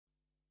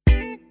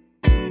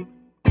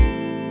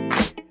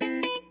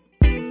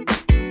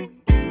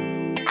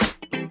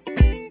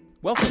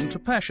Welcome to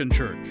Passion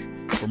Church.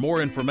 For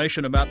more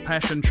information about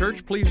Passion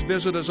Church, please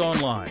visit us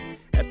online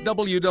at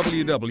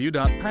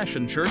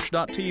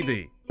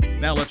www.passionchurch.tv.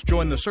 Now let's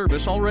join the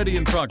service already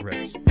in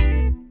progress.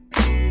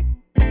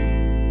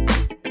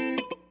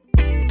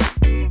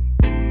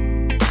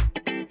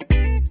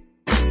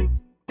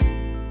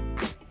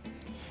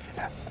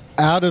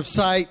 Out of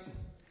sight,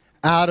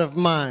 out of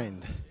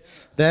mind.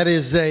 That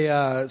is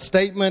a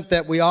statement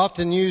that we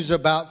often use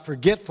about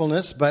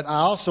forgetfulness, but I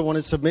also want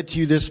to submit to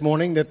you this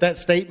morning that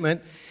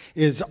statement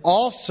is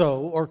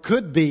also, or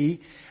could be,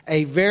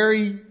 a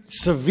very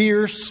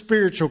severe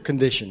spiritual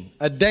condition,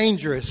 a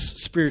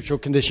dangerous spiritual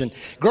condition.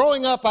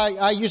 Growing up,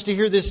 I used to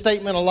hear this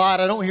statement a lot.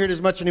 I don't hear it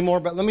as much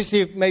anymore, but let me see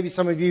if maybe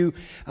some of you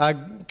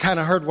kind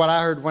of heard what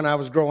I heard when I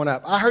was growing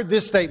up. I heard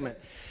this statement.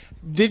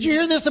 Did you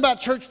hear this about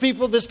church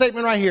people? This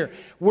statement right here.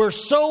 We're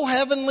so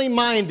heavenly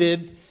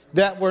minded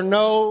that we're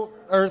no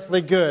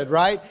earthly good,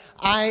 right?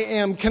 I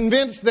am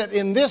convinced that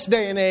in this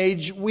day and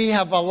age, we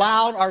have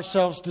allowed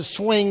ourselves to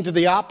swing to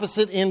the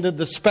opposite end of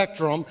the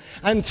spectrum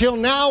until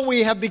now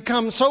we have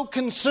become so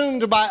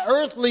consumed by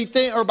earthly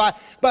by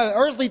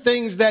earthly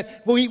things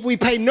that we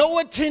pay no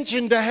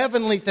attention to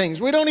heavenly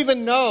things. We don't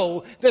even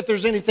know that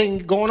there's anything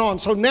going on.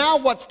 So now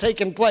what's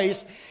taken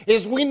place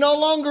is we no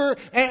longer,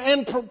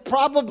 and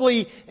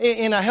probably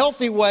in a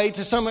healthy way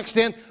to some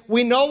extent,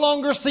 we no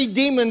longer see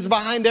demons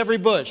behind every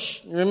bush.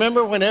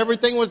 Remember when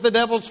everything was the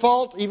devil's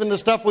fault, even the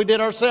stuff we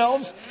did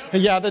ourselves?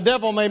 Yeah, the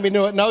devil made me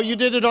do it. No, you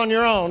did it on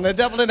your own. The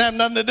devil didn't have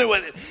nothing to do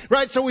with it.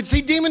 Right? So we'd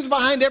see demons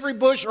behind every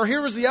bush, or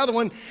here was the other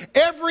one.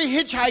 Every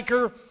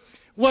hitchhiker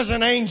was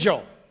an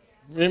angel.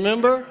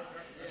 Remember?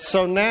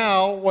 So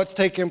now what's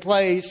taking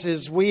place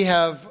is we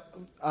have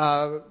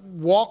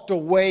walked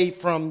away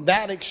from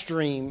that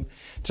extreme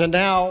to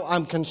now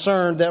I'm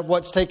concerned that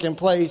what's taking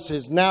place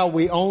is now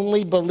we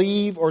only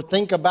believe or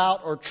think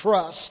about or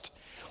trust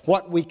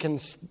what we can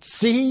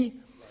see,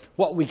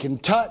 what we can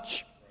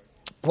touch,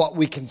 what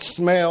we can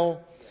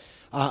smell,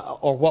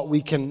 or what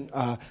we can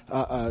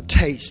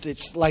taste.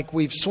 It's like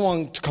we've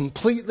swung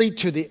completely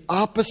to the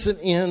opposite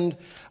end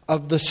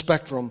of the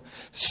spectrum.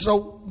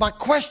 So my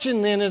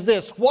question then is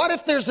this: what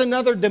if there's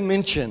another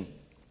dimension?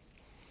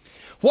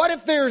 What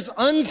if there's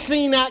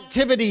unseen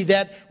activity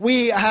that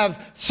we have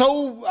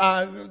so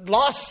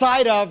lost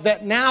sight of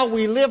that now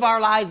we live our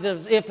lives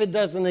as if it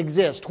doesn't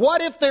exist?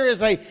 What if there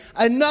is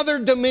another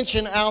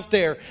dimension out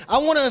there? I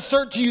want to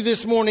assert to you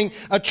this morning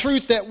a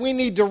truth that we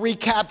need to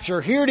recapture.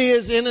 Here it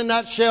is in a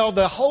nutshell,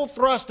 the whole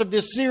thrust of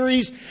this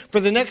series. For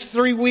the next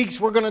 3 weeks,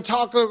 we're going to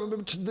talk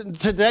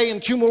today, and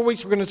 2 more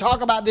weeks, we're going to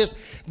talk about this.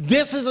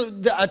 This is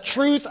a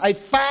truth, a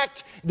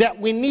fact that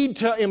we need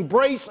to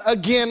embrace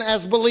again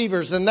as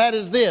believers, and that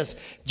is this: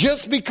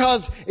 just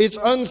because it's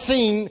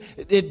unseen,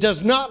 it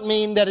does not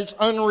mean that it's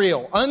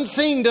unreal.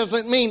 Unseen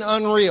doesn't mean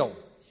unreal.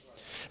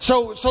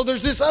 So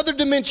there's this other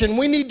dimension.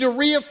 We need to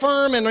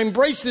reaffirm and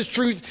embrace this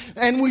truth,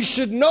 and we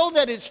should know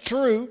that it's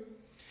true.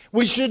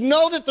 We should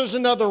know that there's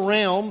another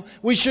realm.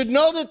 We should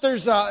know that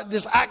there's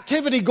this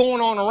activity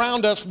going on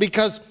around us,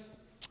 because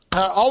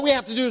all we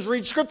have to do is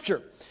read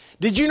Scripture.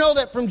 Did you know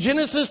that from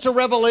Genesis to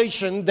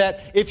Revelation,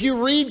 that if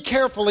you read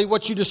carefully,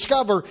 what you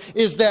discover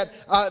is that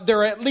there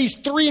are at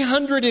least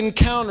 300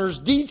 encounters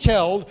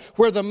detailed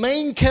where the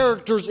main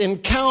characters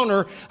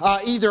encounter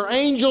either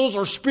angels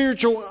or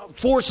spiritual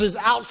forces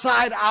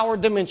outside our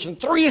dimension.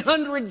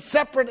 300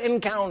 separate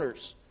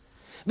encounters.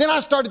 Then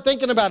I started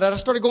thinking about it. I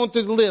started going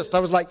through the list.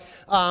 I was like,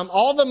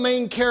 all the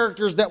main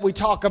characters that we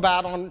talk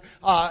about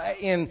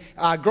in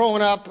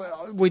growing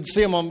up, we'd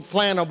see them on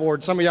flannel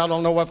board. Some of y'all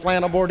don't know what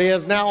flannel board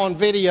is. Now on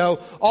video,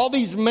 all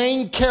these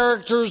main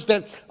characters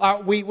that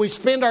we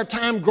spend our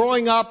time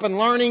growing up and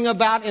learning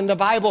about in the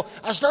Bible.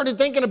 I started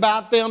thinking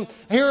about them.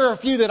 Here are a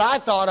few that I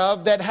thought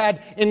of that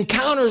had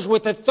encounters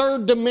with a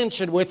third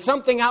dimension, with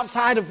something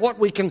outside of what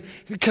we can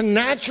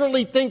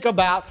naturally think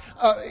about,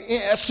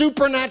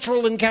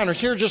 supernatural encounters.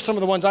 Here are just some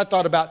of the ones I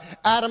thought about.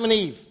 Adam and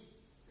Eve,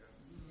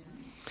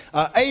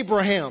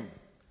 Abraham,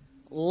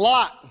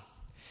 Lot,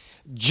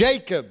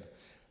 Jacob,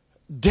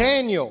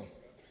 Daniel,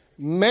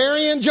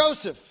 Mary and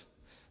Joseph,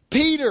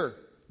 Peter,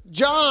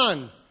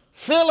 John,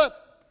 Philip,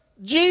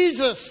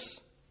 Jesus.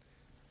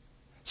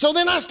 So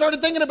then I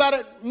started thinking about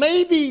it.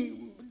 Maybe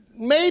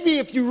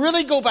if you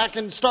really go back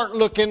and start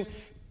looking,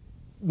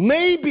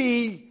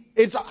 maybe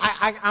it's,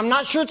 I'm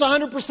not sure it's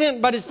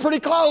 100%, but it's pretty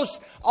close.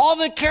 All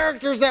the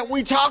characters that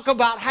we talk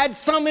about had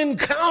some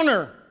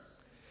encounter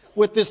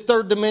with this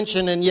third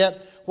dimension, and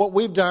yet what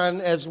we've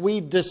done is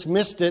we've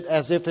dismissed it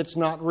as if it's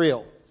not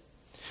real.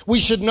 We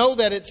should know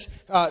that it's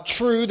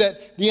true,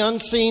 that the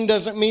unseen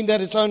doesn't mean that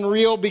it's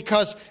unreal,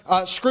 because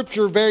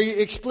Scripture very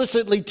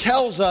explicitly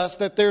tells us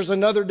that there's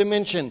another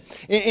dimension.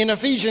 In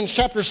Ephesians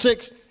chapter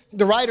 6,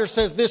 the writer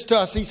says this to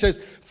us. He says,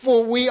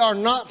 "For we are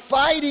not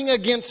fighting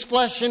against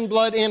flesh and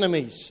blood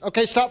enemies."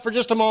 Okay, stop for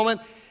just a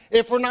moment.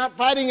 If we're not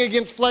fighting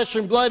against flesh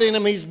and blood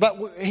enemies, but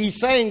he's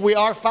saying we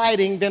are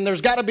fighting, then there's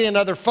got to be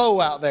another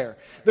foe out there.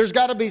 There's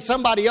got to be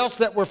somebody else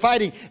that we're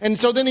fighting. And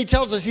so then he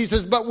tells us, he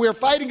says, "But we're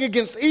fighting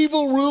against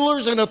evil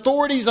rulers and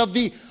authorities of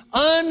the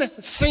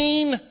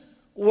unseen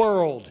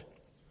world.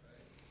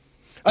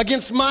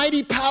 Against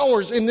mighty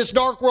powers in this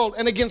dark world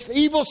and against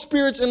evil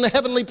spirits in the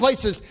heavenly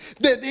places.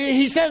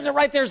 He says it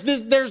right there.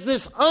 There's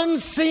this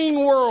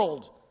unseen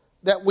world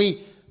that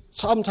we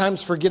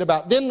sometimes forget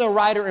about. Then the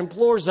writer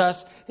implores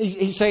us.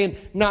 He's saying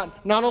not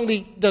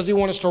only does he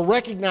want us to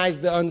recognize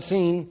the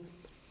unseen,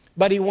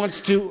 but he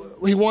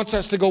wants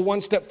us to go one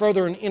step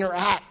further and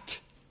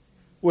interact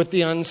with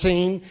the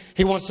unseen.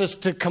 He wants us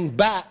to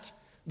combat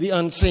the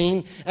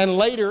unseen. And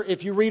later,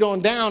 if you read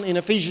on down in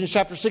Ephesians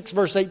chapter 6,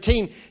 verse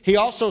 18, he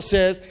also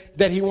says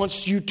that he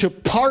wants you to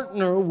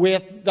partner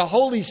with the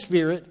Holy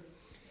Spirit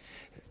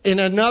in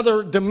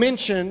another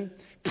dimension,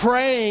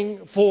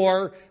 praying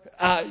for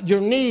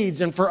your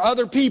needs and for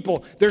other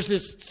people. There's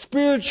this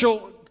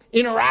spiritual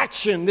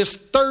interaction, this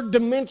third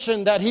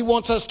dimension that he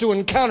wants us to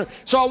encounter.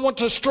 So I want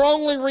to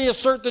strongly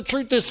reassert the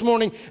truth this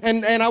morning,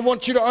 and I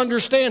want you to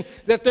understand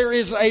that there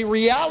is a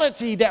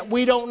reality that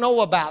we don't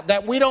know about,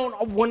 that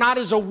we're not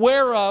as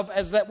aware of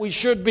as we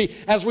should be,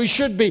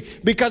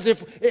 because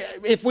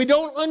if we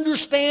don't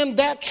understand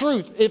that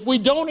truth, if we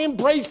don't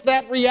embrace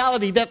that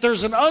reality that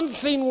there's an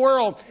unseen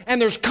world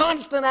and there's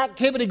constant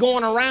activity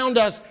going around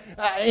us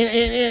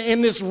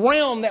in this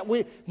realm,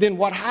 then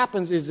what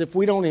happens is if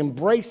we don't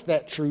embrace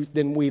that truth,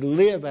 then we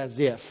live as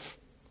if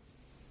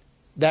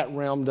that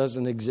realm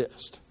doesn't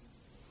exist.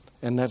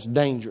 And that's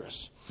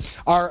dangerous.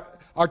 Our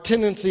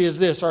tendency is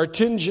this. Our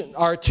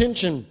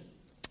attention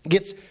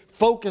gets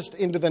focused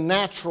into the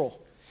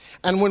natural.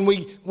 And when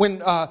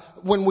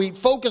we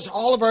focus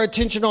all of our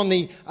attention on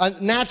the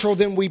natural,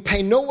 then we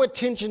pay no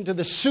attention to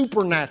the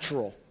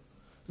supernatural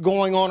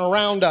going on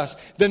around us.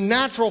 The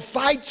natural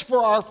fights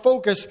for our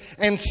focus,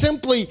 and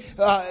simply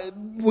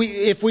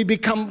if we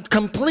become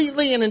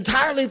completely and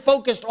entirely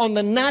focused on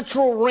the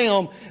natural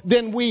realm,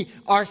 then we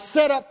are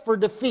set up for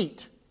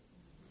defeat.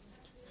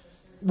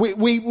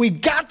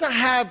 We've got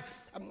to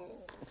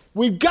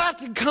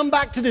come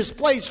back to this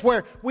place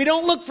where we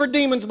don't look for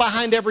demons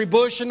behind every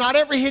bush, and not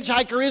every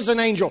hitchhiker is an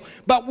angel.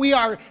 But we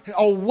are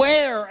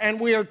aware and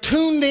we are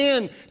tuned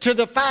in to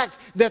the fact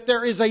that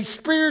there is a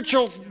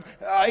spiritual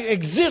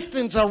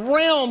existence, a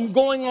realm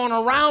going on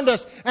around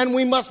us, and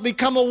we must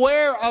become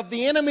aware of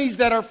the enemies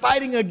that are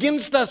fighting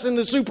against us in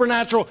the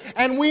supernatural,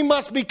 and we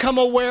must become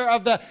aware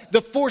of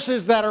the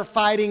forces that are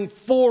fighting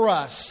for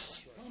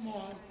us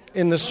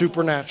in the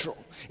supernatural.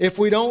 If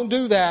we don't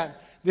do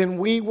that, then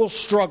we will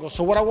struggle.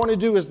 So what I want to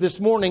do is this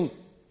morning,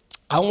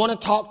 I want to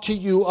talk to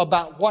you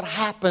about what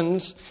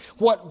happens,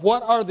 what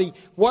are the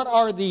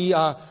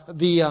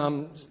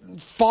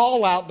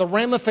fallout, the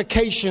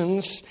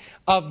ramifications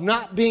of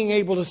not being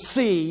able to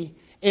see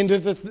into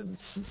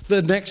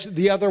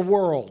the other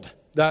world,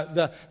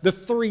 the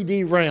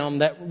 3D realm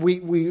that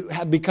we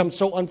have become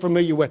so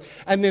unfamiliar with.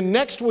 And then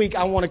next week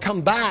I want to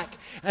come back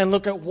and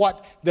look at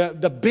what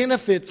the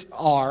benefits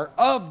are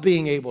of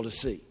being able to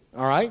see.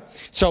 All right?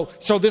 So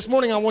this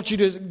morning I want you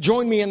to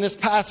join me in this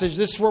passage.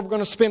 This is where we're going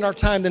to spend our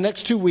time the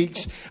next 2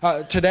 weeks,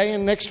 today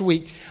and next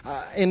week,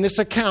 in this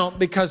account,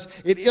 because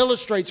it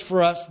illustrates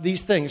for us these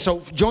things.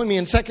 So join me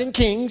in 2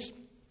 Kings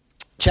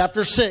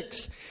chapter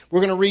 6. We're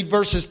going to read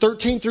verses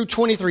 13 through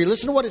 23.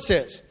 Listen to what it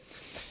says.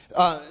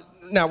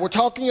 Now, we're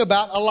talking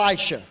about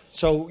Elisha.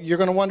 So you're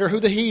going to wonder who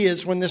the he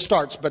is when this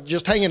starts, but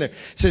just hang in there.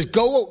 It says,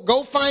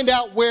 go find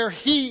out where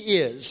he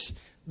is,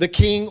 the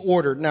king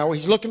ordered. Now,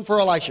 he's looking for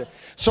Elisha.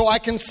 So I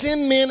can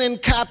send men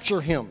and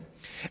capture him.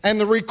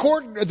 And the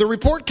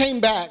report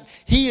came back,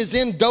 he is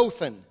in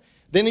Dothan.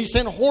 Then he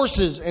sent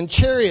horses and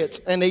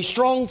chariots and a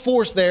strong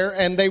force there,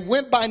 and they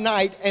went by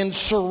night and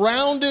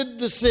surrounded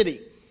the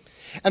city.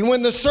 And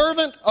when the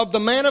servant of the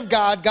man of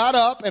God got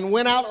up and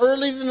went out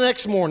early the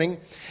next morning,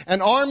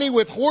 an army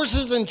with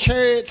horses and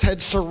chariots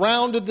had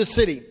surrounded the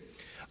city.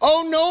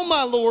 "Oh no,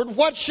 my lord,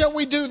 what shall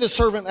we do?" the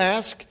servant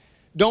asked.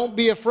 "Don't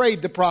be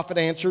afraid," the prophet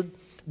answered.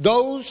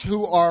 "Those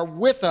who are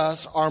with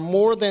us are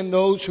more than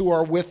those who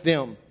are with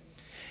them."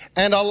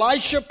 And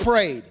Elisha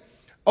prayed,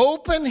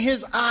 "Open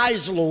his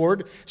eyes,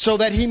 Lord, so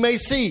that he may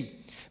see."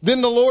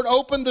 Then the Lord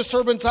opened the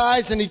servant's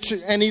eyes, and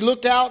he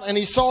looked out, and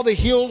he saw the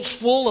hills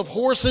full of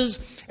horses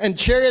and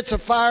chariots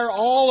of fire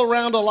all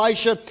around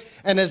Elisha.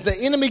 And as the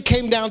enemy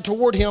came down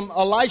toward him,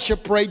 Elisha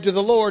prayed to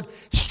the Lord,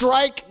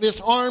 "Strike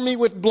this army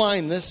with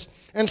blindness."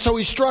 And so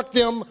he struck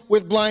them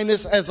with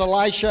blindness as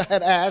Elisha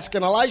had asked.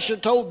 And Elisha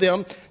told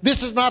them,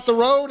 "This is not the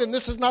road and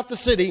this is not the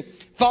city.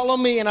 Follow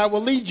me and I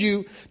will lead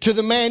you to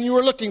the man you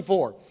are looking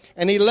for."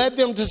 And he led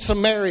them to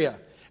Samaria.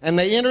 And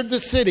they entered the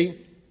city.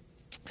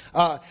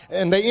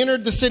 And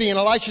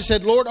Elisha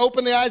said, "Lord,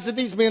 open the eyes of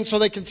these men so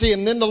they can see."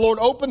 And then the Lord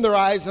opened their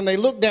eyes, and they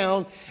looked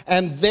down,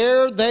 and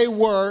there they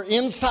were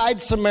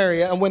inside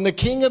Samaria. And when the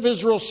king of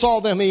Israel saw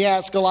them, he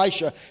asked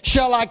Elisha,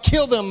 "Shall I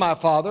kill them, my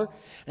father?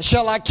 And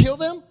shall I kill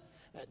them?"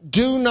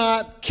 Do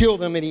not kill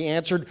them. And he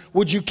answered,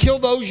 would you kill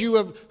those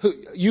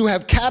you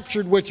have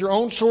captured with your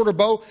own sword or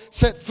bow?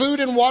 Set food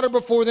and water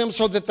before them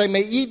so that they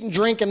may eat and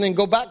drink and then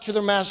go back to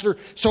their master.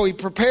 So he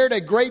prepared a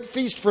great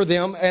feast for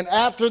them. And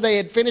after they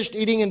had finished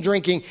eating and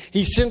drinking,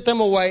 he sent them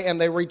away and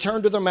they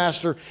returned to their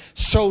master.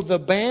 So the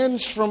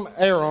bands from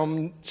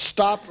Aram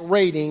stopped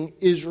raiding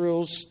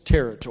Israel's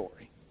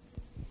territory.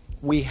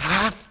 We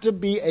have to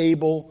be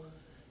able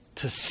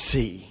to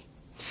see.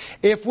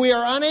 If we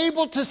are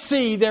unable to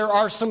see, there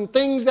are some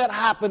things that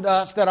happen to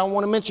us that I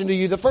want to mention to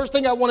you. The first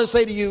thing I want to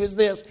say to you is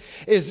this,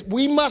 is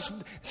we must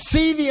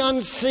see the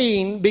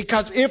unseen,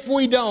 because if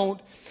we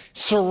don't,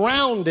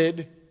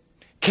 surrounded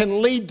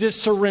can lead to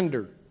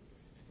surrender.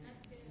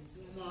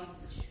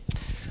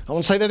 I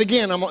want to say that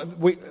again.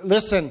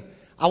 Listen,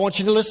 I want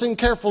you to listen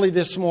carefully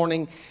this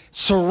morning.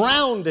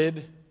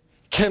 Surrounded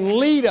can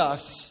lead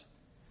us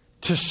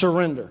to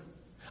surrender.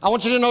 I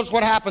want you to notice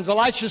what happens.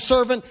 Elisha's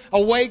servant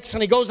awakes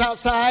and he goes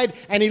outside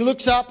and he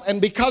looks up,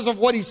 and because of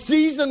what he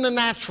sees in the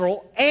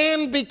natural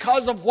and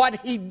because of what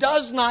he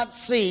does not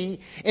see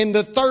in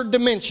the third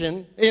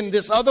dimension, in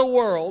this other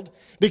world,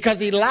 because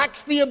he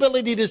lacks the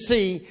ability to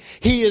see,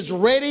 he is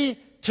ready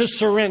to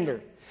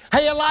surrender.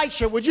 Hey,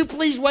 Elisha, would you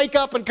please wake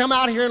up and come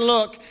out here and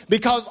look?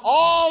 Because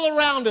all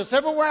around us,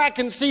 everywhere I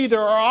can see,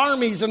 there are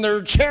armies and there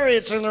are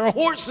chariots and there are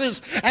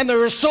horses and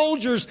there are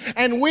soldiers,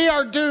 and we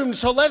are doomed.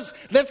 So let's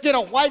get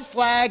a white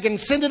flag and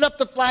send it up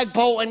the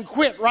flagpole and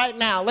quit right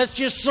now. Let's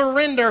just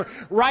surrender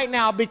right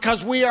now,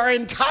 because we are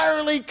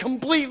entirely,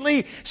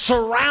 completely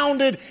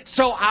surrounded.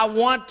 So I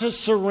want to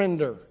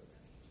surrender.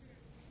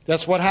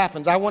 That's what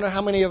happens. I wonder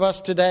how many of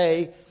us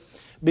today,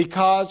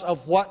 because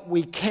of what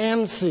we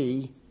can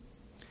see,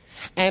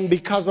 and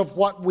because of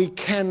what we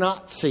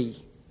cannot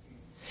see,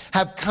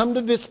 have come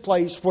to this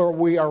place where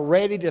we are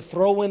ready to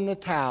throw in the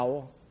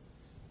towel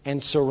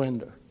and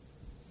surrender.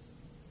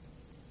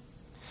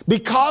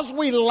 Because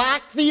we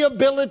lack the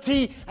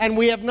ability and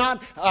we have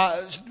not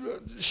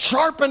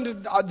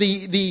sharpened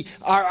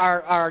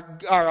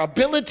our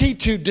ability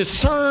to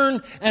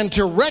discern and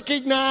to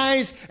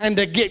recognize and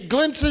to get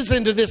glimpses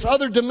into this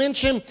other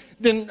dimension,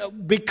 then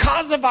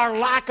because of our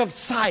lack of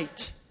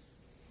sight,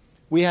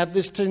 we have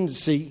this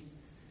tendency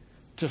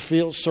to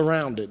feel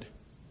surrounded.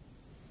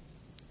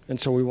 And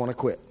so we want to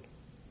quit.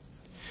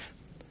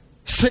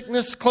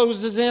 Sickness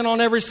closes in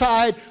on every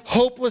side.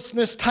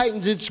 Hopelessness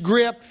tightens its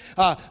grip.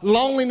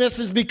 Loneliness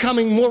is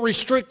becoming more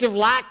restrictive.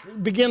 Lack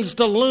begins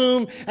to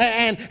loom.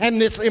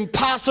 And this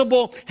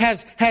impossible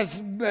has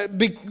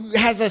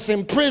us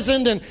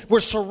imprisoned. And we're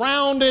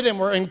surrounded and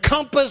we're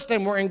encompassed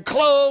and we're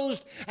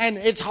enclosed. And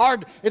it's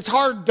hard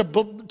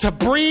to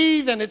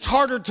breathe, and it's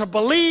harder to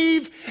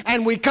believe.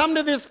 And we come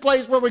to this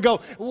place where we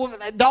go,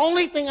 the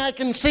only thing I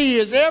can see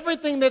is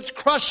everything that's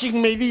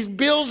crushing me. These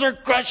bills are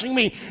crushing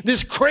me.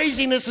 This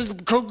craziness is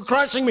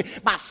crushing me.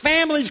 My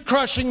family's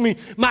crushing me.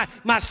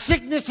 My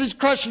sickness is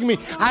crushing me.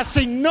 I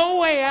see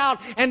no way out,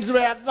 and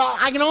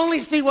I can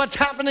only see what's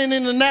happening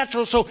in the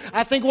natural. So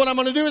I think what I'm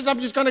going to do is I'm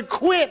just going to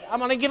quit. I'm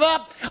going to give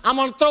up. I'm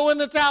going to throw in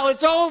the towel.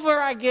 It's over.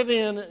 I give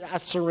in. I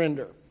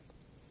surrender.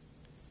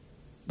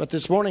 But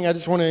this morning I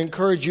just want to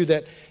encourage you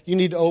that you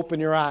need to open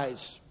your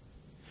eyes.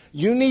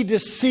 You need to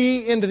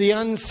see into the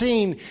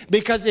unseen,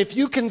 because if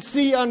you can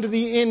see into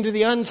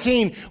the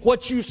unseen,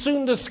 what you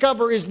soon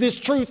discover is this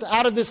truth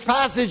out of this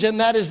passage, and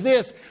that is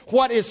this: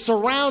 what is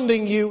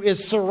surrounding you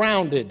is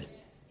surrounded.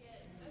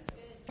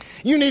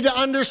 You need to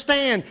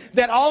understand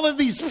that all of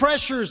these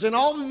pressures and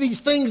all of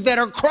these things that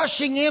are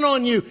crushing in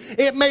on you,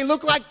 it may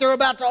look like they're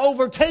about to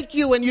overtake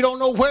you and you don't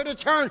know where to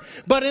turn.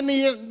 But in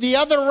the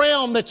other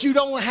realm that you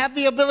don't have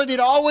the ability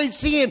to always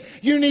see in,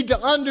 you need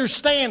to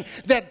understand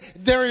that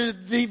there are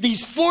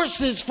these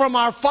forces from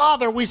our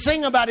Father. We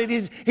sing about it.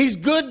 He's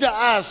good to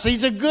us.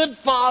 He's a good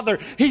Father.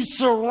 He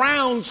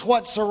surrounds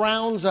what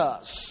surrounds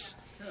us.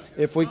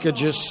 If we could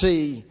just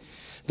see,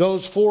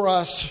 those for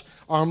us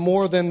are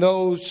more than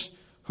those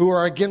who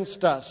are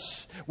against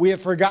us. We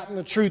have forgotten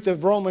the truth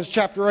of Romans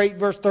chapter 8,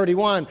 verse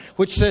 31,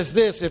 which says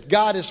this: if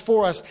God is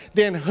for us,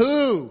 then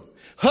who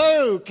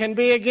can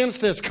be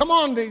against us? Come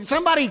on,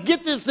 somebody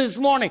get this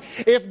morning.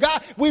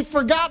 We've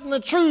forgotten the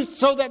truth,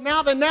 so that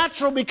now the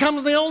natural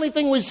becomes the only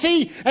thing we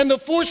see, and the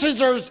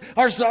forces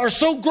are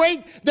so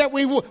great that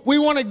we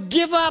want to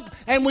give up,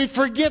 and we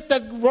forget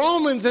that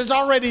Romans has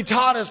already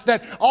taught us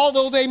that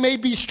although they may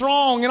be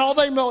strong and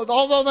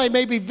although they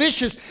may be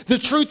vicious, the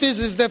truth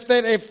is that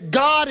if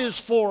God is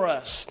for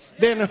us,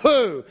 then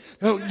who?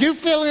 You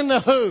fill in the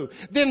who.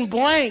 Then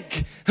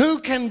blank. Who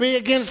can be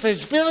against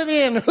us? Fill it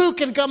in. Who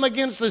can come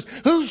against us?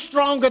 Who's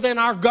stronger than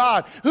our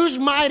God? Who's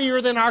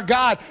mightier than our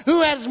God?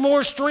 Who has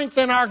more strength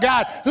than our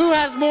God? Who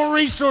has more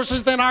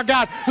resources than our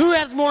God? Who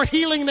has more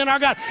healing than our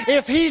God?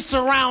 If He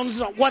surrounds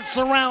what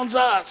surrounds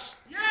us,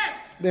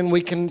 then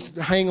we can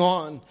hang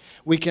on.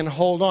 We can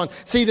hold on.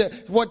 See,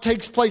 what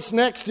takes place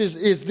next is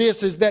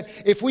that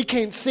if we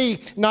can't see,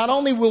 not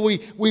only will we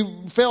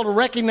fail to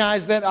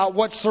recognize that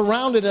what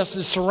surrounded us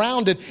is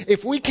surrounded.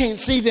 If we can't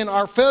see, then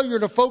our failure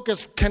to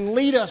focus can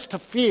lead us to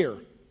fear.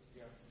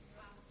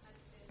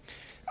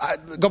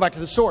 Go back to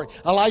the story.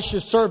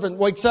 Elisha's servant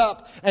wakes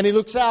up and he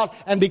looks out,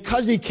 and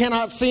because he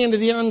cannot see into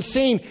the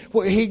unseen,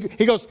 he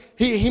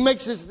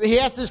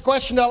asks this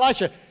question to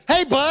Elisha.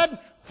 Hey, bud,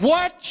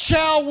 what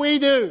shall we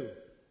do?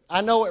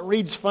 I know it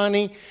reads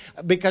funny,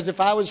 because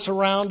if I was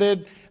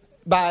surrounded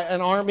by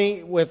an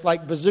army with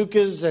like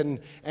bazookas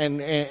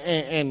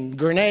and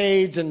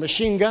grenades and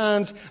machine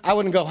guns, I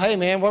wouldn't go, hey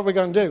man, what are we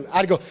going to do?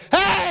 I'd go,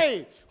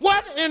 hey,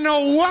 what in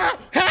the world?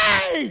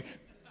 Hey,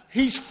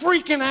 he's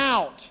freaking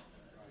out.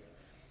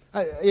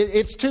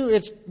 It's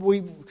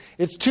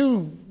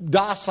too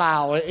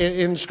docile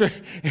in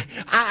script.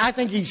 I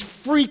think he's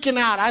freaking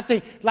out. I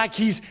think like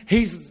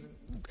he's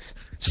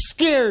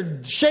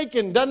scared,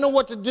 shaken, doesn't know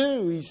what to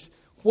do.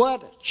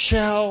 What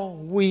shall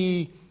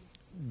we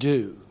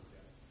do?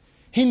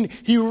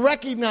 He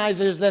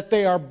recognizes that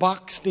they are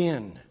boxed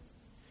in.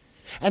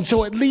 And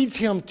so it leads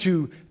him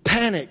to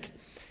panic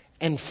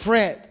and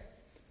fret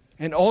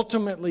and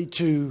ultimately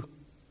to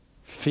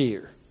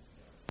fear.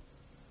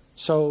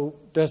 So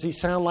does he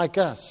sound like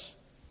us?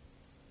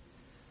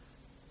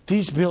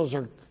 These bills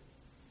are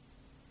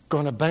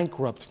going to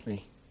bankrupt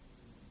me.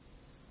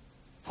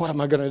 What am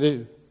I going to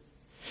do?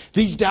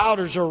 These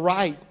doubters are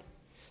right.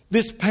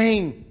 This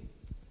pain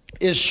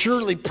is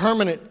surely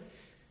permanent.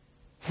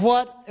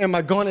 What am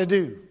I going to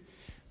do?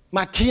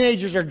 My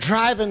teenagers are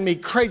driving me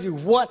crazy.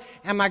 What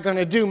am I going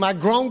to do? My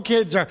grown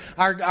kids are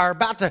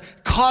about to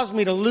cause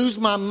me to lose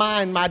my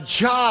mind. My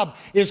job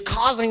is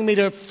causing me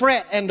to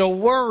fret and to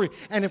worry.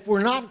 And if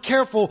we're not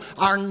careful,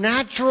 our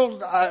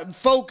natural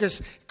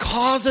focus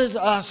causes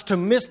us to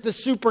miss the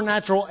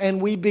supernatural,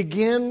 and we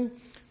begin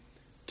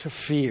to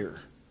fear.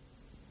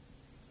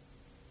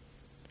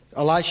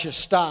 Elisha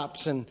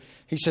stops and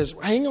he says,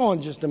 hang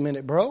on just a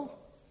minute, bro.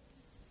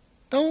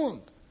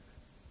 Don't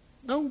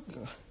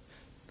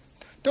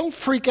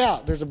freak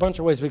out. There's a bunch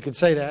of ways we could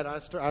say that. I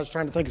was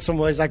trying to think of some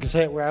ways I could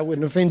say it where I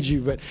wouldn't offend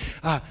you. But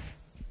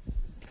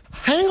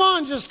hang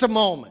on just a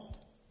moment.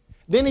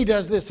 Then he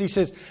does this. He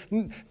says,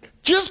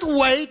 just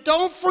wait.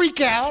 Don't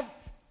freak out.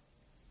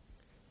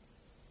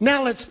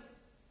 Now let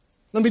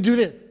me do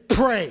this.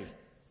 Pray.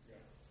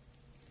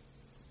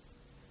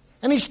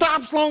 And he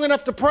stops long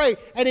enough to pray.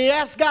 And he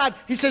asks God.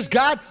 He says,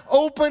 God,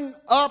 open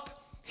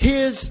up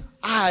his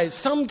eyes.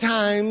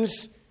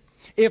 Sometimes,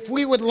 if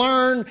we would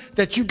learn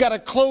that you've got to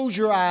close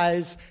your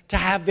eyes to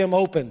have them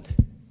opened.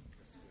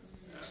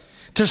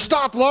 To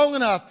stop long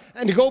enough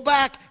and to go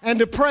back and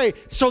to pray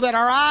so that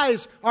our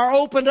eyes are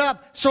opened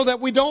up so that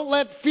we don't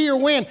let fear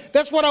win.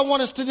 That's what I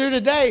want us to do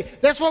today.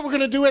 That's what we're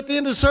going to do at the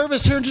end of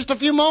service here in just a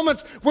few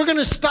moments. We're going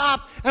to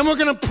stop and we're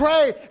going to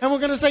pray and we're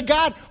going to say,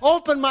 God,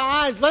 open my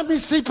eyes. Let me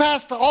see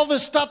past all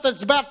this stuff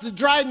that's about to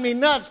drive me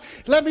nuts.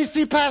 Let me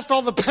see past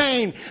all the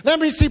pain. Let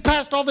me see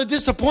past all the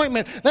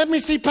disappointment. Let me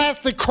see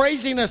past the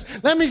craziness.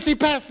 Let me see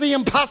past the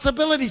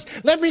impossibilities.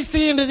 Let me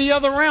see into the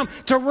other realm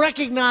to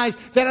recognize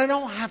that I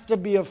don't have to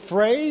be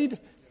afraid.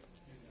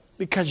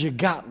 Because you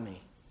got me.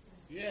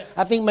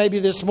 I think maybe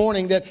this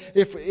morning that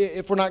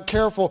if we're not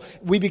careful,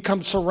 we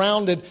become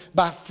surrounded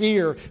by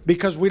fear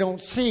because we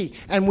don't see.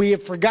 And we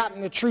have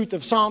forgotten the truth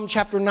of Psalm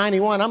chapter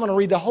 91. I'm going to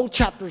read the whole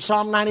chapter of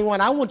Psalm 91.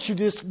 I want you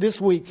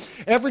this week,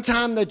 every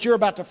time that you're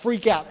about to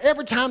freak out,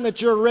 every time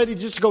that you're ready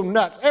just to go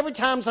nuts, every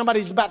time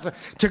somebody's about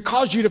to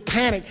cause you to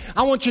panic,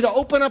 I want you to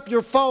open up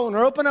your phone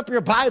or open up your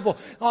Bible,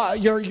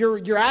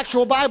 your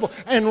actual Bible,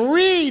 and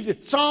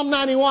read Psalm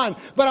 91.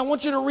 But I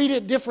want you to read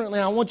it differently.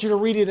 I want you to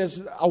read it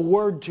as a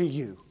word to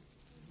you.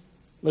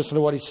 Listen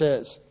to what he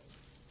says.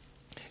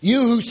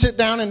 You who sit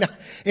down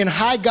in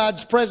high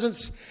God's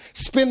presence,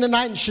 spend the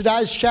night in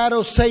Shaddai's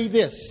shadow, say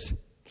this.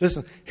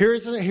 Listen,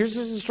 here's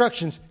his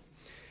instructions.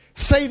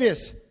 Say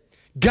this.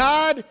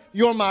 God,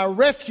 you're my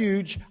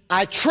refuge.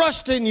 I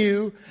trust in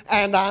you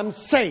and I'm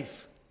safe.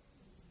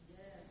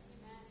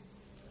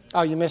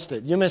 Oh, you missed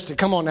it. You missed it.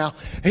 Come on now.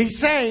 He's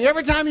saying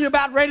every time you're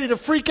about ready to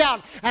freak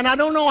out, and I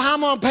don't know how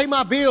I'm going to pay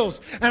my bills,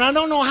 and I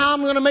don't know how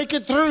I'm going to make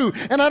it through,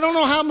 and I don't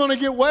know how I'm going to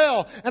get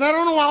well, and I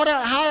don't know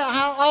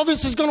how all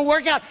this is going to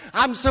work out.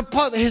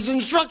 His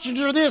instructions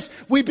are this.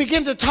 We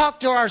begin to talk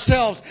to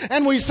ourselves,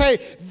 and we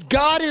say,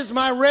 God is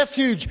my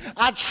refuge.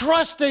 I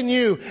trust in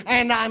you,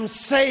 and I'm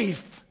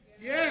safe.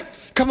 Yes.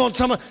 Come on,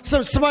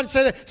 somebody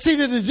say that. See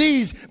the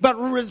disease, but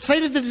say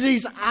to the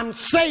disease, I'm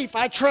safe.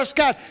 I trust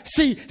God.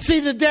 See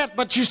the debt,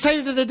 but you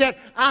say to the debt,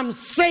 I'm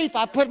safe.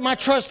 I put my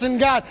trust in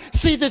God.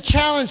 See the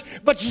challenge,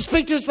 but you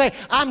speak to it and say,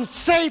 I'm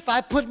safe.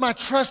 I put my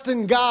trust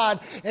in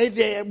God.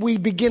 We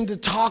begin to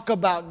talk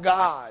about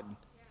God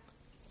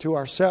to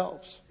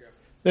ourselves.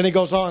 Then he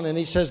goes on and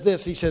he says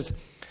this. He says,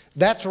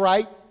 that's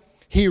right.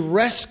 He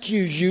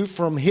rescues you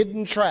from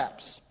hidden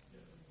traps.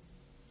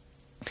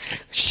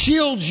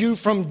 Shields you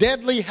from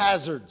deadly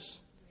hazards.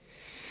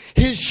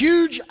 His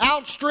huge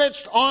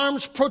outstretched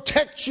arms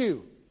protect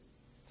you.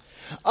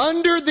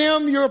 Under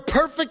them you're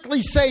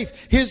perfectly safe.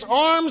 His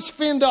arms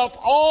fend off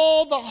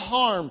all the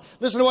harm.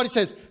 Listen to what he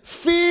says.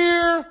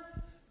 Fear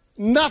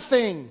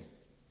nothing.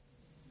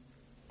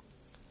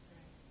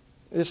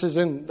 This is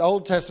in the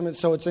Old Testament,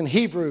 so it's in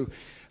Hebrew.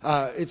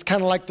 It's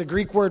kind of like the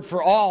Greek word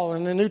for all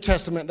in the New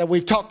Testament that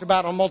we've talked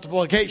about on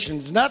multiple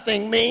occasions.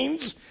 Nothing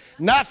means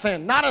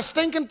nothing. Not a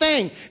stinking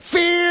thing.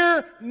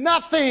 Fear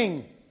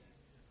nothing.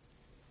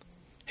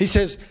 He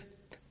says,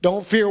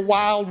 don't fear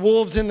wild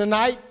wolves in the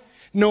night,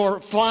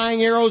 nor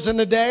flying arrows in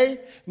the day,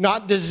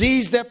 not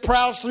disease that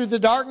prowls through the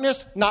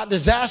darkness, not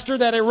disaster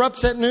that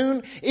erupts at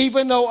noon.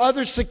 Even though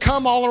others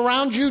succumb all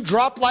around you,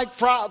 drop like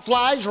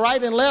flies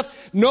right and left,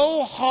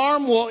 no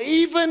harm will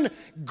even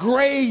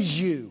graze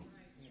you.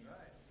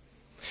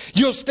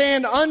 You'll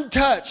stand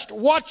untouched.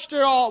 Watch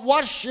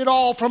it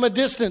all from a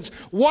distance.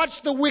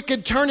 Watch the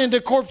wicked turn into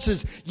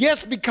corpses.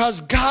 Yes,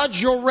 because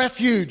God's your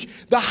refuge.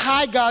 The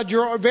high God,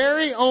 your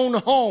very own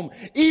home.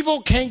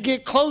 Evil can't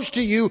get close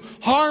to you.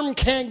 Harm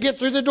can't get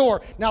through the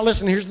door. Now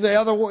listen, here's the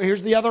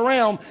other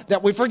realm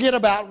that we forget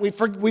about.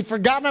 We've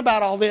forgotten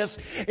about all this.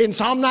 In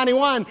Psalm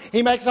 91,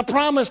 he makes a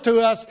promise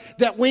to us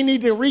that we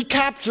need to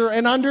recapture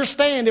and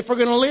understand. If we're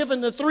going to live in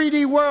the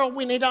 3D world,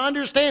 we need to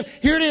understand.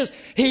 Here it is.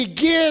 He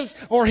gives,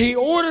 or he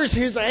orders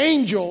his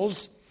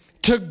angels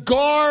to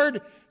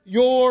guard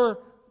your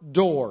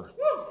door.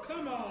 Woo,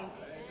 come on.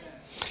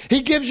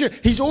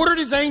 He's ordered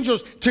his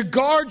angels to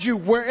guard you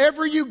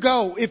wherever you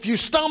go. If you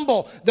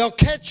stumble, they'll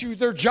catch you.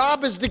 Their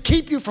job is to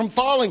keep you from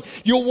falling.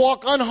 You'll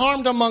walk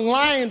unharmed among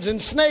lions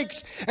and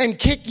snakes and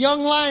kick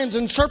young lions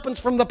and serpents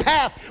from the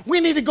path.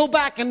 We need to go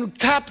back and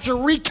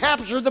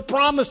recapture the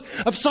promise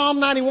of Psalm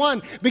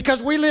 91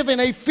 because we live in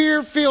a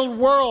fear-filled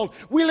world.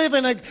 We live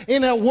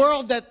in a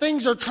world that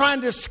things are trying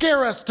to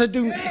scare us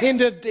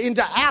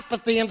into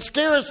apathy and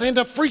scare us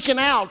into freaking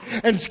out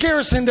and scare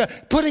us into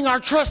putting our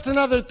trust in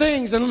other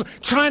things and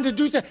trying to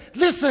do that.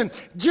 Listen,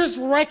 just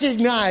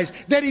recognize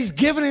that he's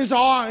given his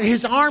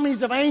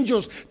armies of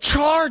angels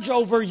charge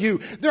over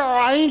you. There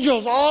are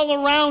angels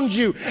all around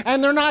you,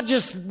 and they're not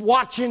just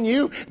watching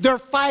you, they're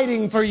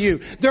fighting for you.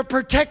 They're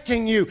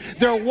protecting you.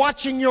 They're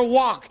watching your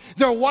walk.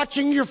 They're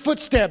watching your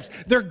footsteps.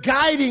 They're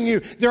guiding you.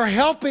 They're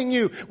helping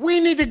you. We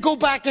need to go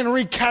back and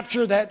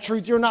recapture that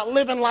truth. You're not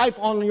living life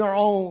on your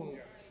own.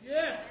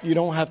 You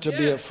don't have to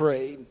be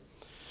afraid.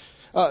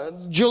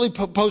 Julie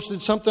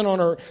posted something on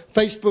her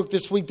Facebook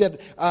this week that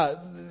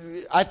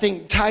I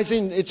think ties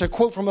in. It's a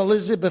quote from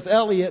Elizabeth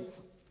Elliot,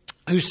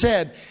 who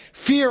said,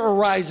 "Fear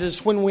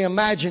arises when we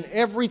imagine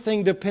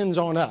everything depends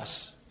on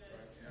us."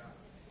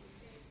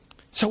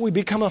 So we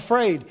become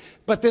afraid.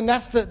 But then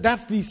that's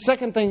the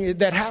second thing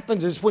that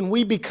happens is when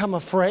we become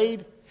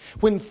afraid,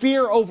 when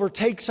fear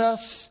overtakes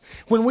us,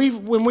 when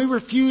we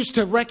refuse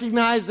to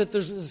recognize that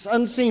there's this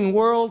unseen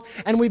world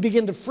and we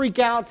begin to freak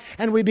out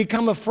and we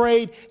become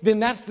afraid, then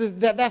that's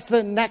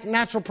the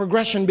natural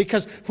progression,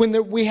 because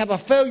when we have a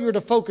failure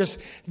to focus,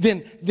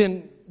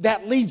 then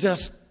that leads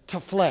us to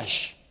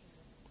flesh.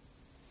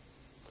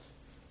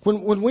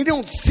 When we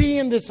don't see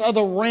in this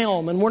other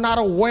realm and we're not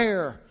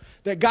aware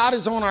that God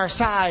is on our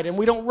side and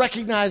we don't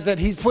recognize that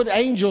He's put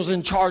angels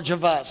in charge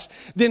of us,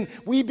 then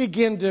we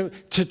begin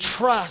to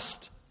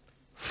trust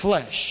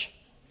flesh.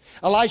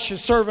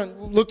 Elisha's servant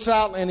looks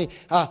out and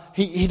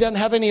he doesn't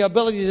have any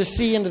ability to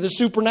see into the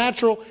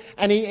supernatural,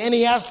 and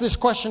he asks this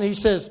question. He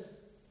says,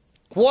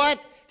 "What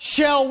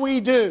shall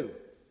we do?"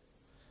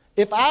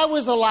 If I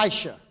was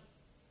Elisha,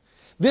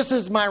 this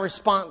is my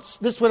response.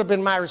 This would have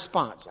been my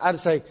response. I'd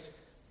say,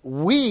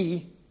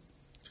 you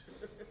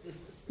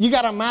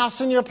got a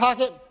mouse in your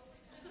pocket?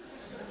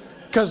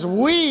 Because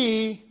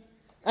we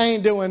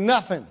ain't doing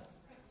nothing.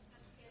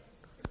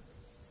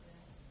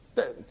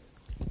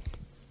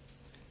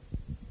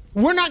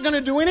 We're not going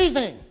to do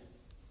anything.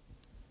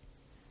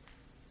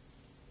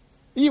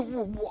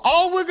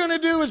 All we're going to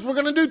do is we're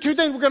going to do two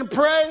things. We're going to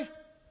pray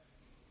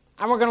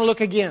and we're going to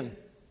look again.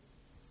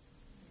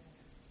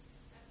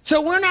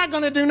 So we're not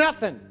going to do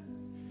nothing.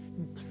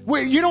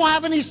 You don't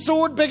have any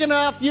sword big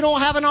enough. You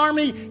don't have an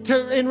army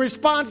in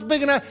response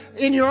big enough.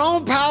 In your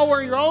own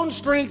power, your own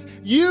strength,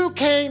 you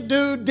can't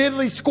do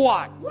diddly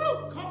squat. Woo,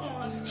 come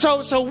on.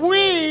 So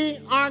we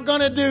aren't going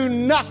to do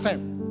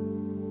nothing.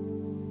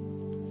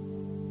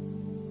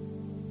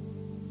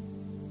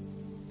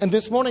 And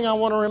this morning I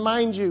want to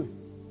remind you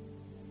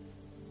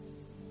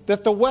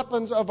that the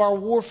weapons of our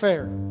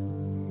warfare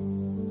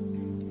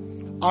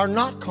are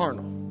not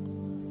carnal,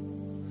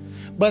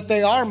 but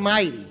they are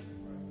mighty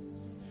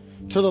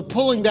to the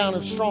pulling down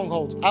of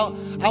strongholds.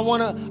 I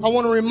want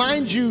to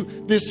remind you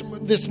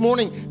this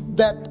morning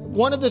that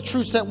one of the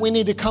truths that we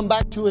need to come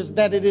back to is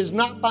that it is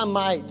not by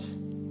might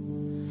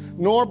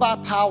nor by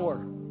power,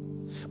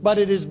 but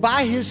it is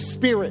by His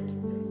Spirit,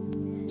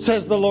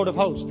 says the Lord of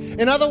hosts.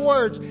 In other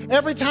words,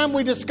 every time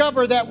we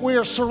discover that we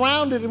are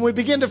surrounded and we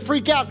begin to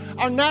freak out,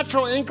 our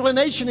natural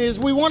inclination is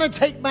we want to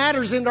take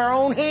matters into our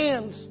own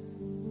hands.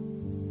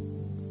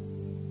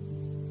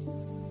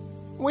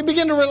 We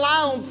begin to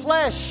rely on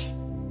flesh.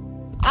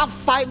 I'll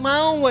fight my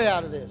own way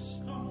out of this.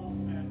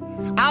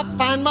 I'll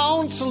find my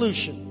own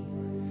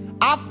solution.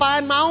 I'll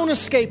find my own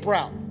escape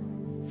route.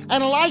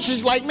 And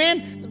Elisha's like,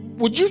 man,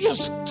 would you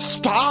just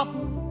stop?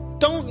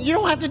 You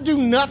don't have to do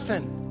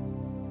nothing.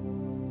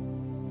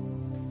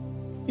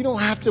 You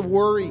don't have to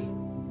worry.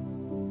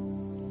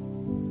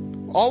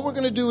 All we're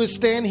going to do is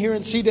stand here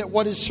and see that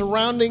what is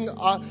surrounding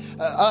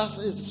us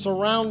is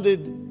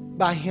surrounded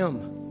by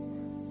Him.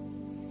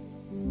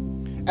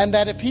 And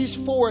that if He's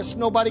for us,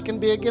 nobody can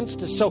be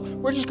against us. So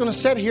we're just going to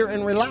sit here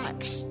and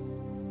relax.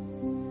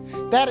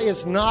 That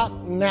is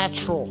not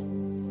natural.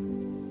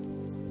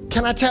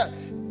 Can I tell?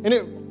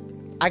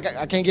 And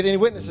I can't get any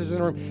witnesses in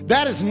the room.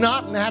 That is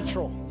not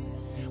natural.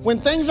 When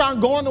things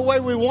aren't going the way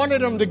we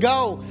wanted them to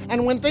go,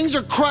 and when things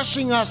are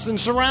crushing us and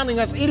surrounding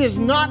us, it is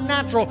not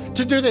natural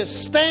to do this.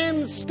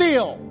 Stand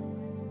still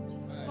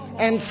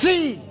and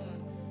see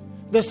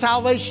the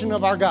salvation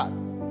of our God.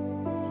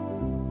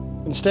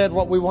 Instead,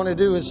 what we want to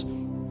do is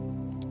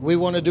we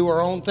want to do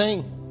our own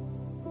thing.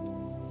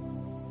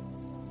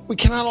 We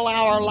cannot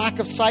allow our lack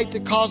of sight to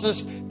cause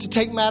us to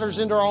take matters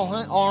into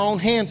our own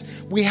hands.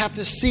 We have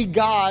to see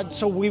God,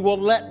 so we will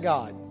let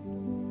God.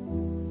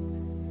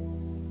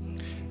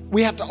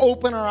 We have to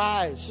open our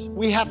eyes.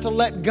 We have to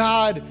let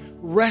God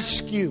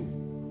rescue.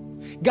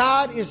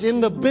 God is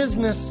in the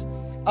business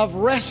of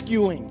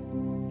rescuing.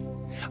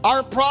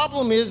 Our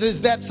problem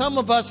is that some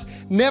of us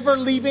never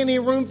leave any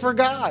room for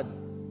God.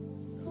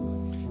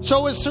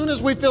 So as soon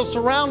as we feel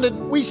surrounded,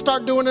 we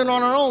start doing it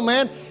on our own,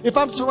 man. If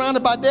I'm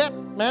surrounded by debt,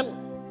 man,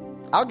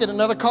 I'll get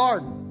another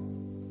card.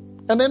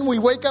 And then we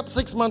wake up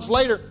 6 months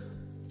later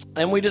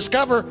and we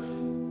discover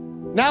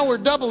now we're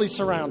doubly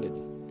surrounded.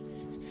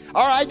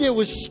 Our idea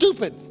was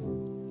stupid.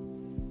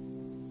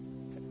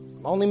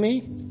 Only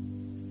me?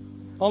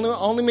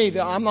 Only me.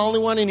 I'm the only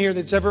one in here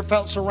that's ever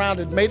felt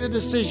surrounded, made a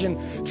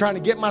decision trying to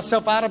get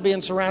myself out of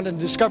being surrounded and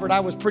discovered I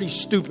was pretty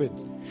stupid.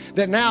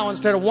 That now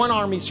instead of one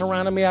army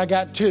surrounding me, I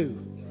got two.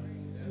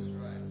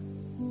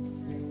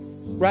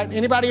 Right?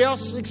 Anybody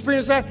else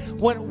experience that?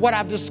 What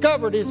I've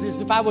discovered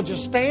is if I will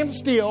just stand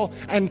still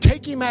and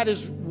take Him at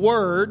His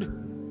word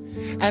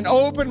and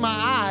open my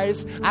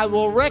eyes, I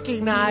will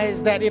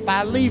recognize that if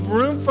I leave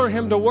room for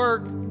Him to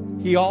work,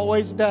 He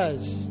always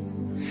does.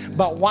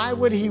 But why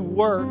would He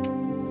work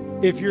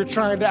if you're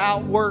trying to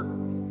outwork?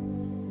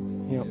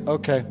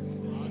 Okay.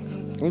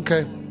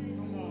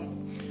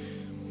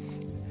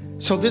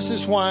 So this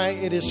is why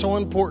it is so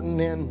important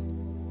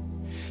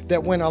then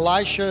that when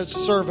Elisha's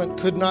servant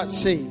could not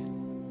see,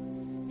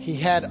 he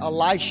had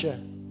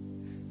Elisha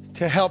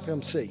to help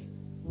him see.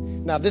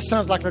 Now, this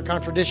sounds like a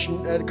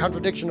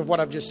contradiction of what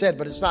I've just said,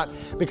 but it's not,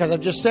 because I've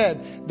just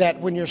said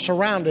that when you're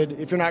surrounded,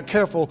 if you're not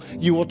careful,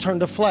 you will turn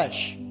to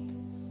flesh.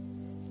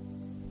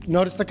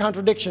 Notice the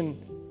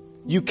contradiction.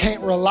 You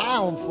can't rely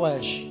on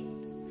flesh,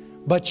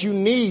 but you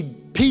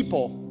need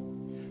people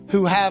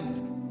who have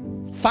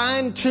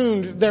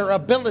fine-tuned their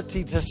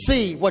ability to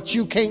see what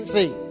you can't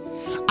see.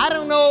 I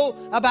don't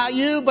know about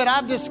you, but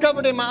I've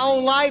discovered in my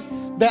own life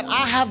that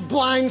I have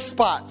blind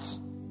spots.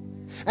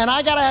 And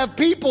I got to have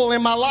people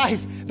in my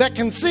life that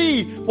can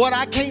see what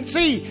I can't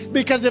see.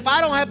 Because if I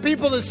don't have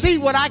people to see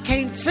what I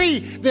can't see,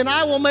 then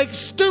I will make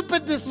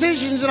stupid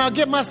decisions and I'll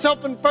get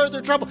myself in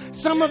further trouble.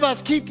 Some of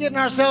us keep getting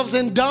ourselves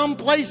in dumb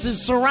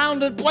places,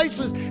 surrounded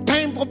places,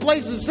 painful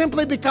places,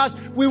 simply because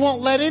we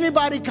won't let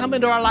anybody come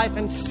into our life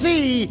and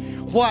see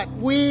what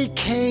we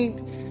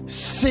can't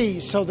see.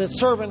 So the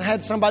servant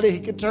had somebody he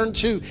could turn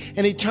to,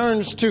 and he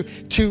turns to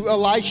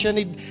Elisha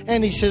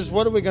and he says,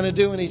 what are we going to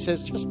do? And he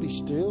says, just be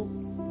still.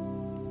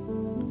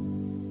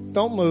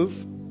 Don't move.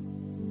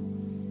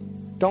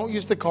 Don't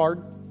use the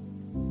card.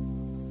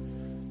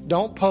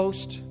 Don't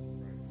post.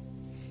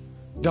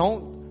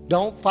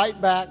 Don't fight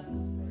back.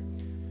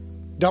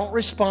 Don't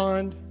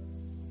respond.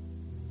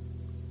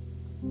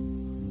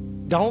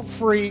 Don't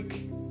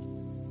freak.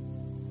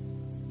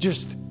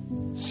 Just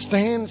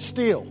stand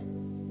still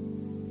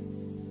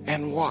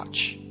and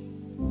watch.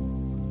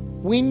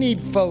 We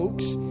need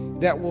folks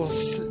that will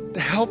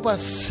help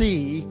us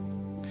see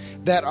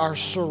that our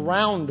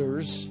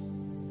surrounders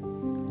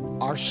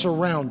are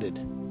surrounded.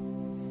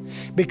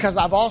 Because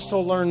I've also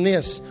learned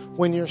this: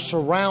 when you're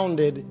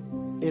surrounded,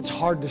 it's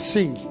hard to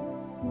see.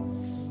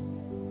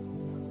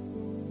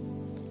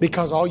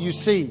 Because all you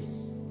see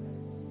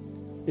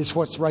is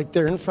what's right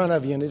there in front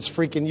of you, and it's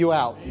freaking you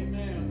out.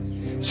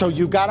 Amen. So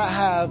you got to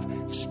have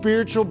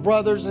spiritual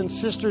brothers and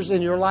sisters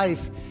in your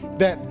life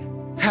that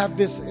have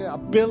this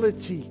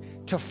ability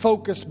to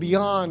focus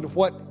beyond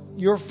what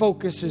your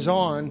focus is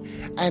on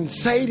and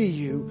say to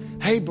you,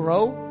 hey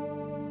bro,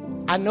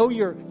 I know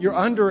you're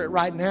under it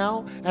right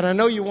now, and I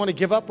know you want to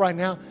give up right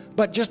now,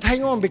 but just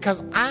hang on,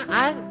 because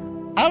I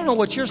don't know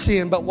what you're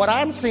seeing, but what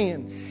I'm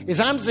seeing is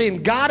I'm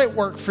seeing God at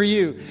work for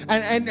you.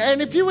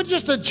 And if you would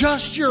just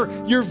adjust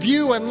your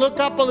view and look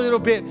up a little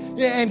bit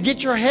and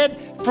get your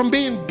head from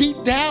being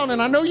beat down,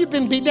 and I know you've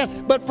been beat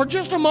down, but for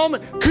just a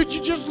moment, could you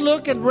just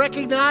look and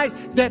recognize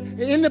that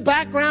in the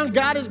background,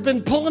 God has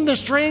been pulling the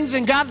strings,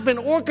 and God's been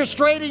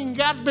orchestrating, and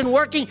God's been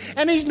working,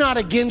 and He's not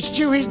against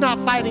you. He's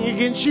not fighting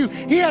against you.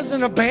 He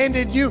hasn't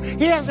abandoned you.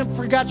 He hasn't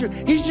forgot you.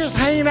 He's just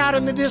hanging out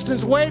in the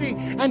distance waiting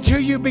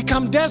until you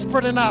become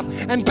desperate enough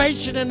and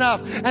patient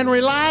enough and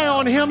rely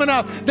on Him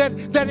enough that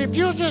if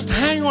you'll just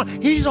hang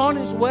on, He's on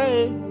His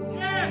way.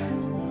 Yes.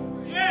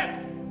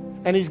 Yes.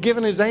 And He's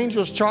given His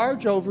angels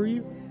charge over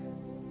you.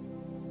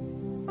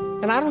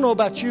 And I don't know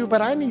about you,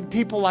 but I need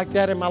people like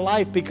that in my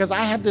life, because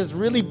I have this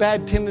really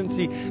bad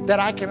tendency that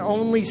I can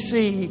only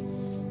see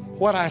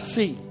what I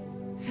see.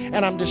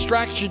 And I'm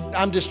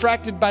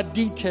distracted by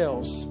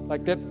details,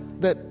 like that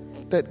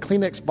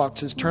Kleenex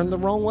box is turned the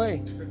wrong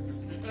way.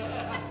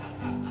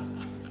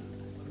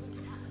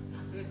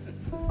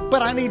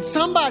 But I need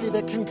somebody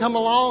that can come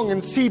along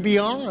and see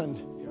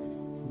beyond.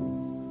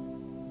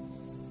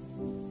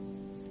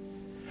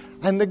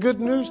 And the good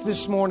news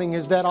this morning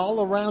is that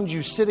all around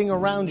you, sitting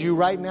around you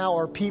right now,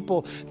 are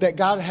people that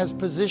God has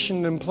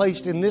positioned and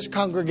placed in this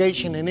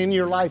congregation and in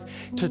your life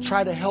to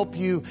try to help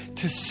you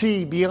to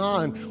see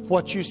beyond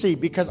what you see.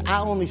 Because I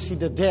only see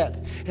the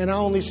debt, and I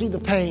only see the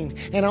pain,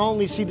 and I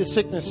only see the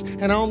sickness,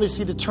 and I only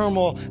see the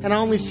turmoil, and I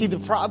only see the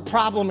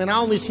problem, and I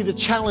only see the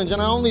challenge,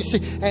 and I only see...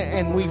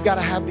 And we've got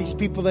to have these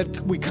people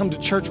that we come to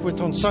church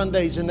with on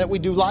Sundays and that we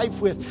do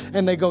life with,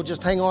 and they go,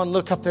 just hang on,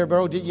 look up there,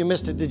 bro. You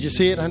missed it. Did you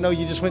see it? I know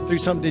you just went through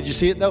something. Did you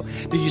see it though?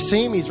 Do you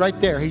see him? He's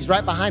right there. He's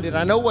right behind it.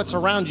 I know what's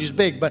around you is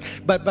big, but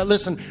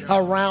listen,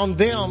 around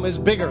them is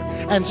bigger.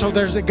 And so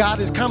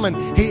God is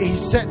coming.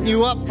 He's setting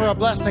you up for a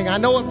blessing. I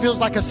know it feels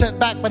like a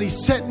setback, but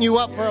He's setting you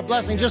up for a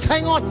blessing. Just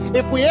hang on.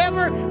 If we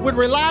ever would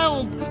rely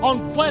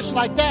on flesh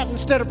like that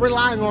instead of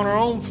relying on our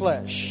own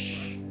flesh,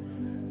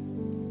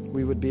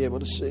 we would be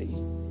able to see.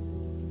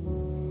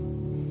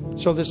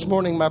 So this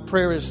morning, my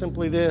prayer is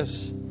simply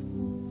this.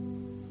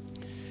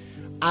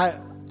 I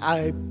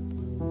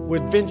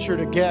would venture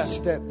to guess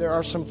that there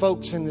are some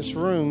folks in this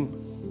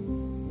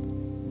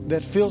room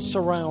that feel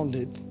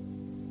surrounded.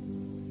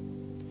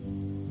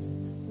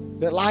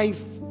 That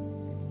life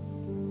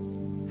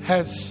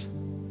has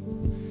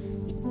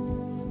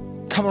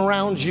come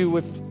around you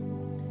with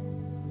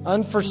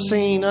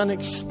unforeseen,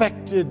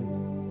 unexpected,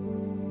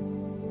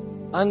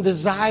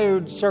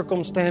 undesired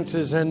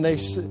circumstances, and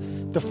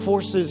the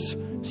forces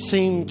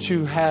seem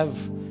to have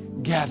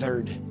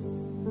gathered.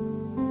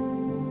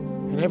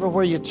 And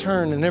everywhere you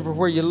turn and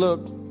everywhere you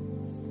look,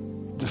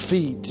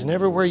 defeat. And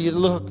everywhere you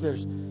look,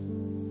 there's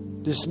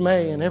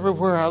dismay. And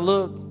everywhere I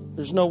look,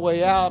 there's no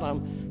way out.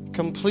 I'm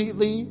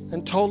completely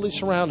and totally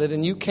surrounded.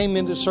 And you came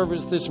into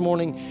service this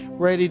morning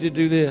ready to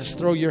do this.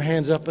 Throw your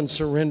hands up and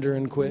surrender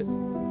and quit.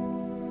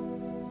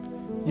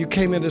 You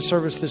came into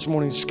service this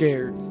morning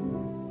scared.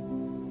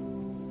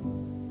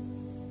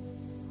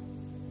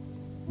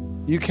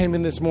 You came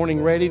in this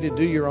morning ready to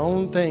do your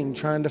own thing,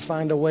 trying to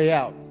find a way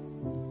out.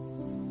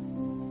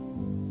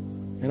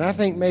 And I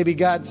think maybe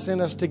God sent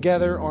us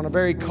together on a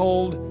very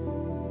cold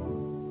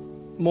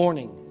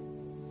morning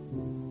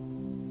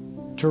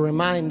to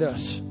remind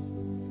us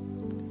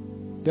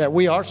that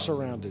we are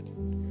surrounded,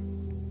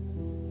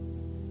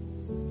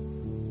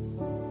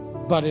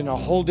 but in a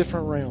whole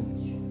different realm.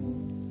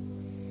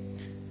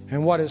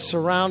 And what has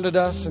surrounded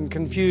us and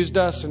confused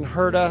us and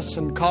hurt us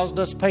and caused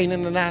us pain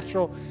in the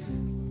natural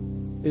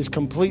is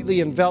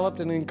completely enveloped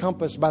and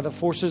encompassed by the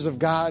forces of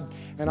God.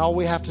 And all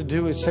we have to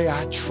do is say,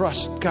 I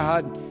trust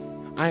God.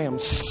 I am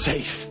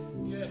safe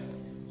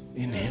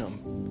in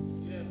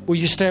Him. Will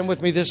you stand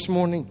with me this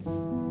morning?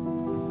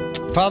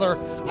 Father,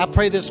 I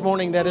pray this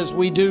morning that as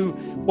we do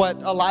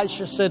what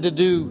Elisha said to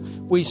do,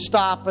 we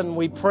stop and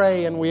we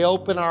pray and we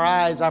open our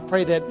eyes. I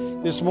pray that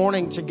this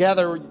morning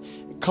together,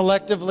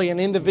 collectively and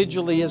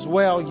individually as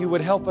well, you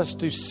would help us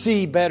to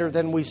see better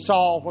than we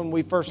saw when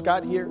we first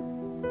got here.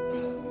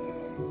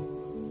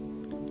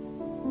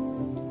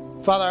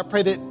 Father, I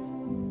pray that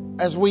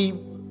as we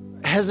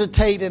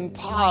hesitate and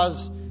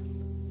pause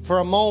for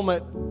a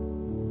moment,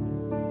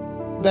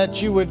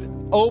 that you would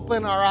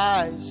open our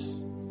eyes.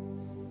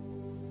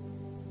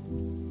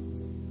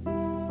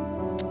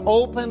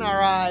 Open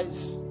our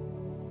eyes.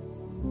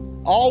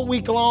 All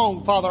week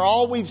long, Father,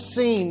 all we've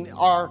seen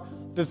are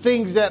the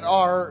things that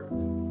are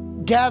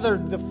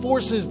gathered, the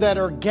forces that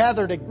are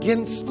gathered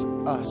against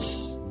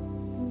us.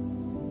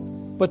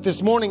 But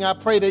this morning, I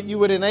pray that you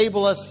would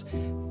enable us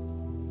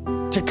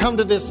to come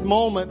to this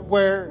moment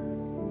where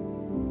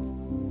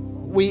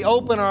we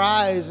open our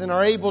eyes and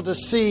are able to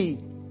see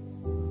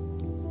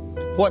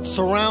what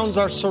surrounds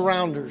our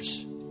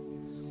surrounders.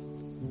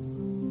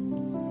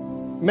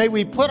 May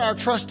we put our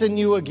trust in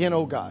you again,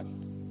 O God,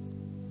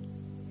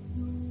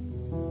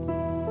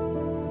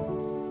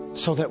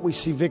 so that we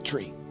see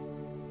victory.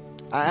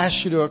 I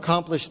ask you to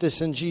accomplish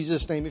this in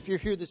Jesus' name. If you're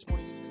here this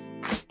morning,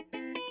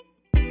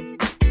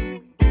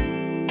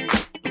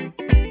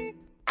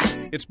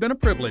 it's been a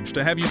privilege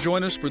to have you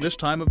join us for this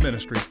time of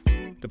ministry.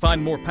 To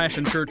find more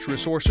Passion Church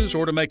resources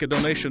or to make a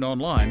donation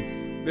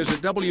online,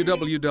 visit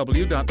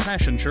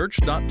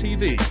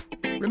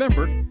www.passionchurch.tv.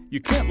 Remember, you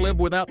can't live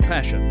without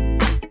passion.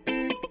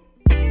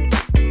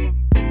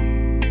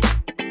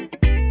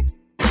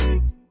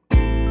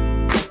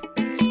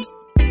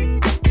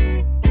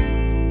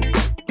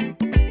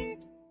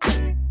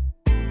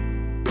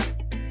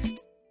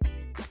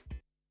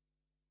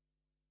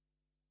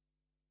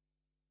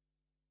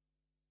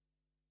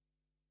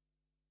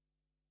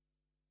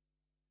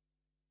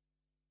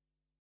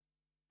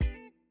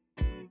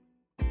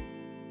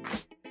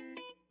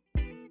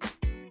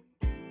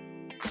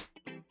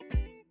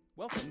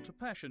 Welcome to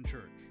Passion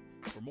Church.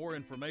 For more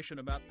information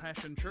about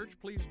Passion Church,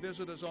 please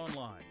visit us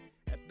online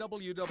at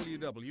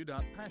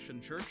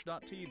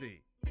www.passionchurch.tv.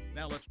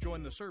 Now let's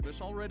join the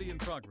service already in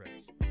progress.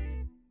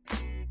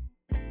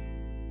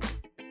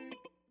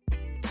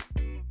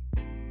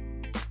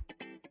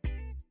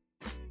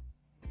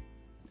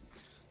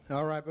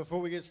 All right, before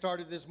we get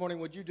started this morning,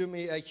 would you do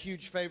me a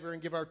huge favor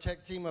and give our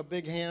tech team a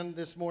big hand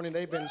this morning?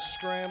 They've been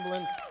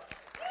scrambling.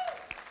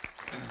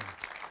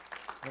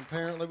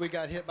 Apparently we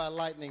got hit by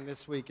lightning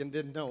this week and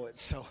didn't know it,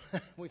 so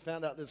we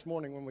found out this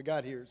morning when we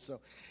got here. So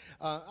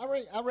I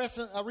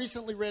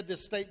recently read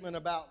this statement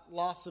about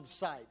loss of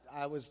sight.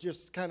 I was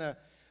just kind of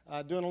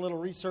doing a little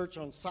research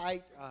on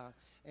sight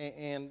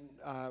and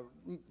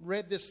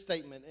read this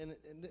statement, and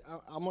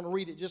I'm going to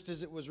read it just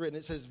as it was written.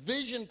 It says,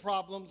 vision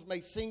problems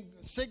may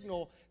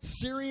signal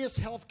serious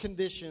health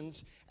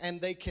conditions, and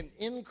they can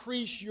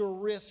increase your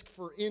risk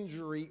for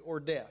injury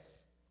or death.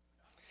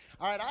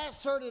 All right, I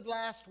asserted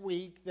last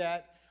week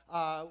that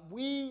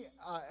we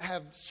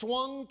have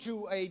swung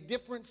to a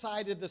different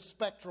side of the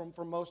spectrum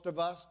for most of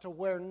us, to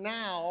where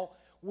now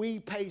we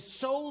pay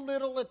so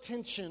little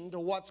attention to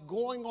what's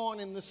going on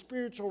in the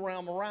spiritual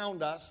realm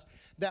around us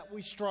that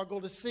we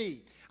struggle to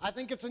see. I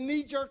think it's a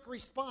knee-jerk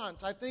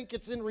response. I think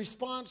it's in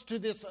response to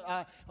this,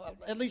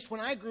 at least when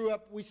I grew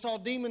up, we saw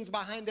demons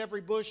behind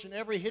every bush and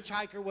every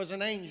hitchhiker was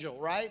an angel,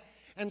 right?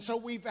 And so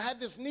we've had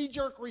this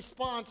knee-jerk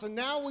response, and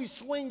now we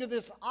swing to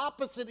this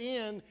opposite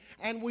end,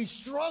 and we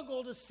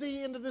struggle to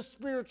see into the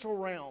spiritual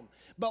realm.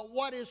 But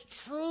what is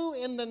true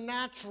in the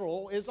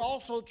natural is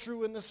also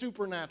true in the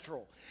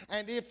supernatural.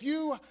 And if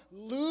you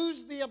lose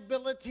the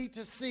ability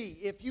to see,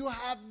 if you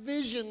have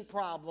vision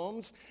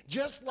problems,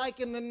 just like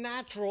in the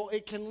natural,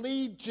 it can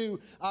lead to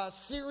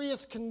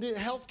serious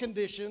health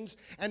conditions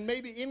and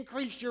maybe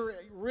increase your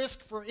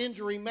risk for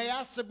injury. May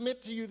I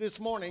submit to you this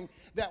morning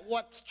that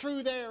what's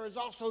true there is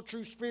also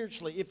true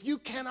spiritually. If you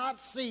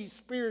cannot see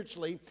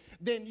spiritually,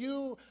 then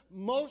you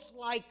most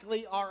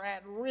likely are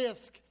at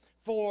risk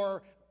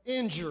for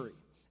injury,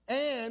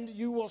 and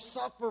you will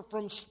suffer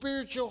from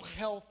spiritual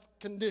health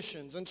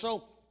conditions. And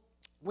so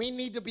we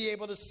need to be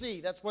able to see.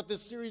 That's what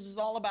this series is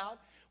all about.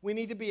 We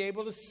need to be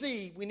able to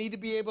see. We need to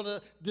be able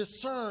to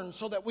discern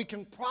so that we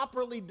can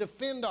properly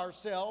defend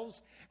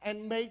ourselves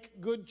and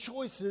make good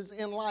choices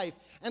in life.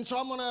 And so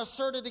I'm going to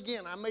assert it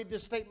again. I made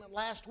this statement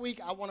last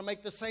week. I want to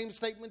make the same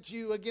statement to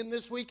you again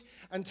this week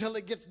until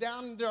it gets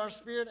down into our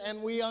spirit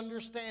and we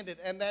understand it.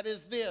 And that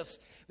is this: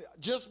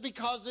 just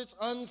because it's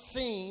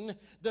unseen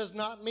does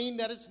not mean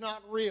that it's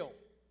not real.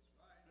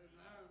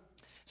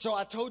 So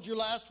I told you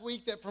last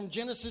week that from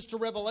Genesis to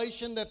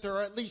Revelation that there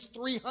are at least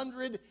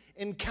 300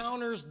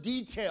 encounters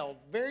detailed,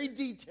 very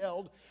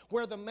detailed,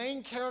 where the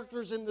main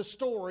characters in the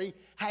story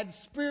had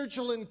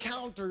spiritual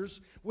encounters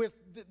with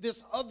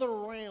this other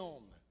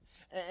realm.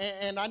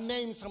 And I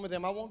named some of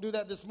them. I won't do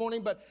that this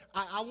morning, but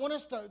I want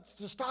us to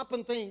stop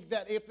and think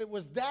that if it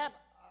was that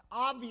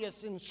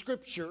obvious in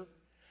Scripture,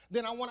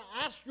 then I want to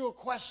ask you a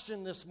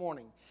question this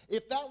morning.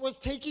 If that was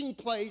taking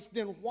place,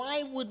 then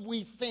why would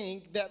we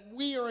think that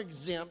we are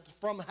exempt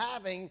from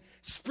having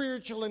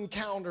spiritual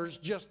encounters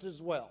just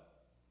as well?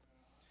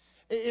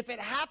 If it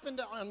happened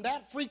on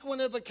that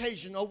frequent of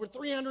occasion, over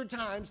 300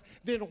 times,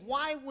 then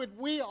why would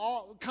we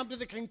all come to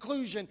the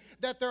conclusion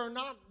that there are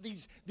not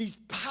these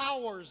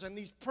powers and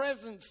these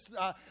presence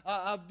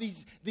of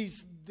these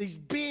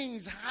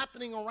beings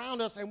happening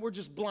around us, and we're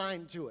just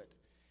blind to it?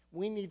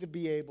 We need to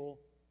be able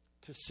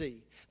to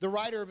see. The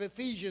writer of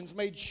Ephesians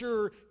made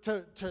sure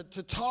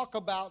to talk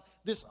about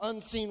this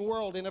unseen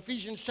world. In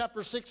Ephesians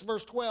chapter 6,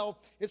 verse 12,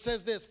 it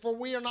says this: "For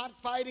we are not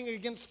fighting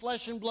against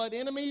flesh and blood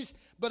enemies,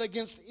 but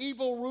against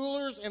evil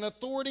rulers and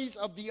authorities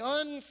of the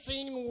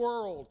unseen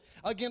world,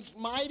 against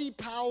mighty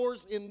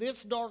powers in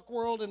this dark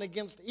world, and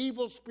against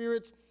evil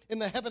spirits in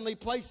the heavenly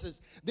places."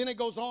 Then it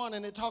goes on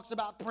and it talks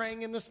about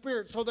praying in the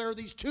Spirit. So there are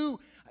these two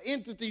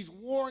entities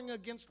warring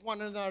against one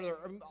another,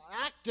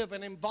 active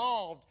and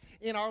involved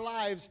in our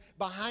lives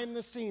behind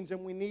the scenes,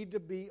 and we need to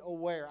be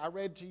aware. I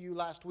read to you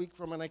last week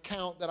from an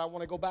account that I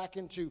want to go back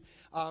into.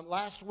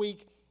 Last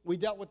week we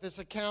dealt with this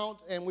account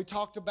and we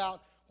talked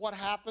about what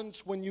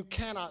happens when you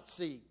cannot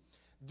see.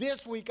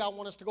 This week I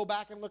want us to go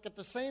back and look at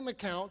the same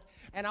account,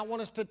 and I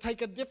want us to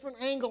take a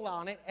different angle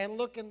on it and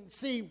look and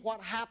see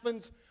what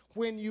happens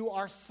when you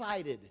are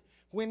sighted.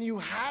 When you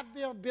have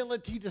the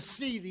ability to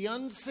see the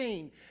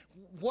unseen,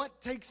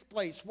 what takes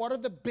place? What are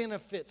the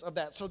benefits of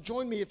that? So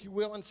join me, if you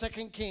will, in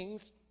 2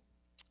 Kings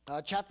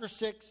chapter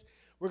 6.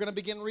 We're going to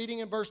begin reading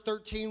in verse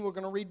 13. We're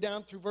going to read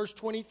down through verse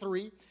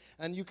 23,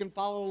 and you can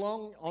follow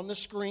along on the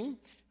screen.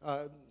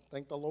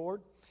 Thank the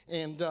Lord.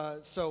 And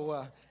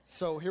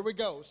so here we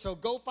go. So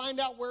go find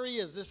out where he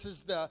is. This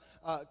is the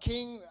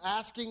king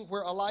asking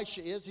where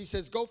Elisha is. He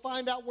says, "Go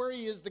find out where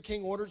he is," the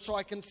king ordered, "so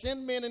I can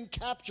send men and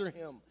capture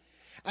him."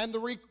 And the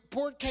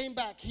report came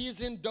back, "He is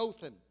in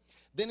Dothan."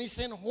 Then he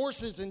sent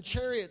horses and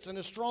chariots and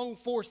a strong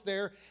force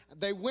there.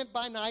 They went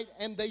by night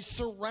and they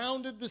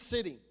surrounded the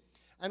city.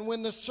 And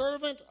when the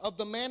servant of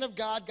the man of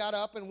God got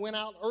up and went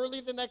out early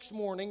the next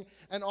morning,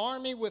 an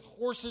army with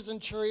horses and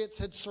chariots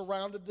had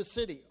surrounded the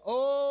city.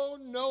 Oh,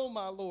 no,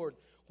 my Lord,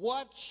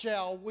 what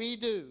shall we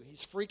do?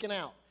 He's freaking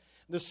out.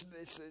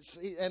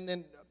 And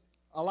then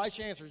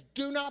Elisha answers,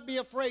 do not be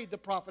afraid, the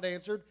prophet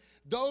answered.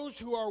 Those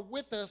who are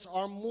with us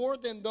are more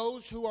than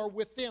those who are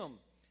with them.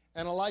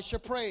 And Elisha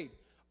prayed,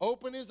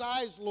 open his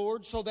eyes,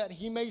 Lord, so that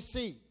he may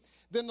see.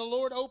 Then the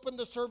Lord opened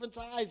the servant's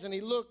eyes, and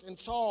he looked and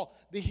saw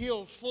the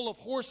hills full of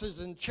horses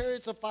and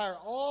chariots of fire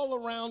all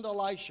around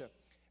Elisha.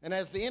 And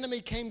as the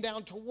enemy came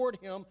down toward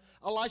him,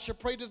 Elisha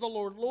prayed to the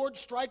Lord, Lord,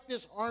 strike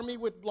this army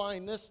with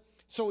blindness.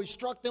 So he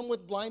struck them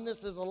with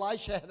blindness as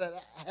Elisha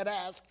had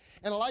asked.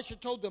 And Elisha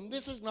told them,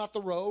 this is not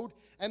the road,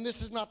 and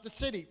this is not the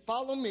city.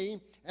 Follow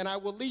me, and I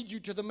will lead you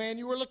to the man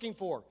you are looking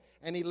for.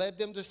 And he led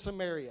them to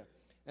Samaria.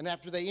 And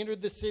after they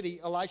entered the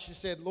city, Elisha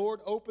said, Lord,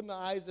 open the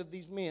eyes of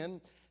these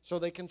men so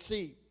they can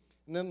see.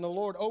 And then the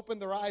Lord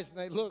opened their eyes, and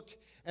they looked,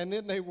 and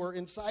then they were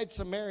inside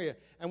Samaria.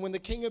 And when the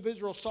king of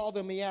Israel saw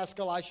them, he asked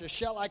Elisha,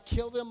 shall I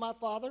kill them, my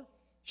father?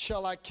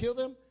 Shall I kill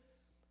them?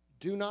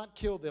 Do not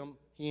kill them,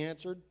 he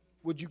answered.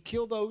 Would you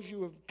kill those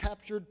you have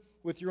captured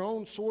with your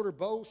own sword or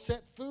bow?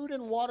 Set food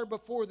and water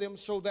before them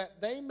so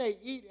that they may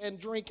eat and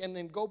drink and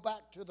then go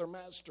back to their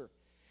master.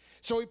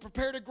 So he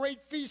prepared a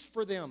great feast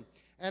for them.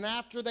 And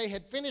after they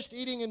had finished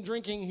eating and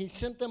drinking, he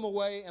sent them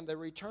away, and they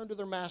returned to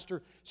their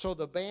master. So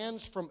the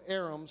bands from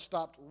Aram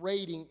stopped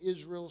raiding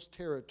Israel's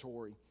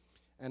territory.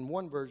 And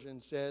one version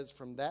says,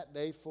 from that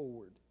day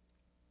forward.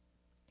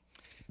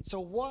 So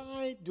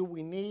why do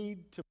we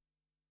need to?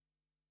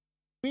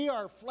 We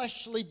are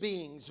fleshly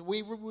beings.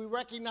 We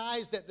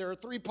recognize that there are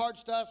three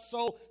parts to us,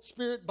 soul,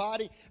 spirit,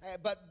 body.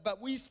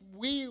 But we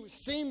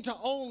seem to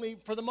only,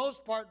 for the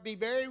most part, be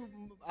very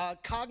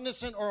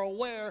cognizant or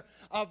aware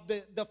of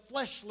the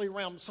fleshly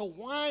realm. So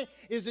why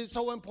is it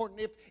so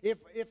important?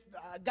 If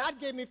God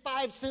gave me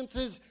five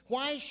senses,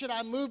 why should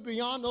I move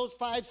beyond those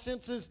five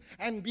senses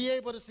and be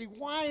able to see?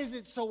 Why is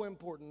it so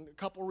important? A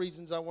couple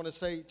reasons I want to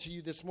say to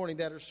you this morning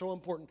that are so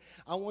important.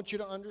 I want you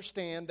to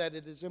understand that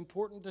it is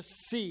important to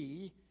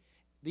see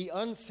the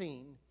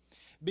unseen,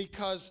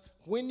 because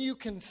when you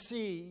can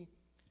see,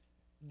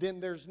 then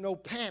there's no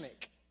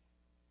panic.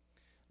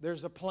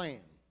 There's a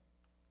plan.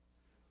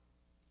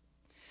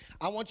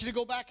 I want you to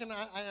go back, and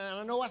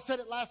I know I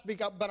said it last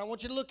week, but I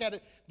want you to look at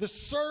it. The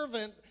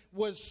servant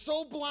was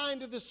so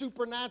blind to the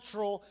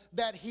supernatural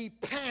that he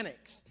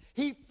panics.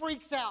 He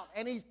freaks out,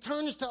 and he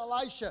turns to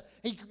Elisha.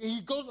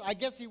 He goes, I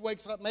guess he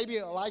wakes up. Maybe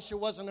Elisha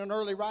wasn't an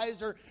early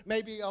riser.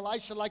 Maybe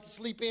Elisha liked to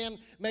sleep in.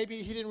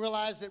 Maybe he didn't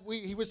realize that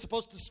he was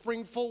supposed to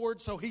spring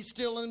forward, so he's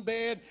still in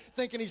bed,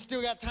 thinking he's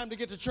still got time to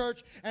get to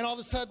church. And all of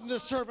a sudden, the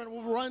servant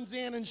runs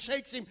in and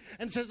shakes him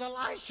and says,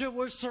 Elisha,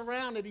 we're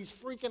surrounded. He's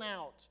freaking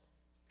out.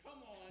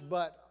 Come on.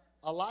 But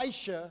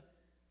Elisha,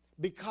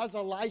 because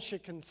Elisha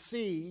can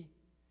see,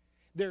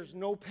 there's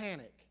no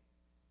panic.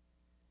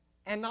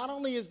 And not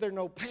only is there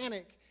no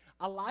panic,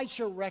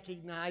 Elisha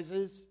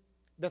recognizes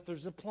that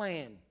there's a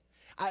plan.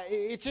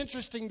 It's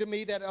interesting to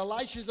me that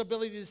Elisha's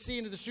ability to see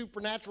into the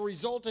supernatural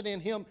resulted in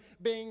him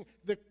being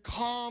the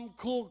calm,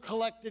 cool,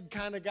 collected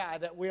kind of guy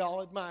that we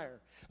all admire.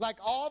 Like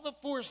all the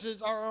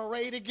forces are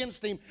arrayed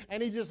against him,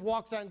 and he just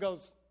walks out and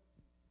goes,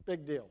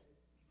 big deal.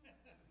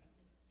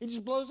 He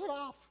just blows it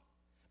off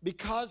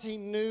because he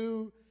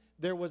knew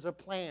there was a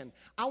plan.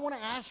 I want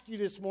to ask you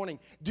this morning,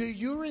 do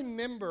you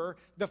remember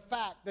the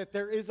fact that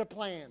there is a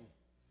plan?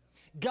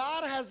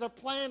 God has a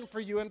plan for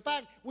you. In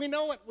fact, we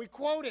know it. We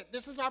quote it.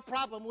 This is our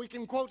problem. We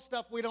can quote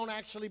stuff we don't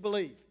actually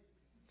believe.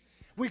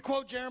 We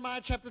quote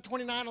Jeremiah chapter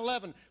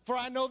 29:11. For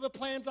I know the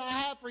plans I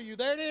have for you.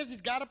 There it is. He's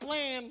got a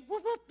plan.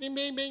 Whoop, whoop, bing,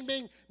 bing, bing,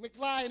 bing.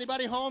 McFly,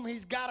 anybody home?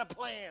 He's got a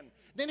plan.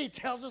 Then he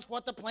tells us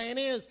what the plan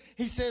is.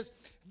 He says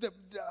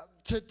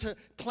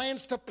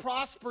plans to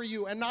prosper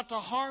you and not to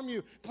harm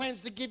you.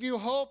 Plans to give you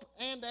hope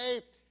and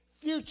a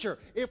future.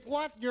 If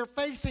what you're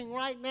facing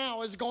right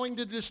now is going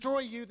to destroy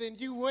you, then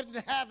you wouldn't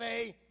have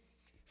a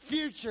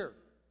future.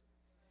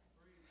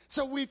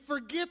 So we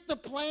forget the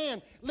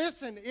plan.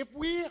 Listen, if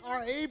we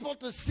are able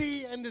to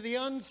see into the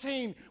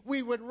unseen,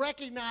 we would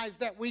recognize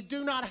that we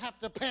do not have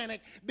to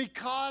panic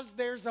because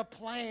there's a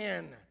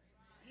plan.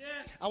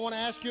 Yes. I want to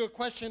ask you a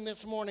question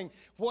this morning.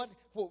 What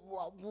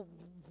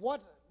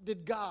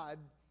did God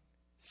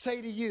say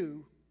to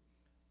you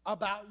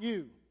about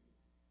you?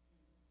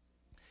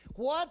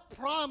 What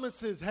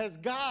promises has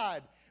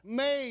God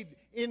made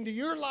into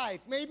your life?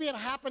 Maybe it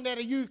happened at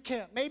a youth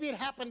camp. Maybe it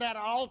happened at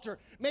an altar.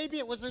 Maybe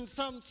it was in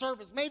some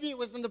service. Maybe it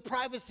was in the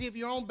privacy of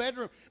your own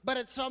bedroom. But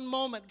at some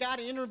moment, God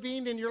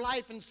intervened in your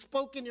life and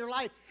spoke in your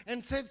life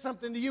and said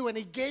something to you, and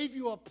He gave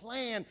you a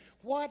plan.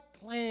 What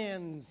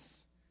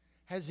plans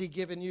has He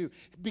given you?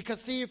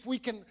 Because see, if we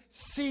can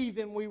see,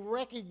 then we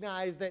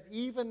recognize that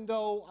even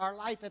though our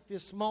life at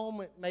this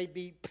moment may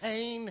be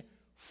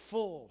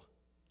painful,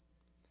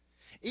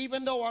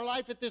 Even though our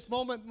life at this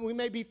moment, we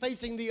may be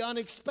facing the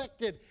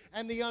unexpected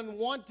and the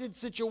unwanted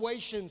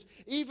situations,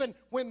 even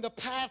when the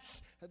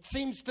path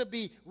seems to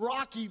be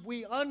rocky,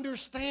 we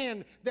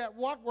understand that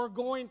what we're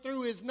going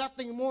through is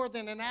nothing more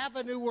than an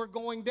avenue we're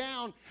going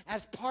down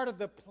as part of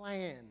the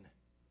plan.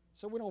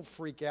 So we don't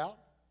freak out.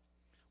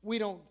 We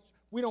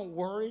don't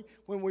worry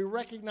when we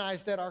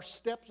recognize that our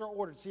steps are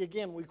ordered. See,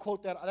 again, we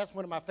quote that. That's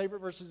one of my favorite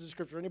verses of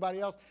Scripture.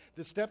 Anybody else?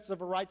 The steps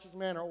of a righteous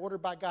man are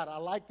ordered by God. I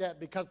like that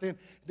because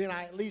then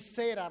I at least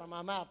say it out of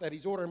my mouth that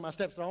He's ordering my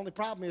steps. The only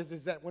problem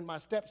is that when my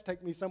steps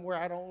take me somewhere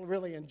I don't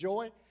really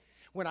enjoy,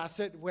 when I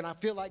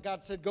feel like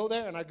God said go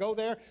there, and I go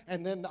there,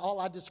 and then all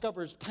I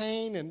discover is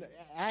pain and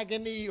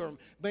agony, or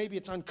maybe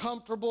it's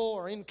uncomfortable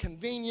or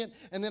inconvenient,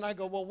 and then I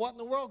go, well, what in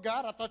the world,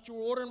 God? I thought you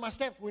were ordering my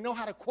steps. We know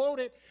how to quote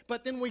it,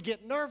 but then we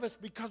get nervous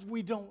because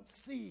we don't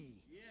see.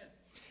 Yes.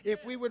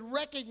 If we would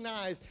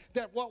recognize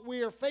that what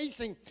we are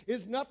facing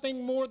is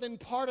nothing more than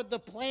part of the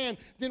plan,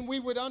 then we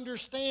would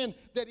understand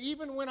that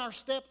even when our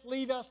steps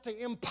lead us to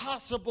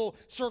impossible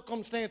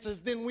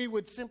circumstances, then we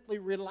would simply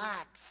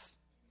relax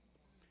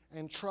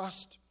and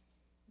trust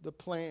the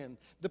plan.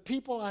 The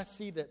people I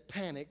see that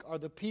panic are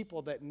the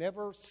people that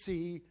never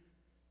see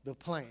the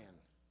plan.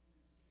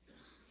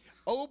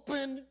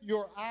 Open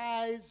your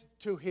eyes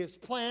to His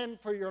plan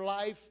for your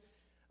life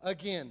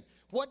again.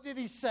 What did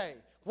He say?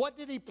 What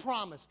did He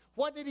promise?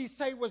 What did He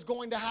say was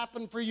going to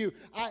happen for you?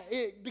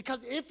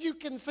 Because if you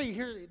can see,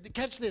 here,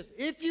 catch this.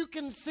 If you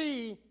can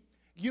see,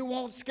 you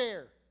won't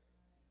scare.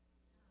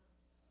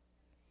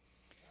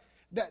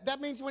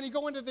 That means when you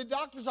go into the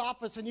doctor's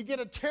office and you get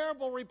a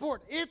terrible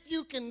report, if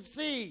you can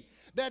see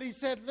that He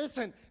said,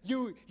 listen,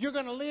 you're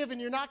going to live and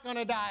you're not going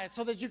to die,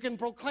 so that you can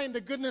proclaim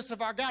the goodness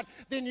of our God,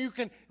 then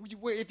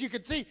if you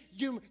can see,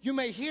 you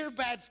may hear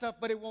bad stuff,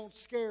 but it won't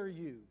scare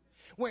you.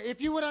 Well,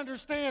 if you would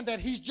understand that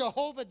He's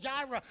Jehovah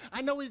Jireh,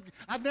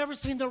 I've never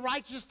seen the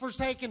righteous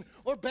forsaken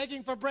or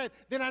begging for bread,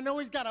 then I know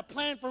He's got a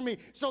plan for me.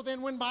 So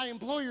then when my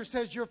employer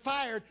says you're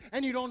fired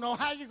and you don't know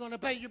how you're going to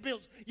pay your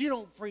bills, you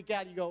don't freak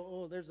out. You go,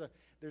 oh,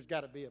 there's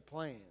got to be a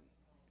plan.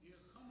 Yeah,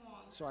 come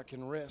on. So I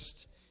can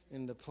rest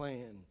in the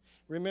plan.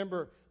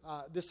 Remember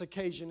this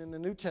occasion in the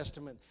New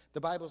Testament.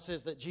 The Bible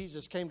says that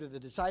Jesus came to the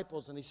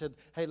disciples and He said,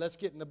 hey, let's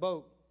get in the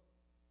boat.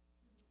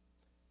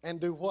 And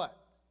do what?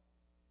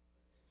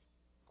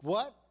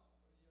 What?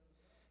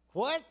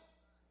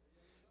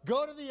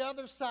 Go to the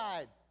other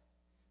side,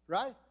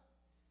 right?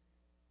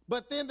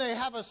 But then they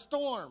have a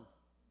storm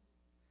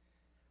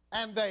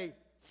and they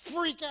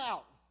freak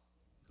out.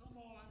 Come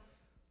on.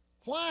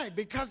 Why?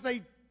 Because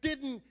they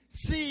didn't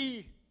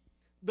see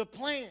the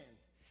plan.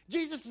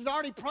 Jesus has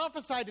already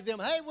prophesied to them,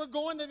 hey, we're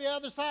going to the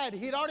other side.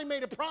 He'd already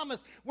made a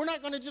promise. We're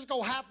not going to just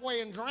go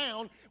halfway and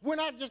drown. We're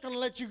not just going to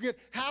let you get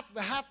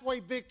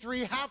halfway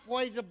victory,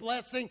 halfway to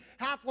blessing,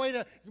 halfway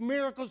to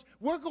miracles.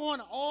 We're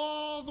going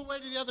all the way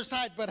to the other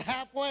side, but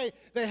halfway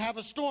they have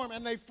a storm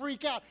and they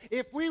freak out.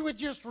 If we would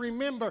just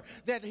remember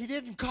that He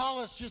didn't call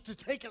us just to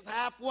take us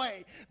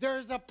halfway. There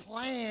is a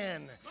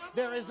plan.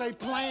 There is a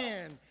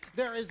plan.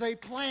 There is a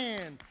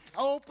plan.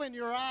 Open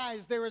your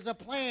eyes. There is a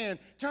plan.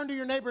 Turn to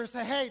your neighbor and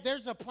say, hey,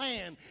 there's a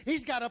plan.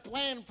 He's got a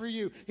plan for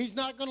you. He's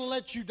not going to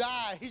let you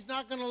die. He's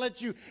not going to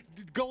let you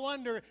go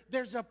under.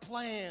 There's a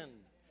plan.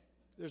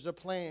 There's a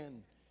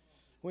plan.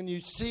 When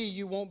you see,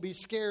 you won't be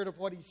scared of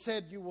what He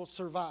said. You will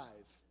survive.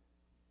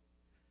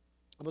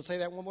 I'm going to say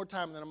that one more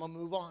time, and then I'm going to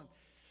move on.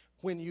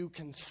 When you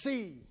can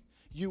see,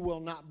 you will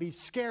not be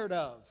scared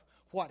of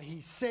what He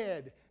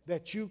said,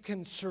 that you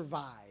can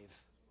survive.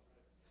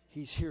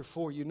 He's here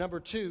for you.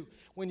 Number 2,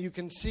 when you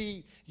can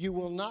see, you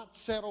will not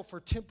settle for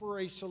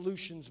temporary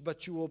solutions,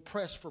 but you will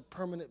press for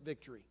permanent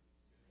victory.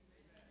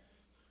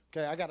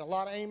 Okay, I got a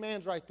lot of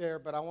amens right there,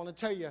 but I want to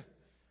tell you,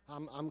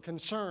 I'm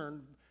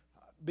concerned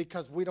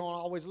because we don't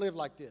always live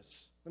like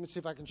this. Let me see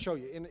if I can show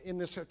you. In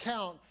this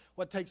account,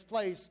 what takes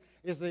place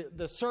is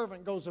the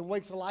servant goes and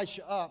wakes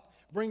Elisha up,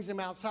 brings him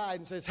outside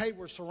and says, hey,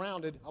 we're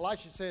surrounded.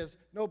 Elisha says,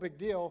 no big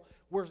deal.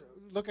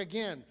 Look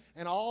again.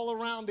 And all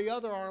around the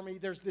other army,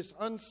 there's this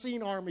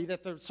unseen army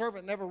that the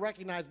servant never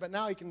recognized, but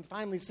now he can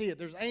finally see it.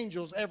 There's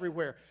angels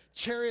everywhere,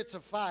 chariots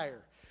of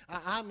fire.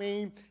 I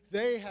mean,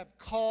 they have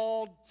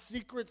called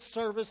Secret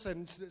Service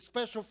and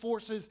special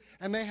forces,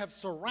 and they have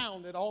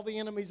surrounded all the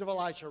enemies of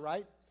Elisha,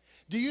 right?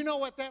 Do you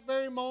know at that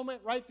very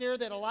moment right there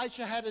that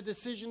Elisha had a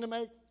decision to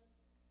make?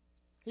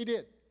 He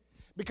did.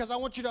 Because I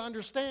want you to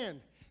understand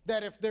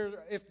that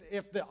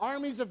if the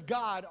armies of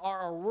God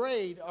are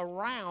arrayed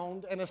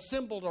around and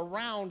assembled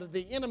around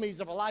the enemies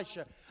of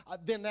Elisha,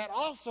 then that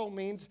also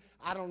means,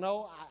 I don't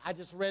know, I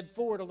just read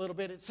forward a little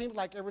bit. It seemed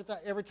like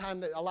every time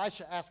that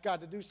Elisha asked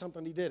God to do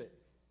something, He did it.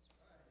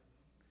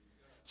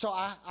 So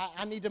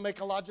I need to make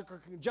a logical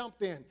jump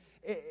then.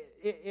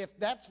 If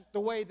that's the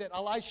way that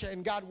Elisha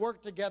and God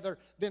work together,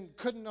 then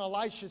couldn't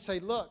Elisha say,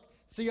 look,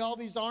 see all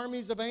these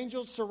armies of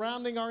angels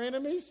surrounding our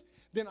enemies?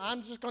 Then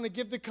I'm just going to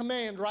give the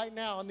command right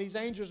now, and these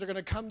angels are going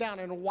to come down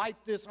and wipe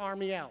this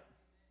army out.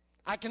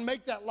 I can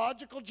make that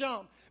logical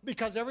jump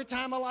because every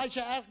time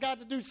Elisha asked God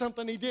to do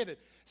something, He did it.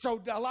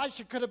 So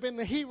Elisha could have been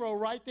the hero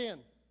right then.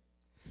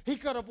 He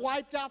could have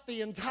wiped out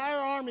the entire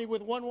army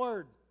with one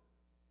word.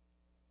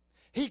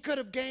 He could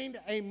have gained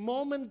a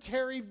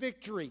momentary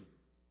victory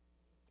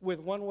with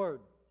one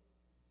word.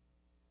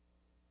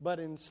 But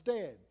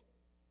instead,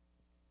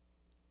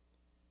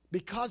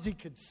 because he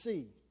could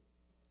see,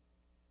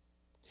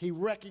 he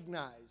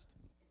recognized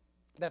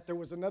that there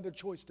was another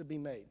choice to be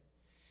made.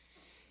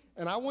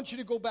 And I want you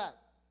to go back,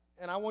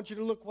 and I want you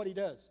to look what he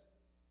does.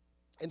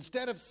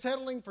 Instead of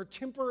settling for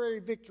temporary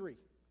victory,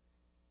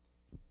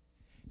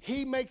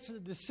 he makes a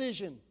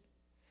decision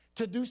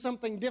to do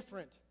something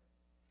different,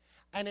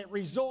 and it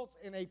results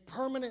in a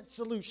permanent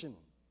solution.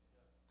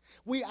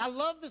 I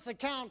love this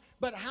account,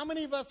 but how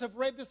many of us have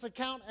read this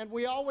account and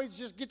we always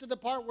just get to the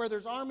part where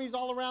there's armies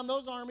all around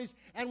those armies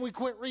and we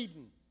quit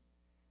reading?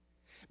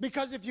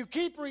 Because if you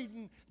keep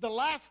reading, the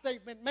last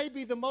statement may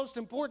be the most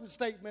important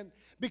statement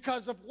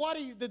because of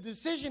the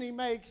decision he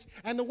makes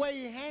and the way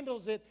he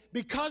handles it,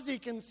 because he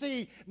can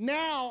see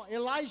now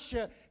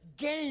Elisha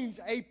gains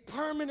a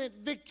permanent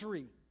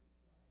victory.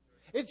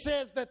 It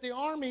says that the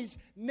armies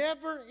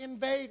never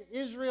invade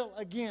Israel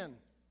again.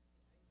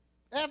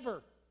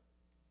 Ever.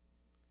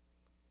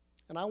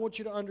 And I want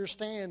you to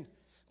understand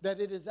that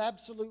it is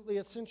absolutely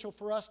essential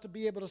for us to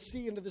be able to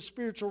see into the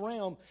spiritual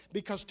realm,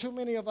 because too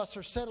many of us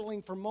are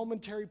settling for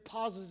momentary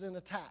pauses in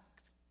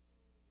attacks.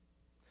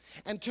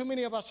 And too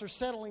many of us are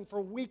settling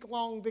for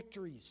week-long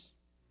victories.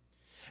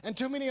 And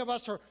too many of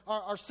us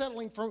are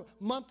settling for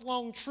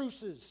month-long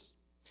truces.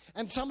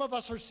 And some of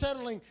us are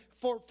settling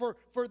for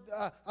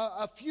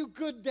a few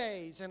good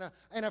days and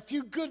a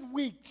few good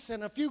weeks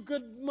and a few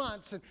good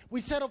months. And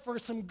we settle for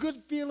some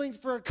good feelings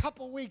for a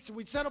couple weeks. And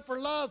we settle for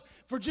love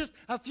for just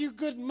a few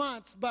good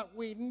months. But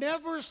we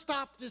never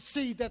stop to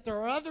see that there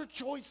are other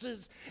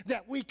choices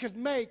that we could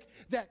make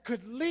that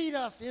could lead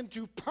us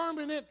into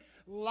permanent,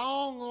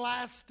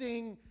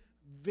 long-lasting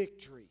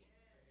victory.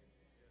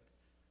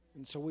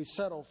 And so we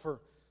settle for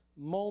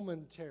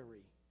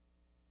momentary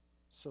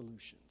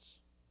solutions.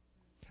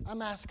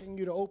 I'm asking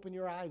you to open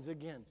your eyes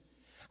again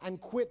and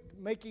quit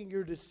making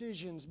your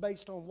decisions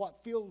based on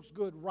what feels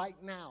good right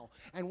now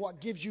and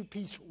what gives you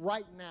peace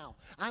right now.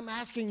 I'm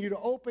asking you to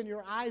open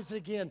your eyes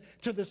again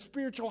to the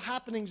spiritual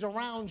happenings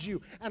around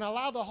you and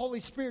allow the Holy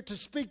Spirit to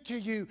speak to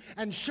you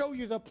and show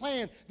you the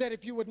plan, that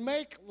if you would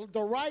make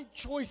the right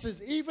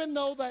choices, even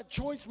though that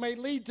choice may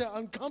lead to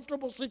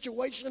uncomfortable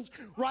situations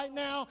right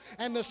now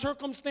and the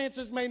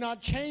circumstances may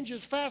not change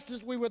as fast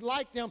as we would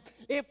like them,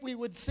 if we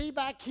would see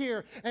back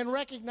here and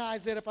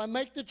recognize that if I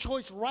make the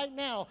choice right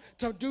now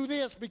to do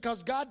this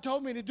because God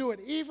told me to do it,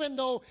 even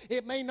though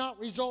it may not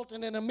result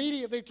in an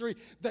immediate victory,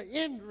 the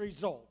end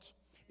result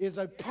is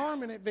a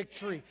permanent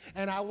victory,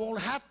 and I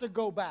won't have to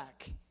go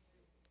back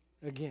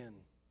again.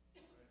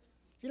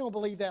 If you don't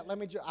believe that, let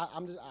me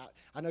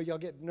I know y'all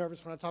get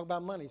nervous when I talk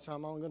about money, so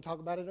I'm only going to talk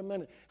about it in a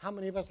minute. How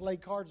many of us lay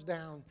cards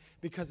down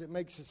because it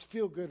makes us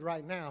feel good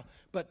right now,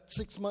 but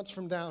 6 months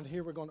from down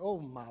here we're going, oh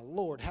my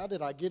Lord, how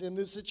did I get in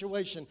this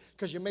situation?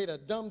 Because you made a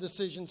dumb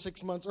decision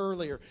 6 months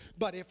earlier.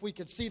 But if we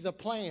could see the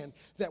plan,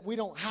 that we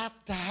don't have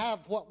to have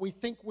what we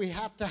think we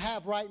have to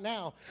have right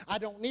now. I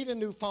don't need a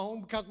new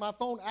phone because my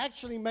phone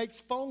actually makes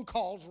phone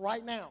calls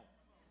right now.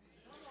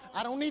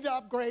 I don't need to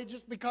upgrade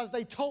just because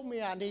they told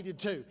me I needed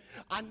to.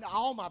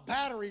 All my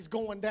battery's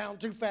going down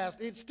too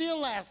fast. It still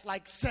lasts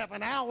like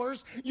 7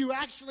 hours. You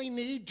actually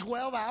need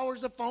 12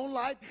 hours of phone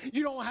life.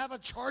 You don't have a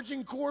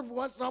charging cord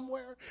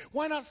somewhere.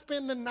 Why not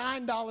spend the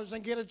 $9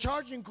 and get a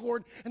charging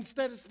cord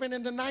instead of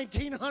spending the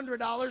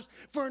 $1,900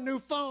 for a new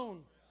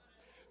phone?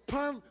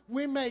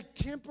 We make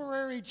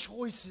temporary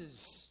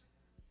choices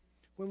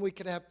when we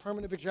could have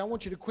permanent victory. I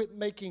want you to quit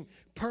making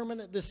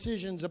permanent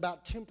decisions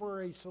about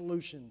temporary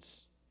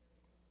solutions.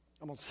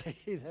 I'm going to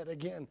say that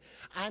again.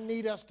 I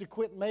need us to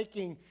quit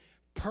making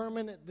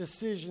permanent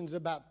decisions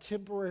about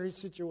temporary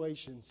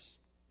situations.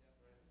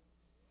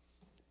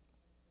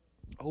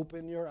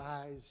 Open your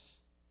eyes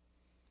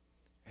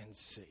and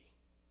see.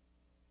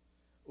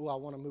 Oh, I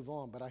want to move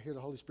on, but I hear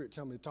the Holy Spirit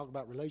tell me to talk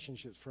about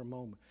relationships for a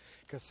moment.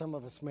 Because some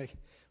of us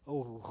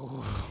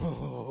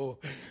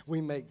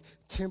we make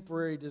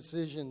temporary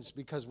decisions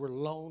because we're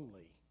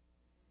lonely.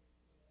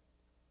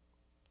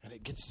 And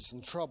it gets us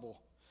in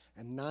trouble.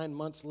 And 9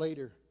 months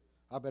later,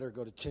 I better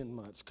go to 10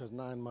 months because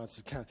 9 months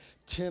is kind of...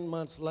 10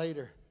 months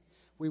later,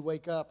 we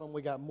wake up and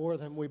we got more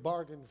than we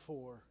bargained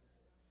for.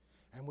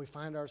 And we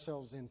find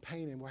ourselves in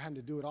pain and we're having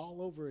to do it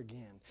all over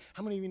again.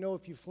 How many of you know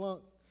if you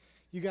flunk,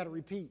 you got to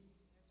repeat?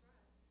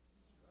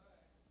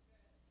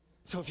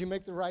 So if you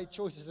make the right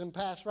choices and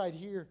pass right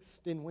here,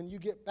 then when you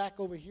get back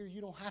over here,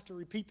 you don't have to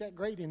repeat that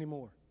grade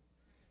anymore.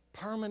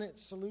 Permanent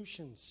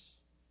solutions.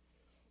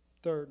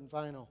 Third and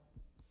final.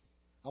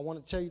 I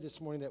want to tell you this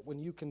morning that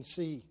when you can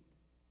see,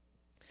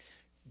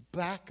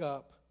 back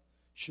up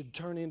should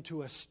turn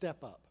into a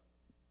step up.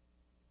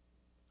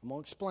 I'm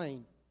going to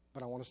explain,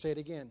 but I want to say it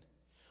again.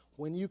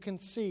 When you can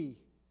see,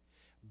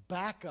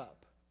 back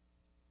up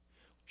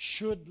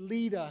should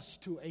lead us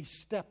to a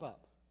step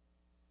up.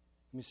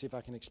 Let me see if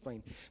I can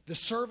explain. The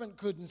servant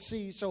couldn't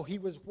see, so he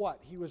was what?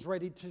 He was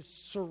ready to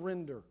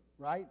surrender,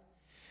 right?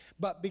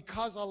 But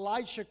because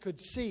Elisha could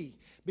see,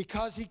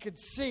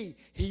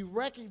 he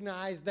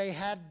recognized they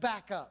had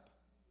backup.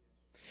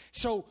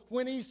 So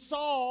when he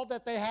saw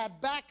that they had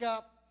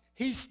backup,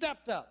 he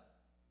stepped up.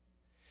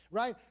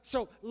 Right?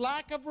 So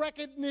lack of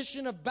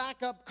recognition of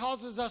backup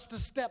causes us to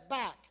step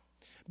back.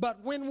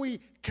 But when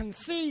we can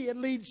see, it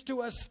leads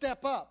to a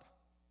step up.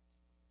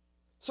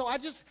 So I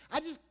just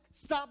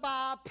stopped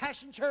by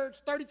Passion Church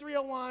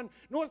 3301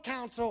 North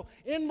Council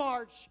in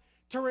March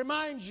to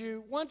remind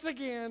you once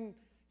again,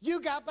 you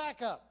got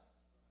backup.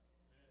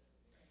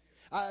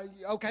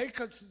 Okay,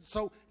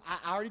 so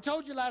I already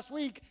told you last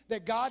week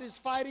that God is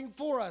fighting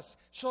for us.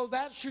 So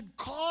that should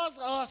cause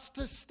us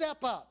to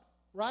step up,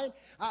 right?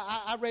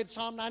 I read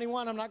Psalm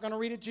 91. I'm not going to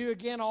read it to you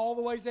again, all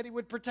the ways that He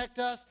would protect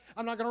us.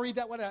 I'm not going to read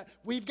that one.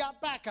 We've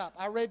got backup.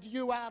 I read to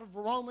you out of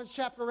Romans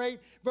chapter 8,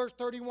 verse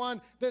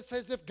 31, that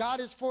says, if God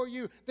is for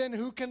you, then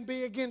who can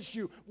be against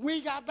you?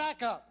 We got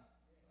backup.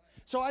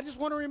 So I just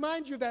want to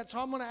remind you of that. So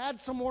I'm going to add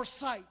some more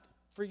sight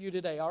for you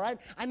today, all right?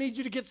 I need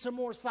you to get some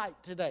more sight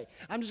today.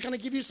 I'm just going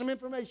to give you some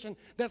information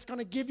that's going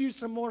to give you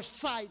some more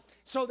sight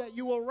so that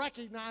you will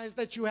recognize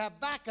that you have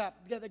backup,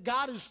 that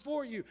God is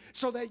for you,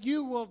 so that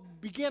you will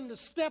begin to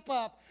step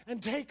up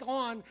and take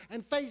on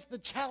and face the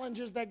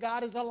challenges that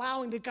God is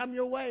allowing to come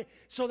your way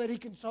so that He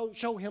can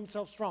show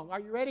Himself strong. Are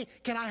you ready?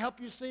 Can I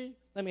help you see?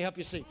 Let me help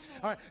you see.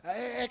 All right,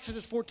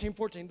 Exodus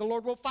 14:14. The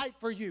Lord will fight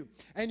for you,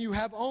 and you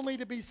have only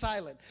to be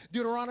silent.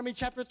 Deuteronomy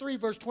chapter 3,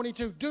 verse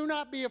 22. Do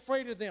not be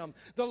afraid of them.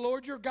 The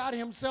Lord your God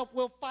Himself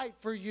will fight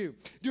for you.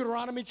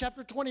 Deuteronomy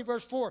chapter 20,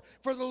 verse 4.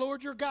 For the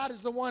Lord your God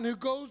is the one who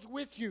goes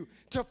with you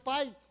to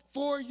fight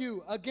for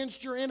you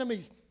against your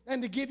enemies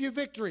and to give you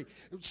victory.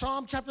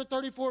 Psalm chapter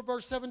 34,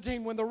 verse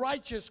 17. When the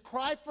righteous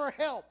cry for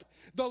help,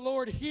 the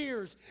Lord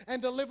hears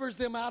and delivers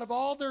them out of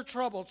all their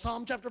trouble.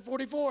 Psalm chapter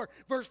 44,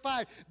 verse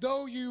 5.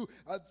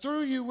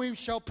 Through you we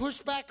shall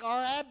push back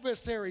our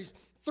adversaries.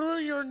 Through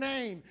your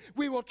name,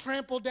 we will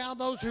trample down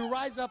those who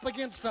rise up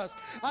against us.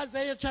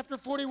 Isaiah chapter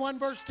 41,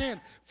 verse 10.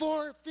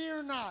 For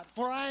fear not,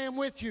 for I am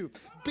with you.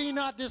 Be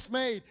not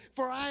dismayed,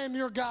 for I am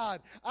your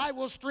God. I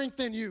will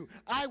strengthen you.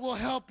 I will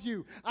help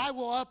you. I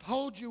will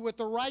uphold you with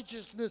the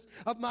righteousness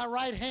of my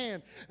right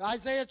hand.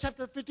 Isaiah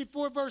chapter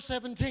 54, verse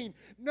 17.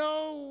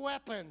 No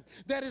weapon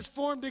that is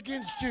formed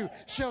against you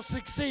shall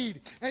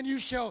succeed, and you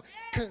shall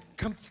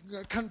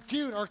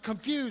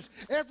confuse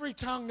every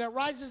tongue that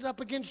rises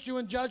up against you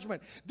in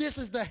judgment. This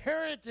is the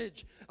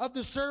heritage of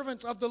the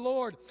servants of the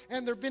Lord,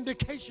 and their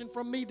vindication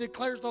from me,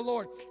 declares the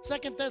Lord.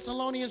 2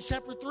 Thessalonians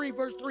chapter 3,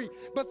 verse 3.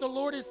 But the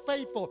Lord is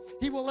faithful.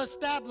 He will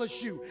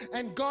establish you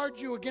and guard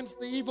you against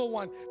the evil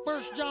one.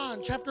 1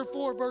 John chapter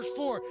 4, verse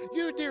 4.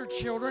 You, dear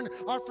children,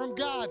 are from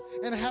God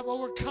and have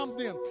overcome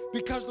them,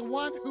 because the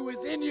one who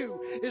is in you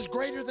is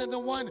greater than the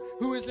one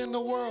who is in the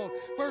world.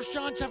 1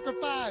 John chapter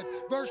 5,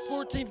 verse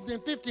 14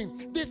 and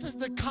 15. This is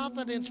the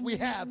confidence we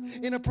have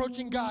in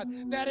approaching God,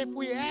 that if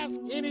we ask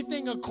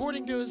anything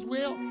according to His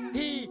will,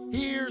 He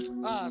hears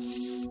us.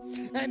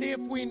 And if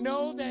we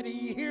know that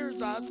He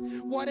hears us,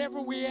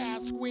 whatever we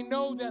ask, we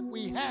know that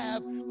we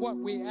have what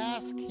we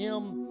ask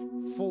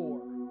Him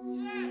for.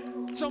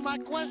 So my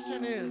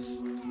question is,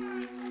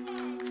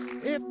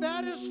 if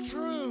that is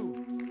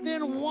true,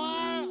 then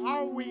why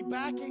are we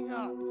backing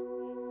up?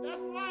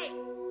 That's right.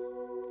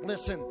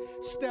 Listen,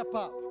 step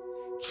up.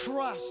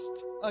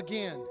 Trust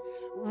again.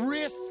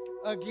 Risk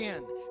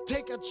again.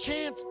 Take a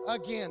chance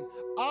again.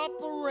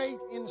 Operate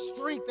in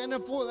strength and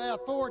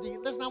authority.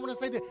 Listen, I want to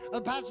say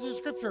the passage of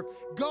Scripture.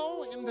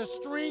 Go in the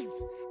strength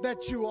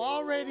that you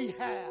already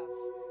have.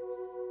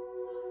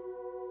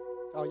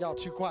 Oh, y'all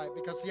too quiet,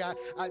 because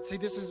I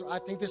think this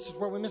is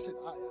where we miss it.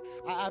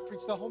 I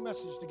preached the whole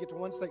message to get to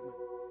one statement.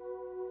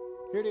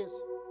 Here it is.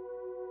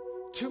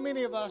 Too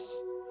many of us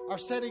are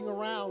sitting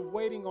around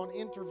waiting on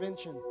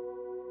intervention,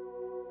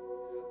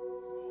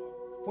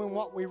 when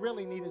what we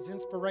really need is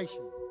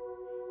inspiration.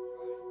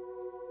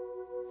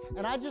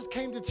 And I just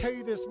came to tell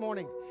you this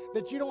morning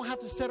that you don't have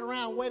to sit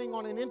around waiting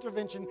on an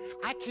intervention.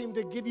 I came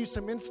to give you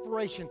some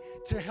inspiration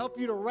to help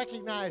you to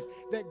recognize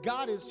that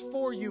God is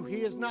for you. He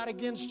is not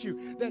against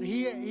you. That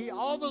He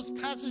all those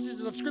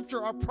passages of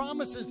Scripture are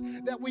promises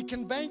that we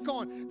can bank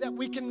on, that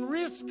we can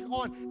risk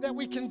on, that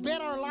we can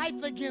bet our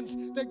life against,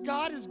 that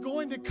God is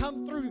going to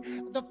come through.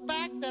 The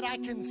fact that I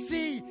can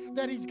see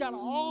that He's got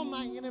all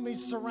my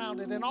enemies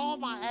surrounded and all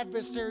my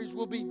adversaries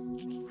will be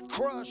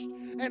crushed,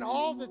 and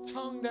all the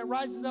tongue that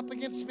rises up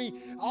against me,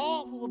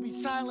 all will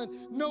be silent,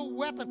 no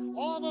weapon.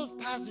 All those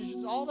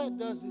passages, all that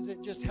does is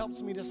it just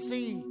helps me to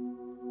see.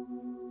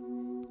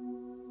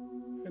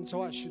 And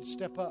so I should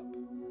step up.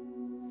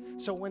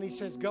 So when He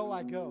says go,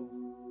 I go.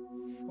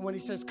 And when He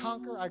says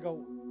conquer, I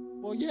go,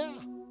 well, yeah.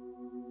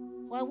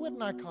 Why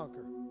wouldn't I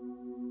conquer?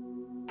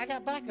 I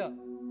got backup.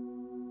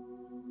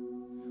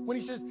 When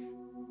He says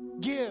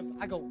give,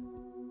 I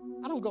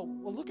don't go,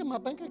 well, look at my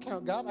bank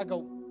account, God. I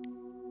go,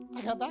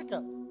 I got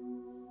backup.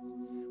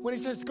 When he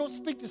says, go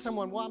speak to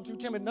someone, well, I'm too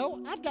timid.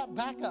 No, I've got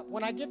backup.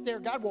 When I get there,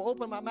 God will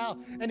open my mouth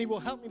and he will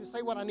help me to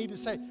say what I need to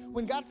say.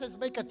 When God says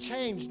make a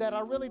change that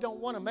I really don't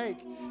want to make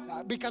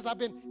because I've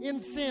been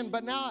in sin,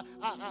 but now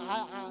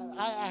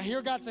I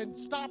hear God saying,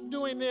 stop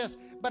doing this,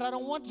 but I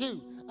don't want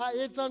to.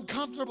 It's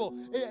uncomfortable.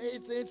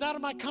 It's out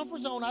of my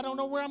comfort zone. I don't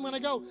know where I'm going to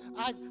go.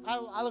 I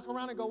look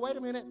around and go, wait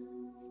a minute.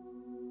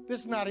 This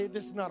is not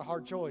a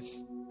hard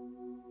choice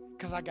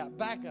because I got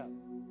backup.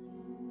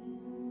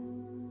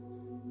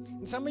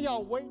 And some of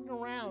y'all waiting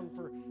around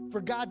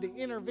for God to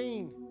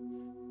intervene.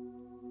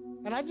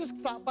 And I just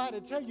stopped by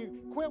to tell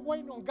you, quit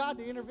waiting on God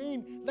to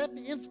intervene. Let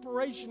the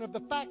inspiration of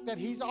the fact that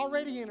he's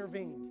already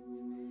intervened.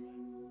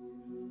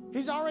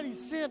 He's already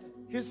sent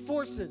his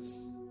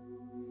forces.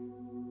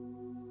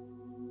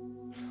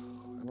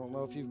 I don't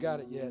know if you've got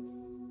it yet.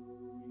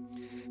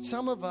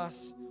 Some of us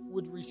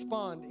would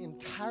respond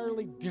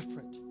entirely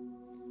different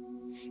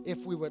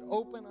if we would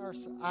open our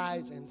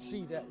eyes and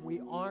see that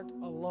we aren't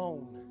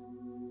alone.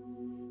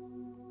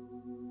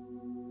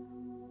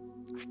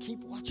 I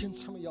keep watching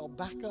some of y'all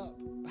back up.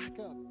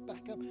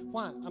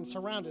 Why? I'm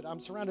surrounded.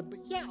 But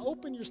yeah,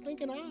 open your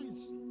stinking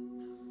eyes.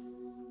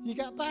 You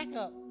got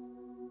backup.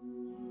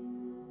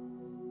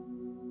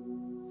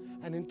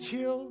 And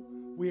until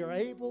we are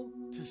able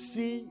to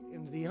see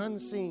in the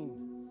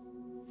unseen,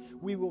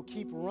 we will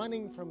keep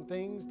running from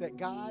things that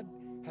God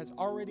has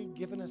already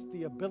given us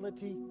the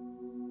ability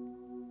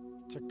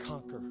to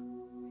conquer.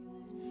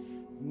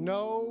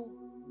 No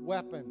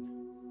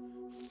weapon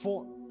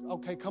formed.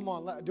 Okay, come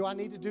on. Do I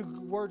need to do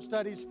word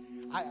studies?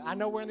 I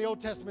know we're in the Old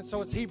Testament,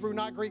 so it's Hebrew,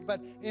 not Greek.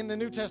 But in the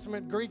New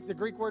Testament, Greek, the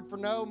Greek word for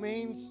no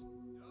means?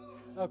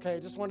 Okay,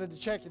 just wanted to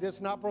check you. This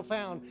is not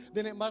profound.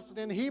 Then it must,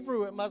 in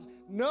Hebrew, it must,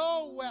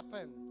 no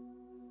weapon.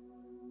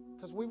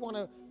 Because we want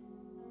to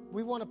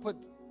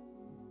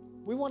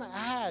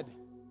add,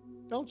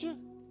 don't you?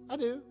 I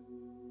do.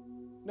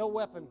 No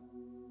weapon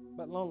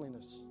but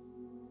loneliness.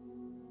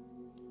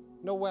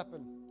 No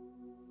weapon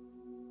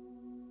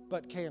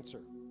but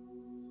cancer.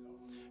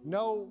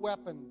 No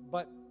weapon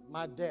but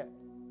my debt.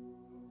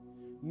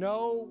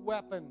 No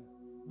weapon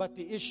but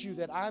the issue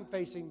that I'm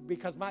facing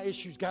because my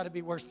issue's got to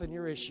be worse than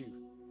your issue.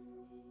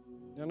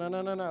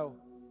 No.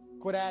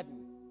 Quit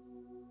adding.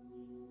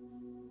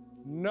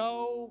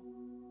 No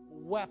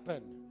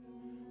weapon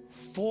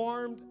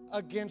formed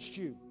against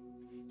you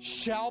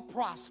shall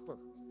prosper.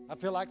 I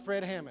feel like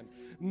Fred Hammond.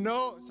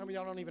 No, some of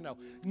y'all don't even know.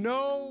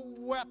 No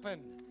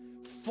weapon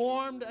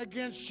formed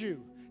against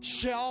you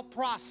shall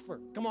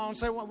prosper. Come on,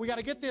 say, well, we got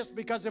to get this,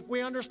 because if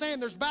we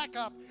understand there's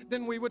backup,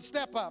 then we would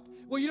step up.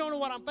 Well, you don't know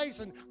what I'm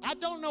facing. I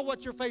don't know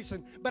what you're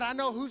facing, but I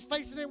know who's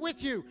facing it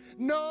with you.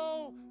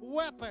 No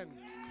weapon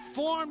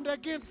formed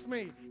against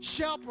me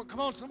shall prosper.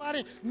 Come on,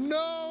 somebody.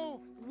 No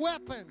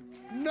weapon.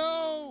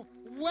 No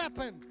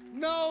weapon.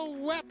 No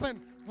weapon.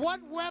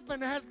 What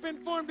weapon has been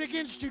formed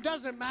against you?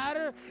 Doesn't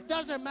matter.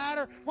 Doesn't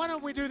matter. Why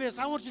don't we do this?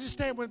 I want you to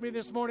stand with me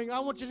this morning.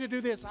 I want you to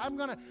do this. I'm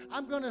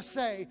gonna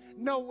say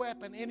no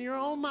weapon. In your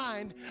own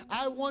mind,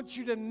 I want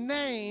you to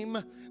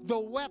name the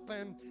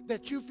weapon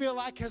that you feel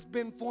like has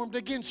been formed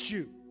against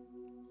you.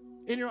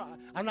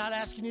 I'm not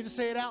asking you to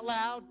say it out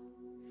loud.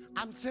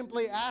 I'm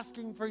simply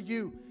asking for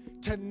you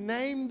to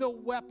name the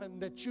weapon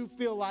that you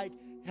feel like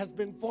has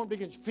been formed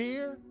against.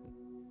 Fear,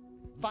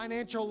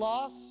 financial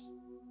loss,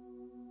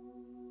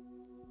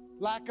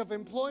 lack of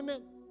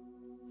employment,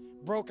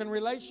 broken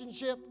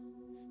relationship,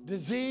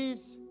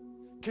 disease,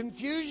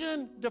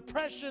 confusion,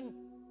 depression,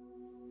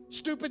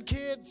 stupid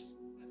kids,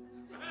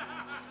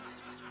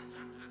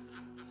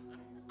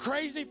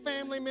 crazy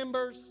family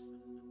members,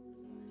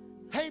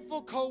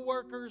 hateful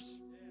co-workers.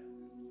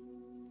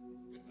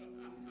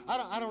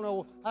 I don't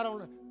know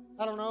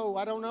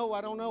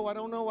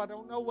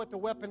what the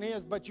weapon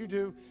is, but you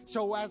do.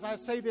 So as I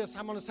say this,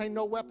 I'm going to say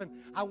no weapon.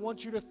 I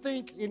want you to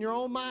think in your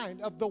own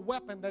mind of the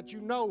weapon that you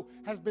know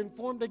has been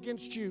formed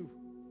against you.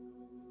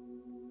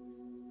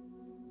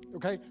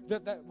 Okay?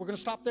 That we're going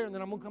to stop there, and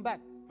then I'm going to come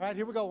back. All right,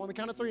 here we go. On the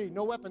count of three,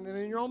 no weapon. And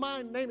in your own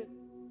mind, name it.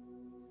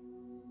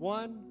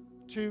 1,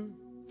 2,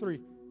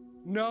 3.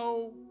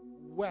 No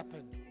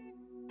weapon.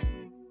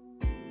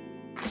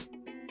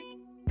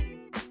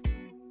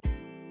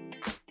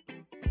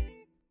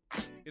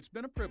 It's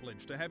been a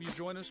privilege to have you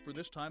join us for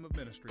this time of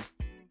ministry.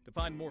 To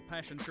find more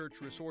Passion Church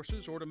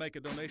resources or to make a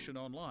donation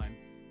online,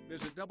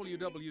 visit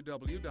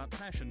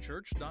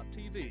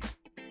www.passionchurch.tv.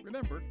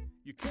 Remember,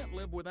 you can't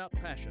live without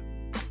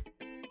passion.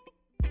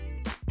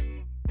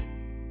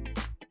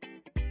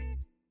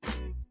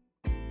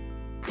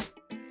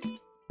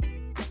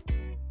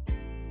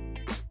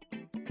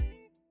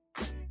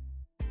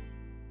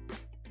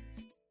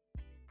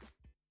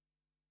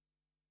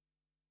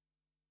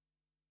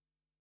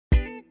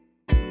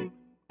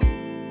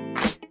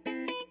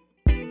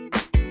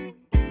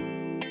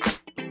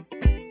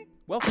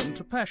 Welcome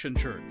to Passion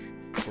Church.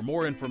 For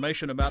more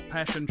information about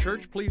Passion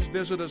Church, please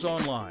visit us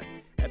online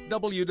at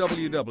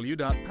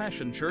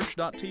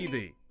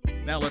www.passionchurch.tv.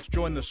 Now let's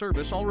join the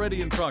service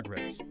already in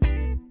progress.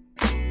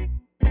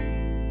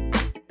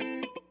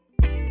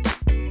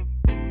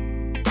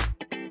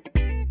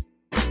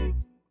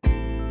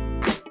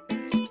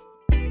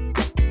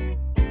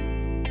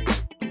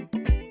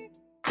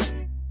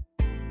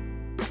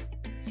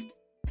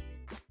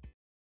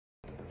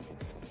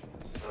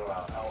 Although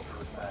our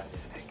outward man is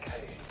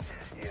decaying,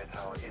 yet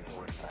our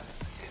inward man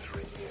is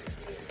renewed.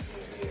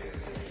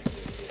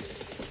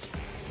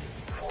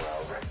 For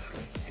our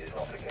wrestling is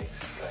not against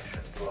flesh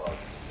and blood.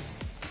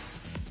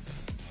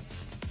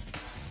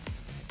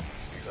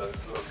 We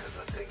don't look at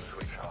the things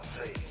which are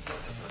seen, but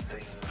at the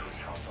things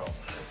which are not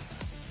seen.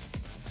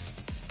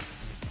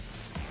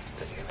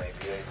 That you may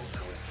be able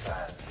to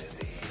withstand in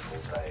the evil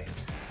day,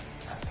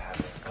 and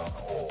having done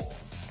all,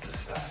 to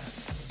stand.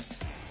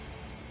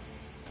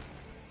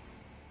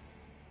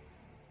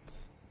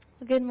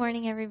 Well, good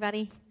morning,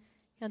 everybody.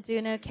 Y'all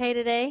doing okay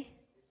today?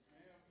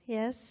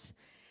 Yes.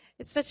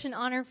 It's such an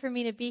honor for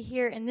me to be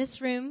here in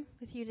this room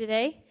with you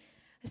today.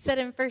 I said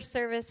in first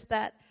service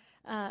that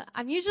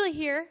I'm usually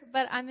here,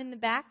 but I'm in the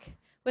back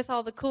with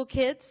all the cool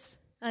kids.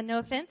 No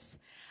offense.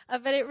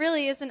 But it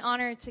really is an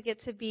honor to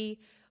get to be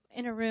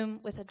in a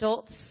room with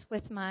adults,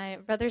 with my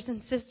brothers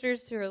and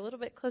sisters who are a little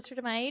bit closer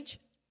to my age.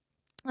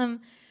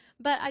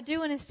 But I do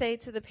want to say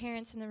to the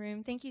parents in the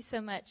room, thank you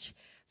so much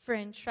for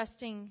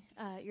entrusting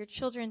your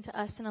children to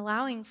us and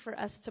allowing for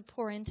us to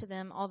pour into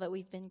them all that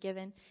we've been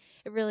given.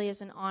 It really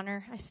is an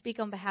honor. I speak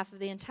on behalf of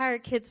the entire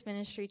kids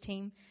ministry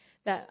team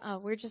that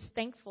we're just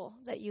thankful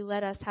that you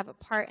let us have a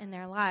part in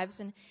their lives.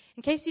 And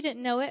in case you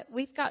didn't know it,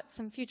 we've got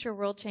some future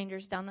world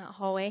changers down that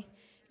hallway.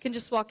 You can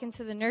just walk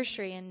into the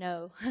nursery and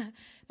know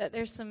that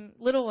there's some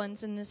little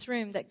ones in this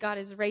room that God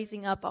is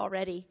raising up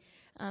already.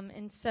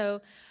 And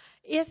so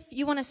if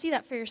you want to see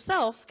that for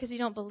yourself, because you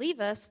don't believe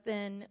us,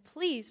 then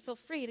please feel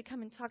free to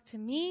come and talk to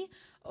me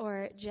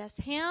or Jess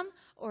Ham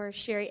or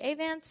Sherry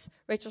Avance,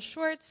 Rachel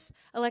Schwartz,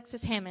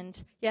 Alexis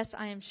Hammond. Yes,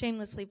 I am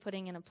shamelessly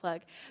putting in a plug,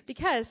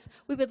 because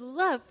we would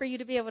love for you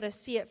to be able to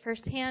see it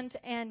firsthand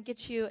and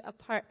get you a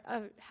part,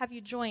 have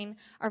you join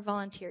our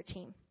volunteer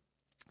team.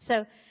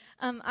 So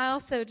I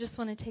also just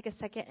want to take a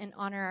second and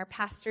honor our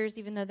pastors,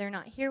 even though they're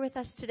not here with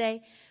us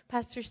today.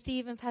 Pastor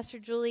Steve and Pastor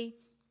Julie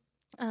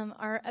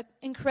are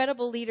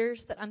incredible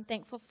leaders that I'm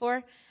thankful for,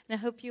 and I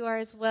hope you are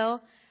as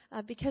well,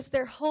 because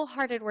they're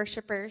wholehearted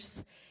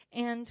worshipers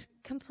and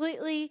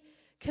completely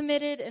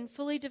committed and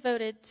fully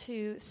devoted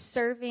to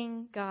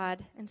serving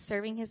God and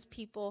serving His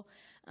people.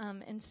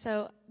 And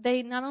so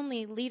they not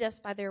only lead us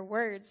by their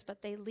words,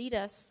 but they lead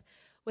us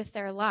with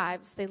their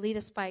lives. They lead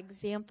us by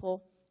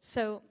example.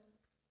 So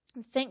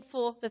I'm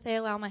thankful that they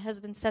allow my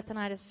husband Seth and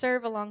I to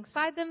serve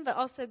alongside them, but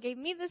also gave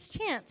me this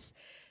chance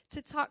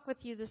to talk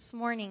with you this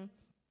morning.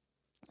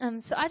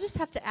 So I just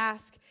have to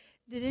ask,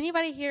 did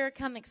anybody here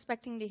come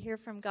expecting to hear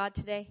from God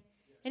today?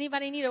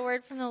 Anybody need a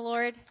word from the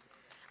Lord?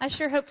 I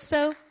sure hope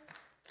so.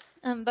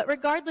 But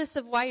regardless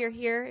of why you're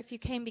here, if you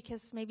came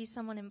because maybe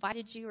someone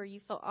invited you or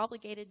you felt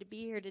obligated to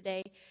be here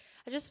today,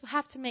 I just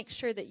have to make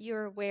sure that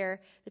you're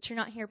aware that you're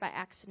not here by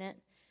accident.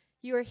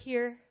 You are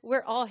here,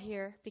 we're all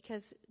here,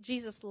 because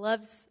Jesus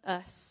loves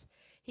us.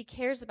 He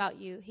cares about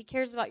you. He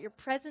cares about your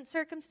present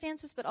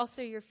circumstances, but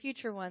also your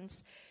future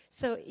ones.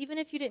 So even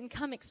if you didn't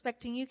come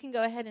expecting, you can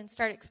go ahead and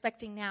start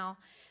expecting now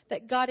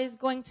that God is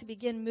going to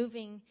begin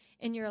moving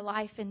in your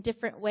life in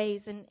different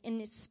ways and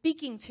it's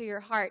speaking to your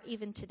heart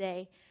even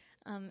today.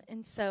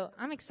 And so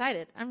I'm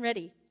excited. I'm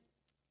ready.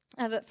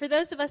 But for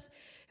those of us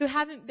who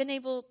haven't been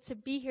able to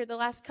be here the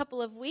last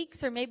couple of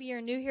weeks, or maybe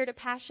you're new here to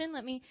Passion,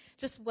 let me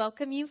just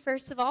welcome you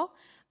first of all.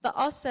 But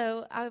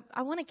also,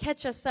 I want to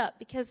catch us up,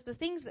 because the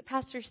things that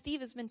Pastor Steve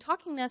has been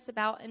talking to us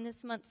about in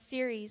this month's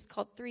series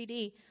called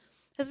 3D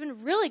has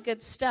been really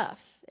good stuff.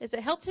 Has it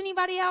helped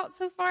anybody out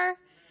so far?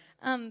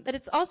 But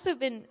it's also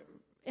been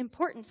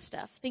important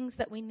stuff, things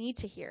that we need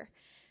to hear.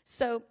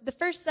 So the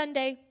first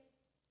Sunday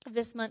of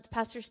this month,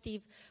 Pastor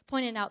Steve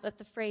pointed out that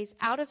the phrase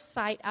out of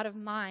sight, out of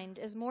mind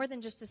is more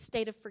than just a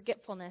state of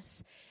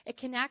forgetfulness. It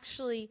can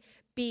actually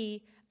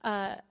be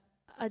a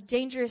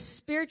dangerous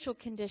spiritual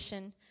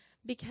condition,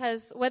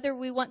 because whether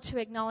we want to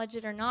acknowledge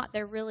it or not,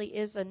 there really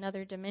is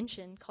another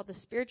dimension called the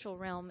spiritual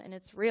realm, and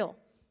it's real.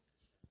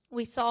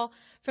 We saw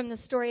from the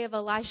story of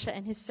Elisha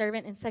and his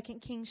servant in 2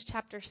 Kings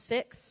chapter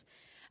 6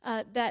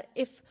 that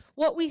if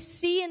what we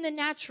see in the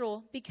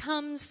natural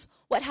becomes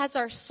what has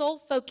our sole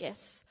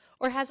focus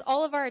or has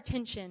all of our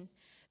attention,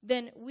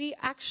 then we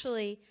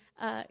actually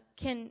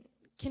can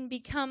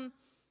become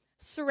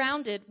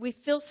surrounded. We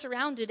feel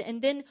surrounded,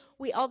 and then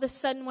we all of a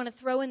sudden want to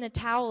throw in the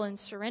towel and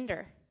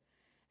surrender.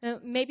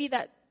 Maybe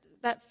that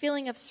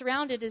feeling of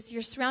surrounded is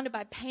you're surrounded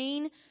by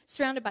pain,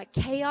 surrounded by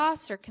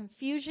chaos or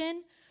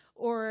confusion,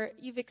 or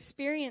you've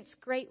experienced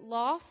great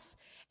loss.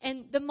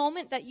 And the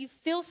moment that you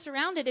feel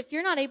surrounded, if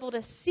you're not able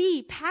to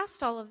see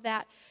past all of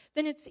that,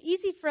 then it's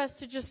easy for us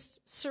to just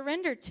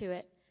surrender to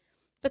it.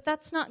 But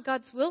that's not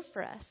God's will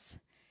for us.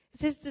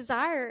 His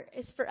desire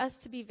is for us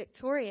to be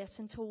victorious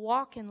and to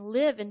walk and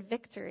live in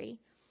victory.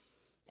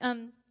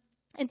 And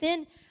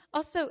then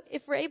also,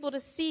 if we're able to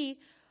see,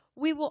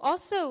 we will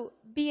also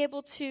be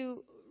able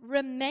to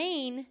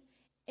remain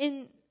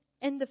in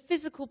the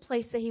physical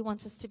place that He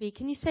wants us to be.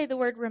 Can you say the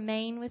word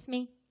remain with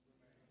me?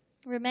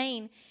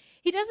 Remain.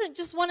 He doesn't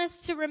just want us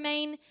to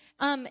remain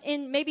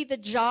in maybe the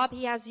job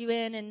he has you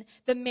in and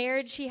the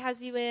marriage he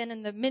has you in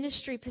and the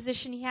ministry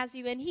position he has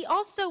you in. He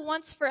also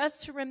wants for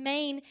us to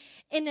remain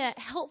in a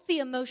healthy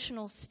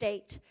emotional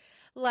state.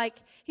 Like,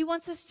 he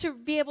wants us to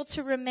be able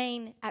to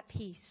remain at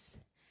peace.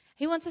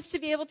 He wants us to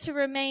be able to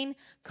remain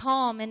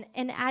calm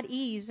and at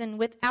ease and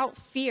without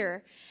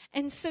fear.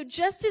 And so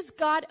just as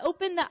God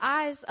opened the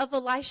eyes of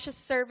Elisha's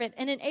servant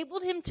and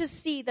enabled him to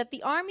see that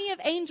the army of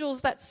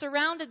angels that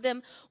surrounded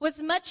them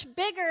was much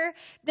bigger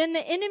than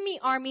the enemy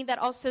army that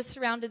also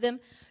surrounded them,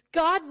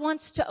 God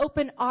wants to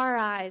open our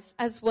eyes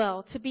as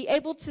well, to be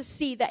able to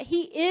see that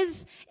he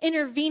is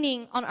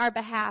intervening on our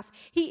behalf.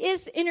 He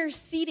is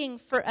interceding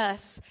for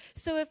us.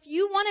 So if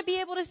you want to be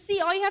able to see,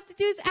 all you have to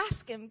do is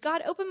ask him,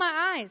 God, open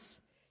my eyes.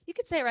 You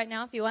could say it right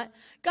now if you want.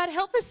 God,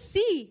 help us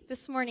see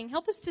this morning.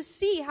 Help us to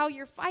see how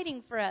you're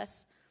fighting for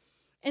us.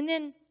 And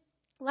then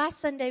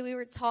last Sunday we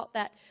were taught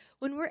that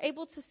when we're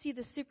able to see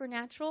the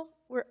supernatural,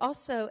 we're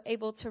also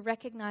able to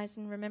recognize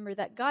and remember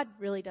that God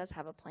really does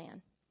have a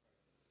plan.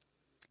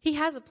 He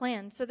has a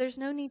plan, so there's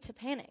no need to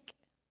panic.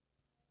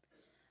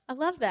 I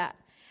love that.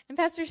 And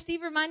Pastor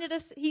Steve reminded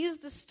us, he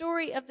used the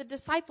story of the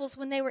disciples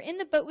when they were in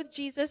the boat with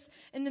Jesus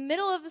in the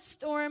middle of a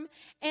storm.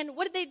 And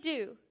what did they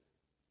do?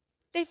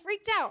 They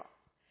freaked out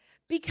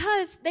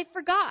because they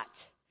forgot.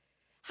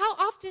 How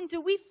often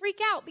do we freak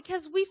out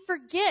because we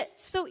forget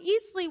so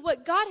easily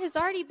what God has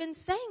already been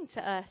saying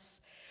to us?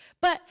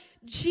 But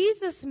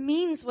Jesus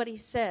means what he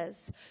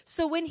says.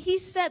 So when he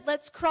said,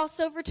 let's cross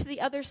over to the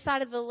other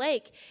side of the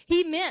lake,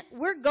 he meant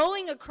we're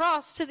going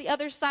across to the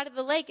other side of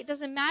the lake. It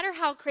doesn't matter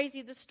how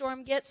crazy the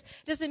storm gets.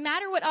 It doesn't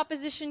matter what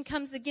opposition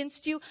comes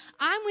against you.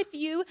 I'm with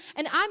you,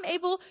 and I'm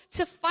able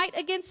to fight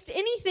against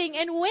anything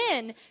and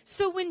win.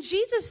 So when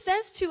Jesus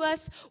says to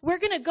us, we're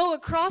going to go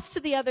across to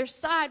the other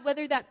side,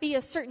 whether that be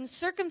a certain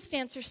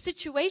circumstance or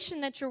situation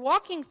that you're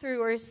walking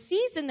through or a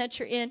season that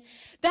you're in,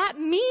 that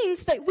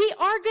means that we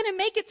are going to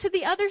make it to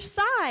the other side.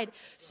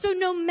 So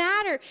no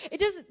matter,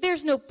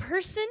 there's no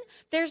person,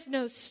 there's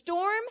no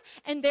storm,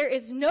 and there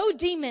is no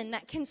demon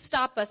that can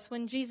stop us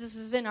when Jesus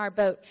is in our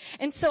boat.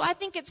 And so I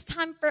think it's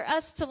time for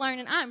us to learn,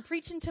 and I'm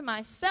preaching to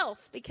myself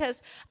because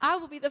I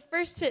will be the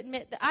first to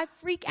admit that I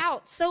freak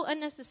out so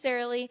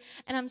unnecessarily,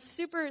 and I'm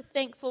super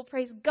thankful,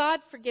 praise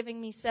God for giving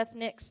me Seth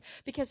Nix,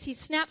 because he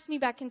snaps me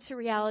back into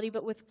reality,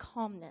 but with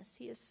calmness.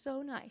 He is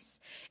so nice.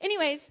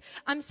 Anyways,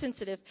 I'm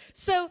sensitive.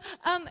 So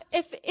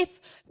if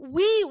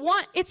we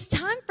want, it's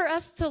time for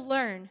us to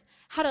learn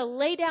how to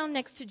lay down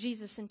next to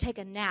Jesus and take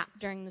a nap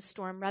during the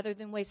storm rather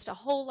than waste a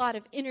whole lot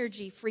of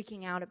energy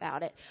freaking out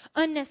about it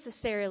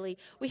unnecessarily.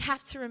 We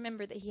have to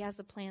remember that he has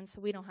a plan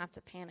so we don't have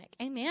to panic.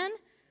 Amen?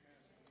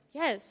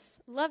 Yes,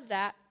 love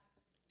that.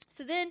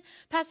 So then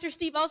Pastor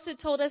Steve also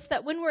told us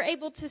that when we're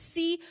able to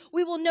see,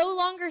 we will no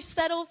longer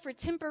settle for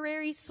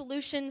temporary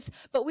solutions,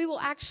 but we will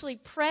actually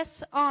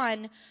press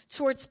on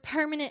towards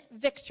permanent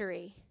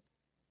victory.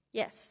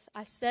 Yes,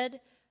 I said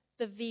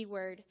the V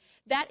word.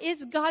 That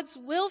is God's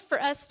will for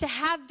us to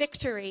have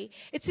victory.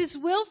 It's his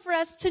will for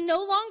us to no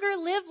longer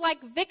live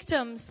like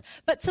victims,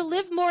 but to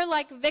live more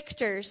like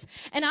victors.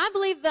 And I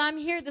believe that I'm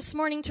here this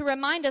morning to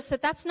remind us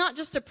that that's not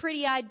just a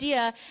pretty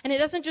idea, and it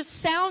doesn't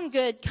just sound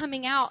good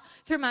coming out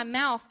through my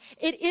mouth.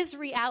 It is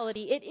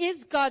reality. It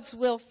is God's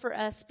will for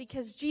us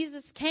because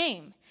Jesus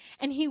came,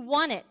 and he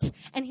won it,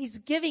 and he's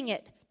giving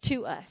it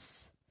to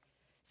us.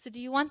 So do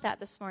you want that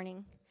this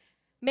morning?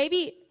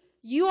 Maybe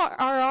you are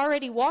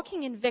already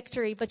walking in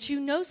victory, but you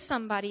know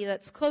somebody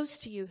that's close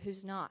to you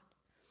who's not.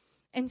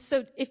 And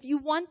so if you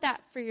want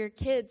that for your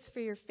kids, for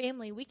your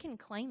family, we can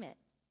claim it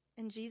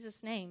in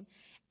Jesus' name.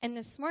 And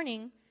this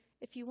morning,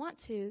 if you want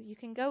to, you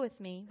can go with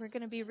me. We're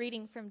going to be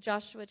reading from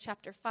Joshua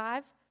chapter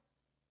 5,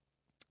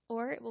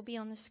 or it will be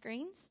on the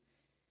screens.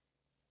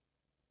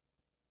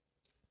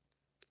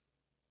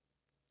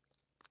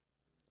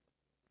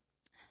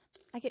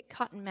 I get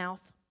cotton mouth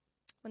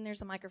when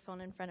there's a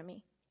microphone in front of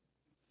me.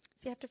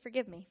 So you have to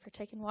forgive me for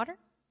taking water.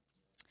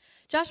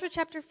 Joshua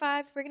chapter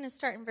 5, we're going to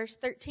start in verse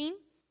 13.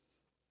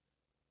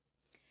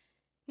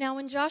 Now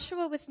when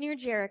Joshua was near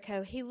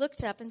Jericho, he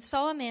looked up and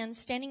saw a man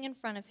standing in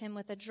front of him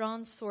with a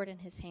drawn sword in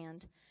his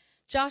hand.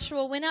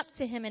 Joshua went up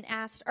to him and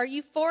asked, "Are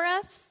you for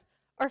us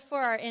or for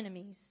our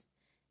enemies?"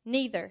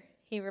 "Neither,"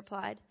 he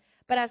replied,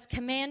 "but as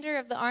commander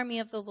of the army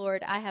of the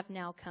Lord, I have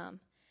now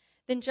come."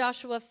 Then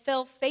Joshua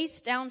fell face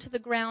down to the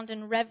ground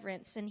in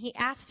reverence, and he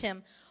asked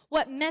him,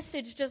 "What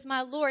message does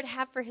my Lord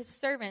have for his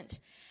servant?"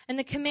 And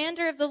the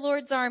commander of the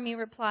Lord's army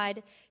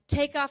replied,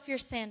 "Take off your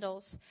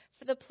sandals,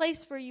 for the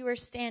place where you are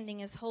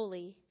standing is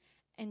holy."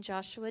 And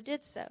Joshua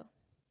did so.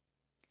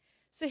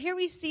 So here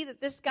we see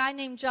that this guy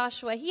named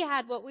Joshua, he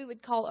had what we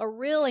would call a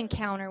real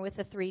encounter with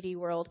the 3D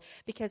world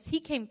because he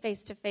came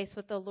face to face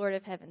with the Lord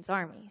of Heaven's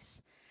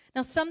armies.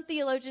 Now, some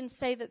theologians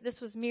say that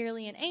this was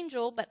merely an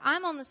angel, but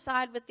I'm on the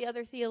side with the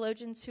other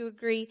theologians who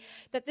agree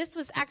that this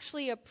was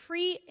actually a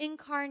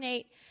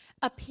pre-incarnate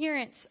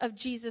appearance of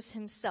Jesus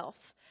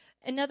himself.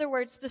 In other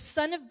words, the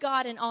Son of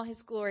God in all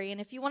his glory. And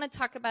if you want to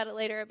talk about it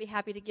later, I'd be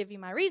happy to give you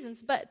my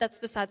reasons, but that's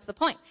besides the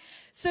point.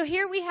 So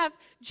here we have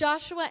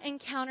Joshua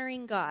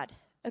encountering God,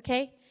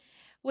 okay?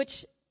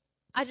 Which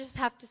I just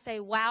have to say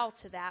wow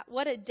to that.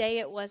 What a day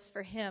it was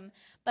for him.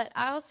 But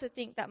I also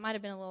think that might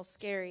have been a little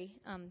scary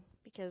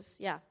because,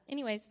 yeah.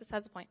 Anyways,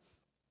 besides the point.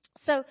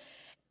 So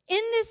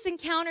in this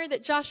encounter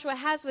that Joshua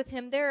has with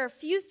him, there are a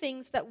few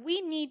things that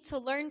we need to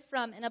learn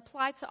from and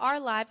apply to our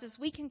lives as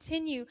we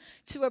continue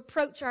to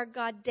approach our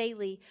God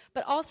daily,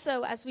 but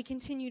also as we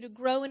continue to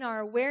grow in our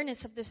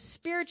awareness of the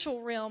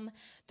spiritual realm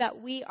that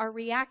we are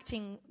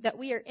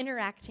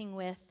interacting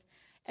with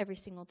every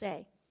single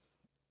day.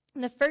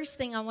 And the first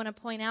thing I want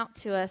to point out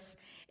to us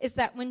is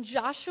that when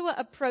Joshua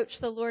approached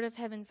the Lord of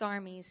Heaven's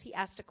armies, he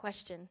asked a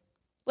question.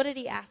 What did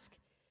he ask?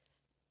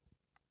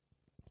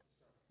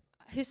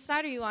 Whose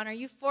side are you on? Are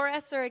you for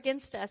us or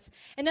against us?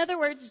 In other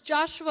words,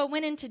 Joshua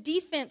went into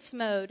defense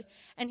mode,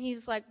 and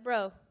he's like,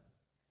 bro,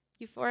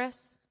 you for us?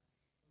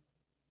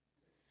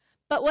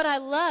 But what I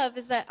love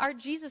is that our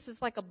Jesus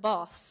is like a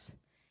boss.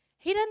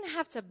 He doesn't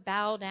have to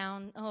bow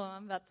down. Oh,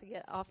 I'm about to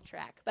get off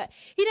track. But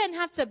he doesn't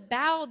have to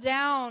bow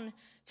down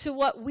to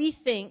what we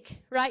think,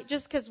 right?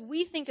 Just because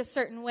we think a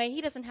certain way,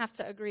 he doesn't have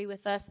to agree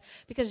with us.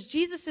 Because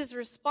Jesus'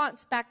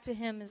 response back to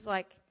him is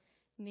like,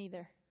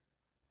 neither.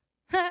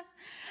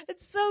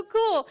 It's so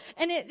cool.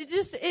 And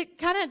it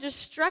kind of just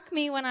struck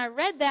me when I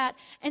read that.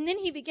 And then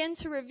he began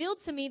to reveal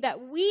to me that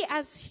we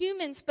as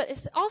humans, but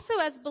also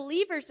as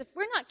believers, if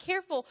we're not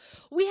careful,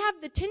 we have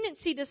the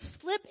tendency to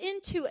slip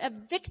into a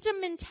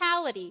victim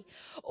mentality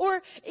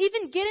or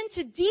even get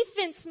into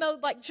defense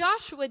mode like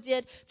Joshua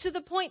did, to the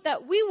point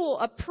that we will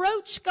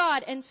approach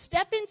God and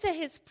step into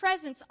his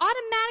presence,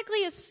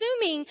 automatically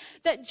assuming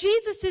that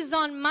Jesus is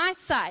on my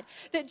side,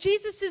 that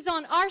Jesus is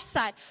on our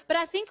side. But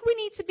I think we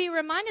need to be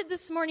reminded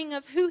this morning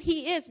of who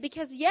he is,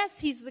 because yes,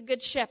 he's the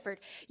good shepherd.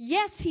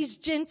 Yes, he's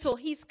gentle.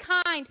 He's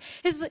kind.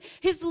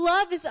 His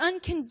love is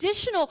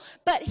unconditional,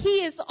 but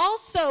he is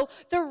also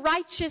the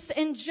righteous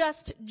and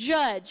just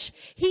judge.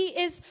 He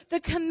is the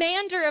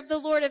commander of the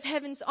Lord of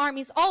Heaven's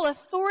armies. All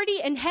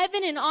authority in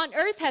heaven and on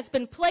earth has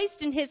been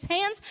placed in his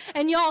hands,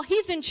 and y'all,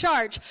 he's in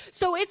charge.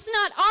 So it's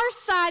not our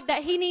side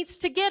that he needs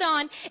to get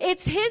on.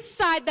 It's his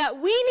side that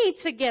we need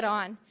to get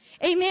on.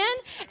 Amen?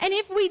 And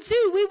if we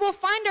do, we will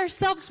find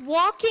ourselves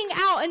walking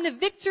out in the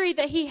victory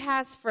that he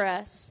has for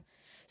us.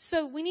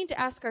 So we need to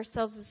ask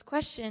ourselves this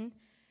question: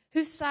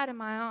 whose side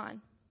am I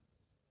on?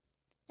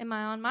 Am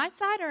I on my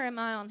side or am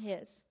I on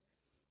his?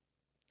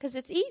 Because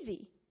it's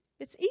easy.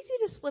 It's easy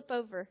to slip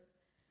over.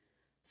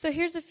 So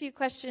here's a few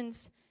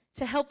questions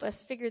to help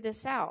us figure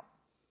this out.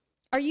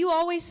 Are you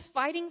always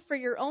fighting for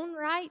your own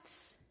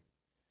rights?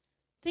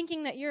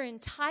 Thinking that you're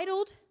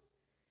entitled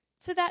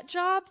to that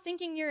job?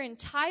 Thinking you're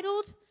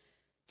entitled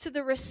to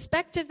the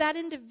respect of that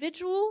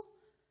individual?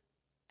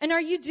 And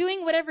are you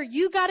doing whatever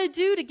you got to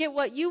do to get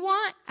what you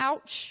want?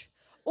 Ouch.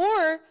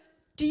 Or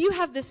do you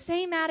have the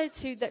same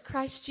attitude that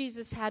Christ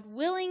Jesus had,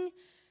 willing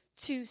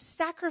to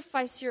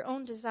sacrifice your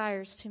own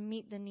desires to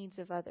meet the needs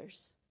of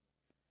others?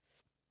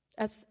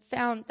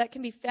 That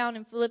can be found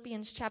in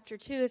Philippians chapter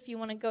 2 if you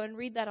want to go and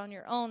read that on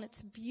your own.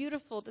 It's a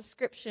beautiful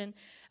description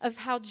of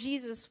how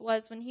Jesus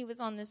was when he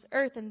was on this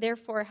earth, and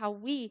therefore how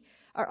we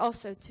are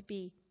also to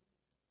be.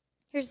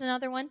 Here's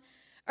another one.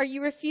 Are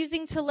you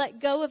refusing to let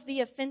go of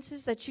the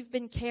offenses that you've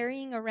been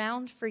carrying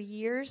around for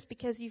years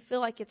because you feel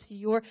like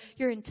you're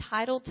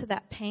entitled to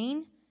that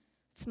pain?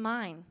 It's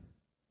mine.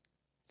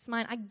 It's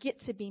mine. I get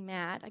to be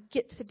mad. I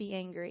get to be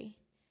angry.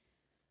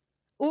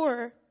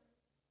 Or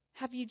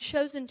have you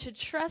chosen to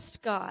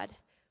trust God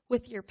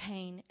with your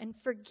pain and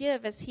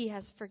forgive as he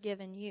has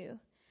forgiven you?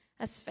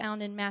 As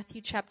found in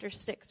Matthew chapter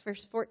 6,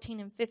 verse 14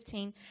 and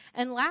 15.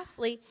 And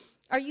lastly,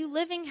 are you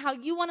living how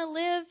you want to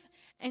live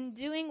and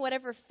doing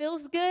whatever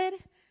feels good?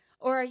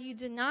 Or are you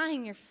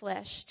denying your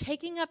flesh,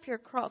 taking up your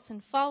cross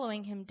and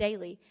following him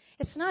daily?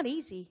 It's not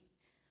easy,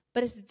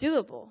 but it's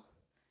doable.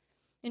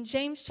 In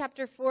James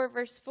chapter 4,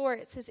 verse 4,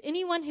 it says,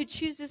 anyone who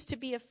chooses to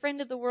be a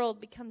friend of the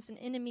world becomes an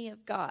enemy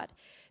of God.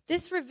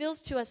 This reveals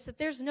to us that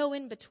there's no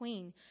in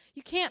between.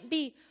 You can't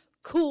be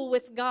cool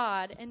with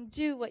God and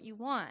do what you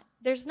want.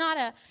 There's not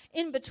a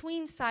in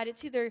between side.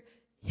 It's either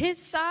his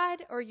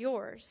side or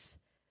yours.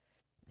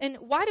 And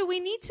why do we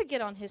need to get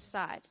on his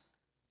side?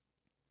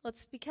 Well,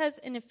 it's because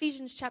in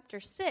Ephesians chapter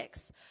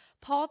 6,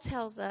 Paul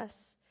tells us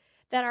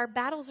that our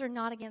battles are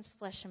not against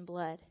flesh and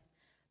blood.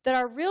 That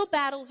our real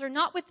battles are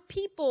not with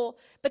people,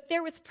 but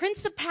they're with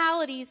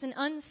principalities and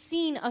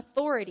unseen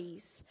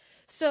authorities.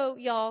 So,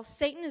 y'all,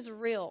 Satan is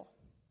real.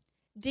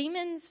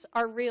 Demons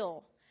are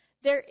real.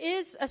 There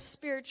is a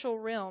spiritual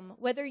realm,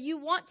 whether you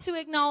want to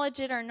acknowledge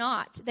it or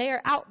not. They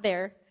are out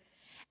there.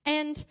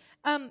 And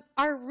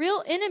our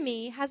real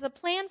enemy has a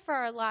plan for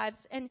our lives.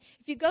 And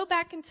if you go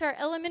back into our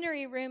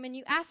elementary room and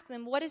you ask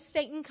them, what does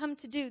Satan come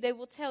to do? They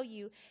will tell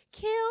you,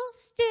 kill,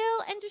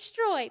 steal, and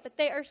destroy. But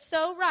they are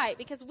so right,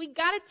 because we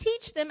got to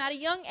teach them at a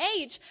young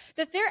age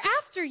that they're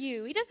after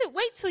you. He doesn't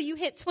wait till you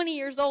hit 20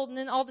 years old and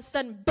then all of a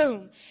sudden,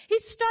 boom. He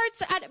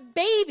starts at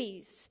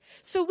babies.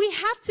 So we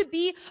have to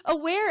be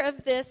aware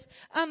of this.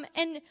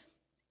 And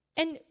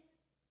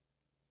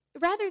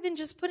rather than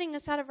just putting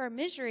us out of our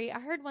misery, I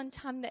heard one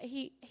time that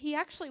he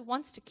actually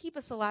wants to keep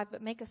us alive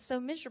but make us so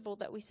miserable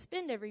that we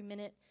spend every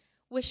minute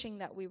wishing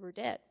that we were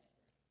dead.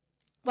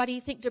 Why do you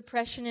think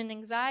depression and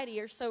anxiety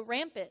are so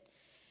rampant?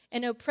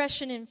 And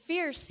oppression and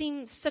fear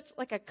seem such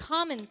like a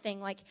common thing,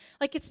 like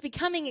it's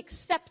becoming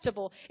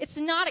acceptable. It's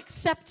not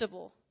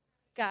acceptable,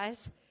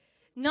 guys.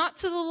 Not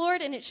to the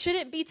Lord, and it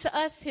shouldn't be to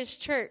us, His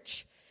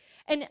church.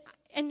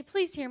 And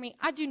please hear me,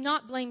 I do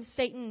not blame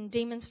Satan and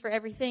demons for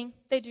everything.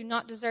 They do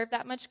not deserve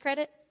that much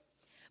credit.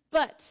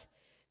 But,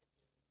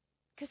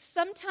 because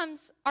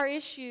sometimes our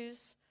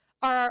issues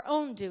are our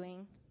own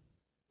doing.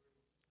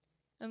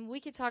 And we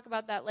could talk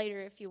about that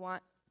later if you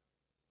want.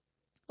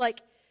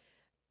 Like,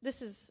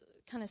 this is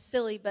kind of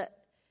silly, but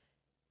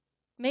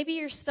maybe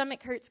your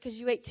stomach hurts because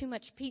you ate too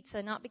much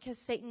pizza, not because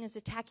Satan is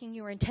attacking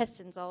your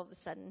intestines all of a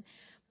sudden.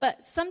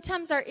 But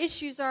sometimes our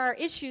issues are our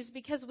issues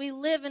because we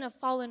live in a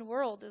fallen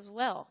world as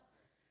well.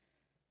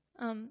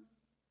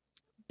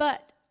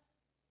 But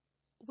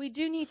we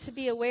do need to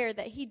be aware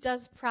that he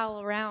does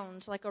prowl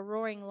around like a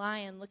roaring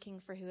lion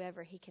looking for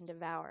whoever he can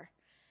devour.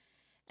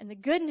 And the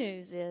good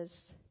news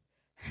is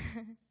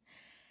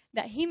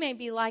that he may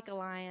be like a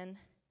lion,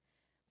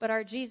 but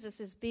our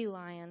Jesus is the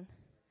lion.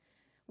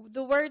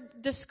 The word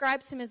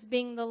describes him as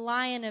being the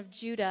Lion of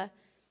Judah.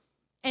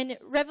 And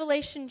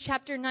Revelation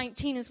chapter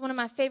 19 is one of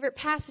my favorite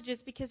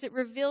passages because it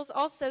reveals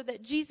also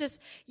that Jesus,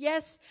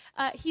 yes,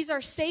 he's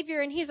our Savior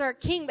and he's our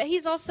King, but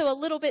he's also a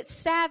little bit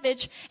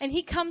savage, and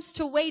he comes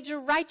to wage a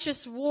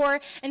righteous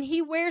war, and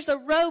he wears a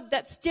robe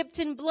that's dipped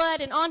in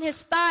blood, and on his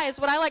thigh is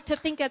what I like to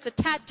think as a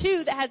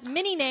tattoo that has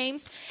many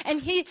names,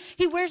 and he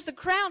wears the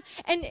crown.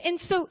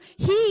 And so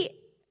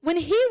when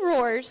he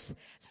roars,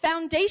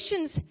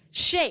 foundations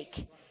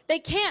shake. They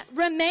can't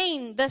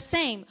remain the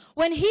same.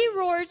 When he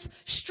roars,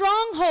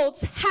 strongholds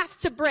have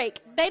to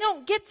break. They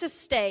don't get to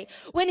stay.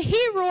 When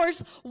he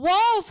roars,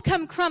 walls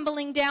come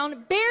crumbling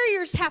down.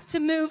 Barriers have to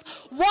move.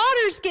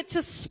 Waters get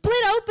to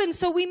split open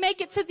so we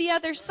make it to the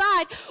other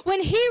side.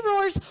 When he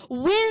roars,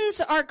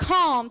 winds are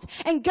calmed.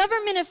 And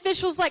government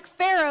officials like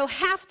Pharaoh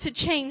have to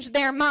change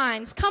their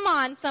minds. Come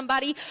on,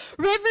 somebody.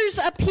 Rivers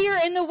appear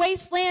in the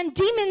wasteland.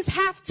 Demons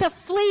have to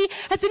flee.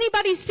 Has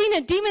anybody seen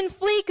a demon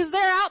flee? Because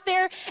they're out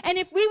there. And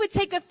if we would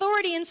take authority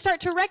and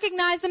start to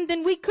recognize them,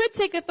 then we could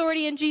take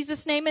authority in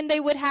Jesus' name and they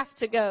would have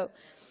to go.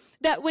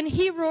 That when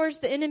he roars,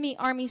 the enemy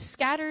army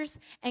scatters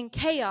and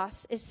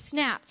chaos is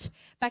snapped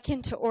back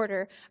into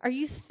order. Are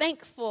you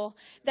thankful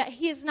that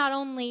he is not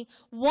only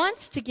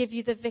wants to give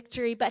you the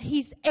victory, but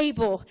he's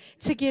able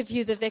to give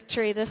you the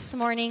victory this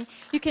morning?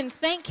 You can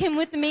thank him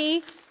with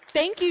me.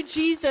 Thank you,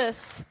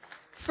 Jesus,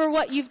 for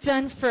what you've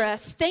done for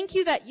us. Thank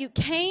you that you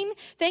came.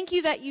 Thank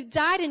you that you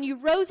died and you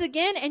rose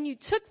again and you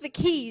took the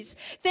keys.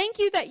 Thank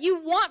you that you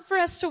want for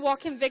us to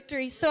walk in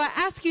victory. So I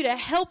ask you to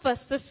help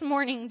us this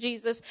morning,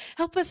 Jesus.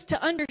 Help us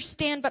to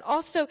understand, but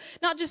also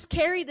not just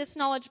carry this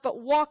knowledge, but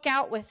walk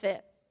out with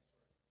it.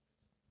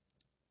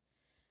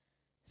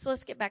 So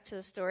let's get back to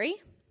the story.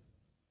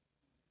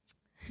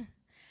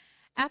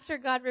 After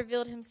God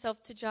revealed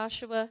himself to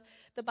Joshua,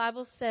 the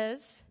Bible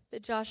says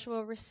that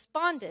Joshua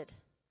responded.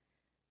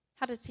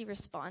 How does he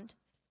respond?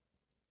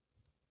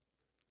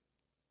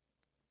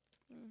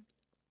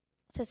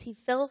 It says he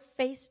fell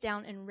face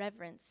down in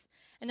reverence.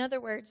 In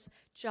other words,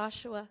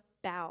 Joshua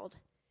bowed.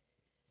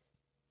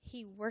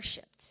 He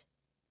worshiped.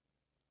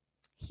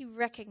 He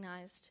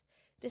recognized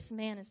this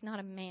man is not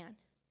a man.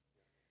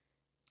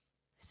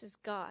 This is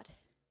God.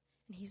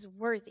 And he's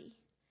worthy.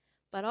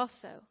 But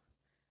also,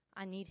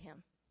 I need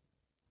him.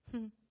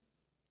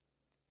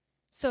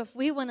 So if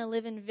we want to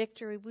live in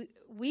victory,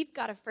 we've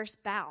got to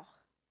first bow.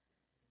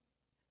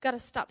 Got to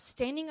stop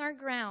standing our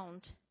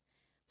ground,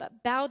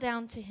 but bow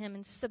down to him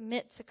and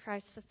submit to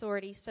Christ's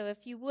authority. So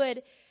if you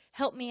would,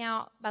 help me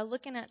out by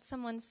looking at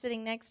someone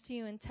sitting next to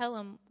you and tell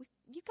them,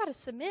 you got to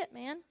submit,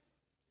 man.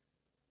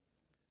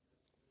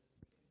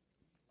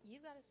 You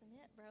got to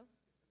submit, bro.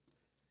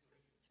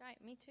 That's right,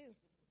 me too.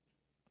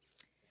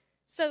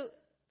 So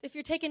if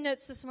you're taking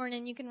notes this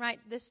morning, you can write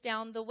this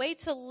down. The way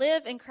to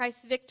live in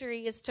Christ's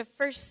victory is to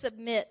first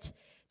submit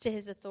to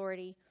his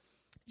authority.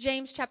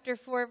 James chapter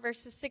 4,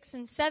 verses 6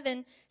 and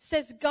 7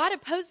 says, God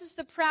opposes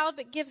the proud,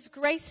 but gives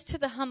grace to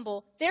the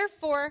humble.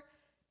 Therefore,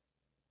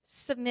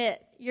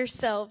 submit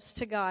yourselves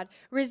to God.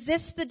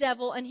 Resist the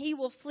devil, and he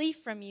will flee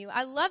from you.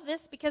 I love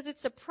this because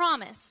it's a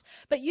promise.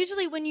 But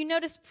usually when you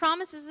notice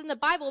promises in the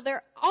Bible,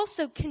 they're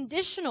also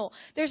conditional.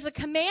 There's a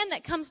command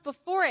that comes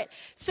before it.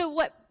 So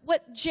what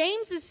what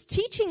James is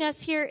teaching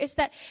us here is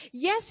that,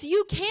 yes,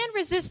 you can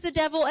resist the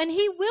devil and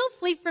he will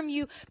flee from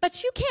you,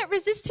 but you can't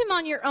resist him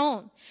on your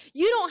own.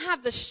 You don't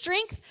have the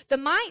strength, the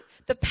might,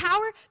 the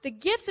power, the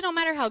gifts. It don't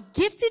matter how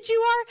gifted you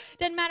are.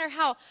 Doesn't matter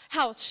how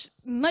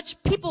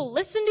much people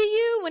listen to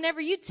you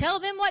whenever you tell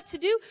them what to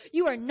do.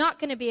 You are not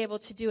going to be able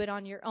to do it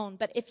on your own.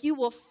 But if you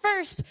will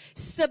first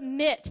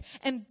submit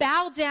and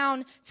bow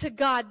down to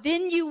God,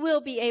 then you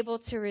will be able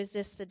to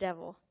resist the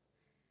devil.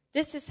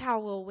 This is how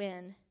we'll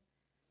win.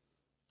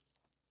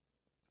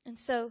 And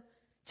so,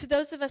 to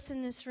those of us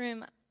in this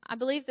room, I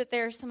believe that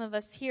there are some of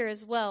us here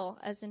as well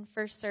as in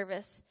first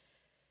service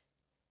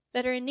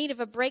that are in need of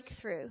a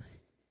breakthrough.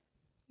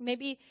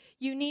 Maybe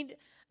you need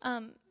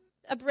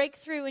a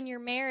breakthrough in your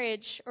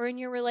marriage or in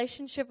your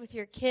relationship with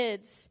your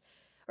kids,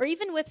 or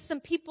even with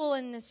some people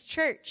in this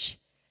church,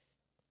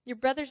 your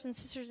brothers and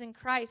sisters in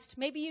Christ.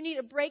 Maybe you need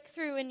a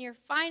breakthrough in your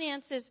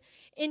finances,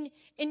 in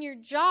your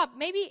job,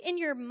 maybe in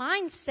your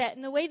mindset,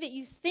 in the way that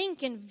you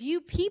think and view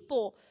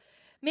people.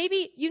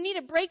 Maybe you need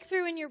a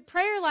breakthrough in your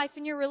prayer life,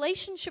 in your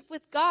relationship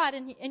with God,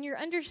 and your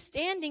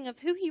understanding of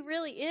who He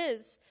really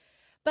is.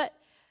 But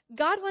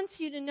God wants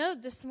you to know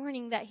this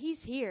morning that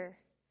He's here.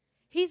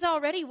 He's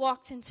already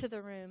walked into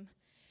the room.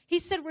 He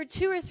said, where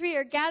 2 or 3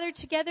 are gathered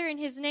together in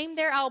His name,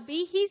 there I'll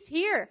be. He's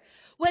here.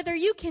 Whether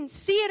you can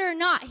see it or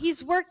not,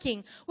 He's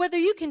working. Whether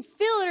you can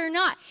feel it or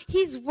not,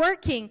 He's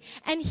working.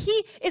 And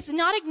He is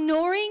not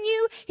ignoring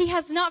you. He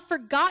has not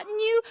forgotten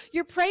you.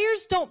 Your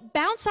prayers don't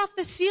bounce off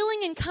the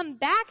ceiling and come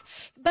back.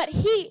 But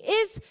He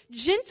is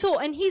gentle,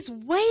 and He's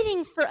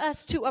waiting for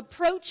us to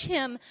approach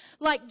Him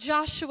like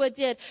Joshua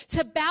did,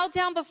 to bow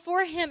down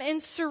before Him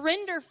and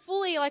surrender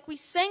fully like we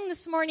sang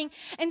this morning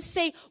and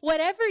say,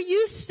 whatever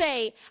you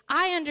say,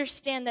 I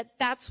understand that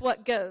that's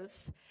what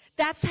goes.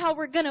 That's how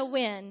we're going to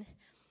win.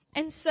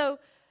 And so,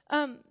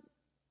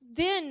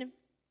 then,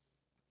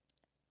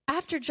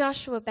 after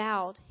Joshua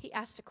bowed, he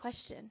asked a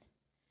question.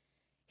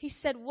 He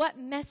said, what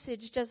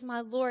message does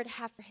my Lord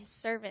have for His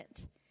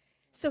servant?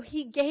 So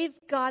he gave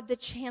God the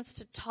chance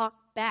to talk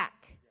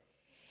back.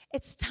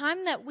 It's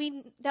time that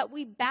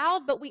we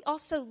bowed, but we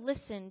also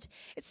listened.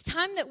 It's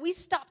time that we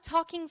stopped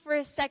talking for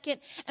a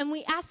second and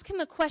we ask Him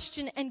a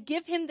question and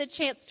give Him the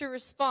chance to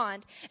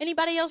respond.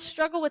 Anybody else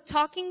struggle with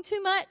talking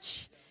too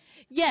much?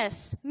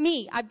 Yes,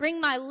 me. I bring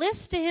my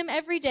list to Him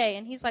every day,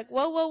 and He's like,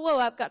 whoa,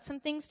 I've got some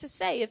things to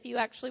say if you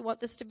actually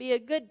want this to be a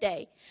good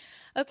day.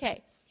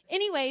 Okay.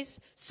 Anyways,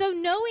 so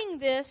knowing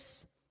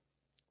this,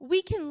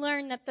 we can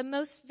learn that the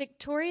most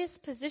victorious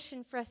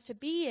position for us to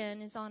be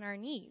in is on our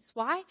knees.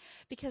 Why?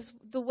 Because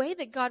the way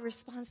that God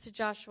responds to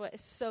Joshua is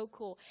so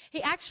cool.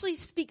 He actually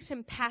speaks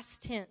in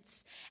past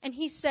tense, and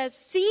He says,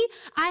 see,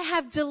 I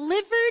have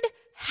delivered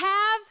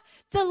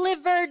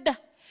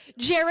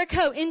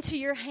Jericho into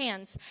your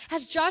hands.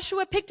 Has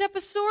Joshua picked up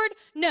a sword?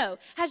 No.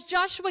 Has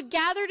Joshua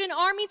gathered an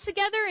army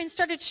together and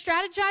started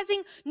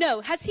strategizing? No.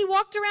 Has he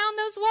walked around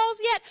those walls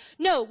yet?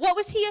 No.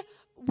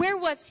 Where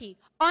was he?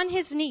 On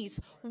his knees,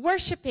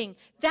 worshiping.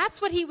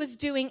 That's what he was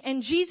doing.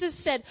 And Jesus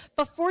said,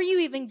 before you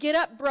even get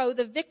up, bro,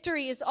 the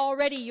victory is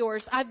already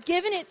yours. I've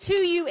given it to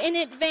you in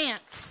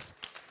advance.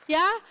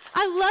 Yeah?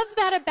 I love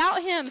that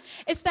about Him.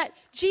 It's that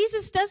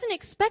Jesus doesn't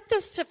expect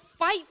us to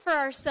fight for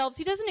ourselves.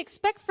 He doesn't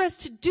expect for us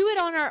to do it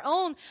on our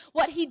own.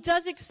 What He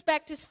does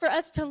expect is for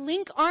us to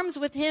link arms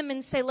with Him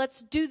and say,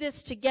 let's do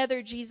this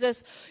together,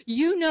 Jesus.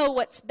 You know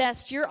what's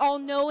best. You're all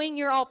knowing.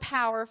 You're all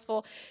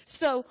powerful.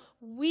 So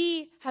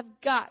we have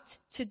got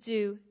to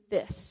do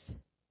this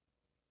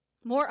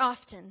more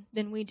often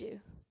than we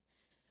do.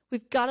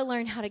 We've got to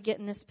learn how to get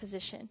in this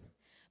position,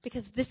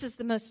 because this is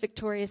the most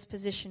victorious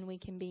position we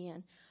can be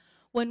in.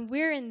 When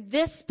we're in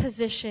this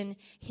position,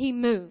 He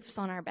moves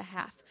on our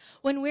behalf.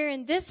 When we're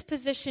in this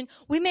position,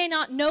 we may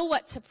not know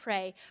what to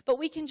pray, but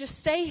we can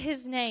just say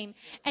His name,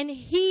 and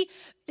He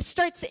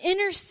starts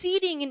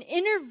interceding and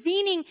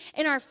intervening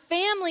in our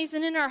families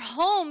and in our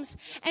homes.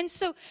 And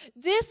so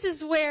this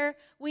is where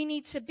we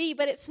need to be.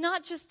 But it's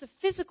not just a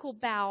physical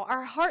bow.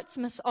 Our hearts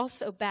must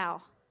also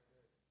bow.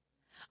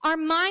 Our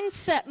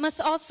mindset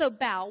must also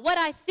bow. What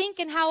I think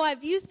and how I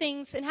view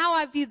things and how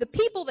I view the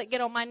people that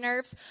get on my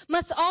nerves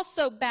must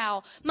also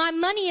bow. My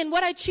money and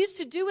what I choose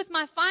to do with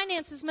my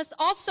finances must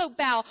also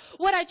bow.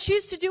 What I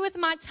choose to do with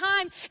my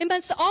time, it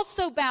must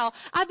also bow.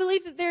 I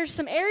believe that there are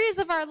some areas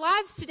of our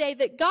lives today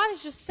that God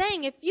is just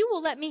saying, if you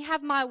will let me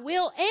have my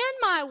will and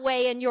my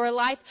way in your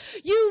life,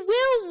 you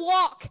will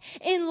walk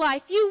in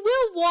life. You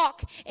will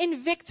walk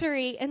in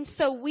victory. And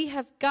so we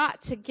have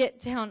got to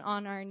get down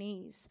on our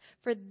knees.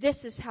 For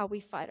this is how we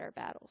fight our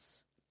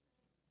battles.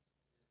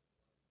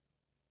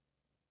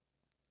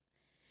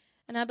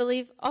 And I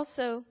believe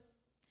also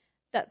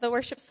that the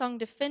worship song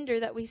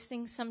Defender that we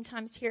sing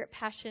sometimes here at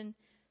Passion,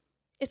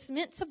 it's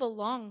meant to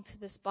belong to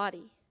this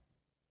body.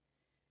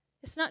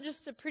 It's not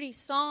just a pretty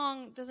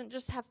song. It doesn't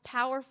just have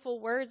powerful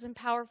words and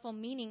powerful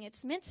meaning.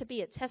 It's meant to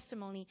be a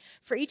testimony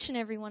for each and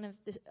every one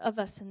of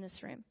us in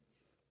this room.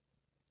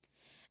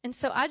 And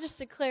so I just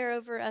declare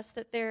over us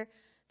that there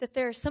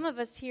are some of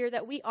us here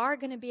that we are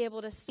going to be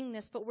able to sing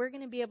this, but we're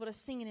going to be able to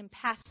sing it in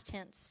past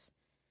tense.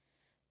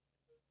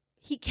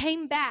 he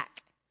came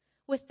back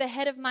with the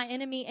head of my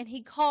enemy and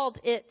he called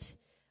it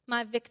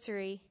my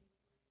victory.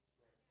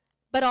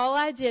 But all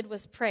I did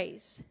was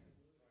praise.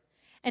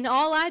 And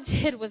all I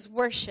did was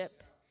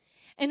worship.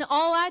 And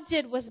all I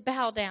did was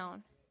bow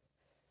down.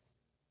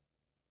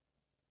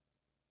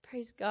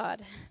 Praise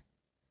God.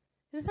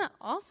 Isn't that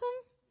awesome?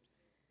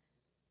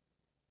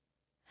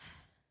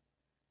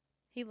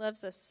 He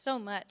loves us so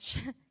much.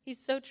 He's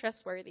so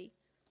trustworthy.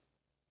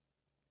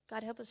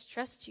 God, help us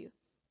trust you.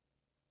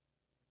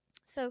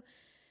 So,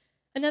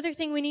 another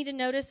thing we need to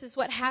notice is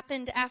what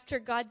happened after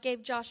God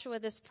gave Joshua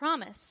this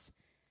promise.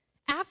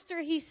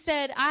 After he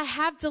said, I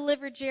have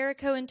delivered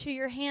Jericho into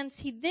your hands,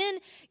 he then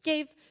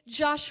gave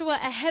Joshua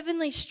a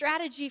heavenly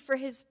strategy for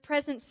his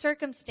present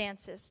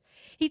circumstances.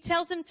 He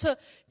tells him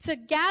to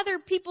gather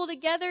people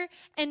together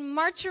and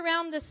march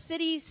around the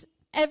cities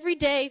every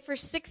day for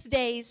 6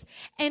 days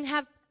and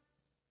have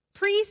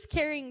priests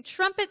carrying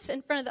trumpets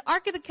in front of the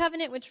Ark of the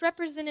Covenant, which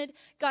represented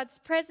God's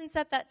presence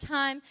at that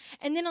time.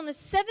 And then on the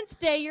 7th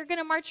day, you're going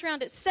to march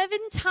around it 7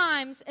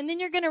 times, and then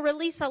you're going to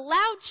release a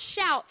loud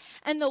shout,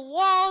 and the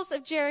walls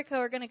of Jericho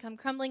are going to come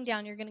crumbling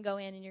down. You're going to go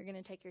in, and you're going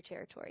to take your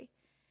territory.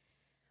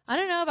 I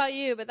don't know about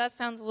you, but that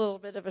sounds a little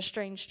bit of a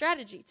strange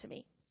strategy to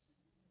me.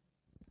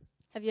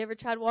 Have you ever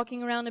tried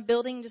walking around a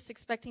building just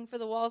expecting for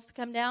the walls to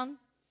come down?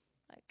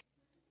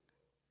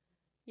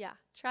 Yeah,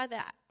 try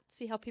that.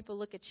 See how people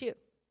look at you.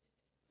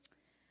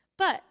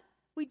 But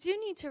we do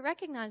need to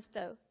recognize,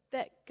 though,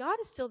 that God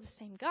is still the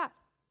same God.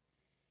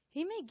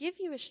 He may give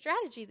you a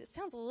strategy that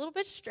sounds a little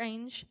bit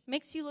strange,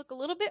 makes you look a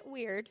little bit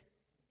weird,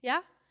 yeah?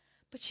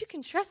 But you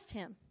can trust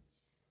him.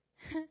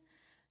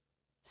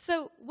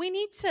 So we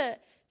need to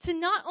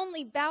not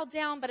only bow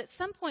down, but at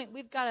some point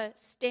we've got to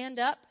stand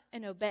up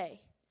and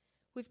obey.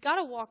 We've got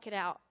to walk it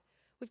out.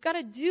 We've got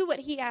to do what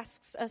he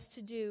asks us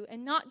to do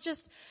and not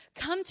just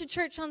come to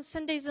church on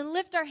Sundays and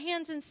lift our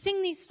hands and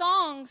sing these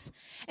songs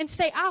and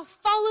say, I'll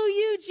follow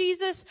you,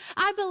 Jesus.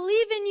 I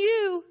believe in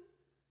you.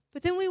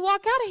 But then we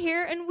walk out of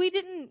here and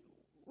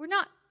we're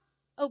not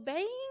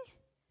obeying.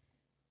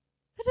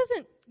 That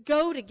doesn't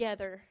go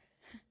together.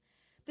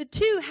 The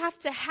two have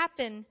to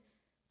happen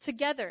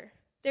together.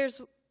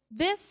 There's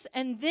this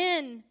and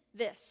then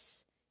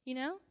this, you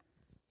know?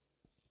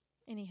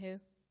 Anywho.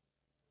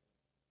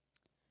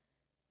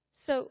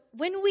 So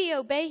when we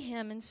obey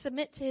him and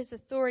submit to his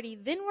authority,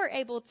 then we're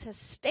able to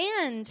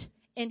stand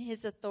in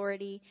his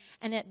authority.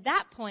 And at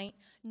that point,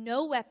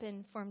 no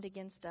weapon formed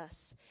against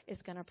us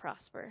is going to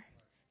prosper.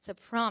 It's a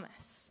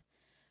promise.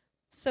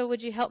 So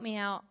would you help me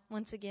out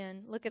once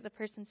again? Look at the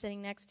person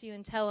sitting next to you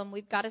and tell them,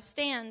 we've got to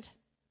stand.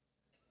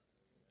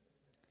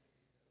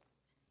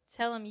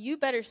 Tell them, you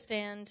better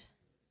stand.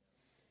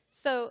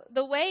 So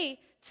the way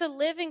to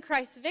live in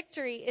Christ's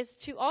victory is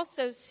to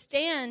also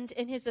stand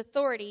in his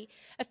authority.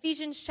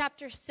 Ephesians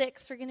chapter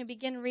 6, we're going to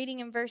begin reading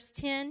in verse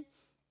 10.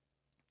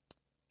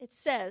 It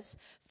says,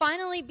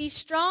 finally, be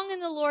strong in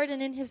the Lord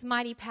and in his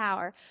mighty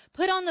power.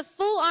 Put on the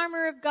full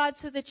armor of God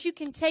so that you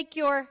can take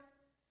your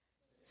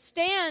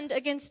stand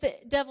against the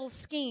devil's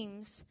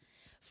schemes.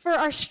 For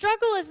our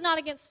struggle is not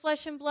against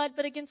flesh and blood,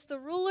 but against the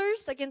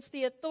rulers, against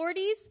the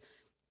authorities,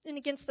 and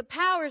against the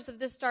powers of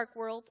this dark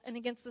world, and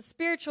against the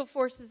spiritual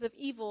forces of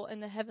evil in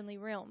the heavenly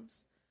realms.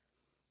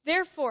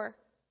 Therefore,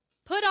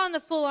 put on the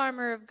full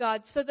armor of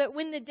God, so that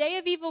when the day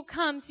of evil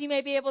comes, you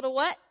may be able to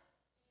what?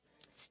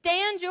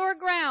 Stand your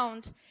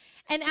ground.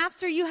 And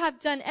after you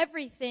have done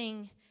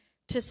everything,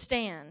 to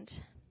stand.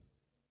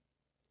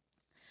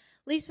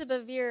 Lisa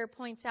Bevere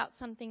points out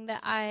something that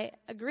I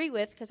agree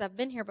with, because I've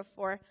been here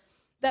before,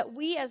 that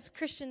we as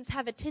Christians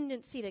have a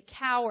tendency to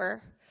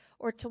cower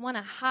or to want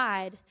to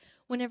hide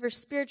whenever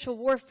spiritual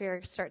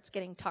warfare starts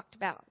getting talked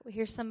about. We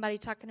hear somebody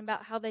talking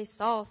about how they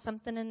saw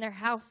something in their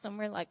house, and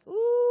we're like,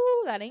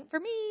 ooh, that ain't for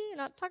me. We're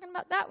not talking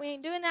about that. We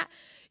ain't doing that.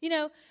 You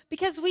know,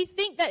 because we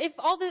think that if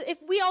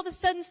we all of a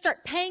sudden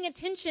start paying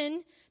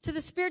attention to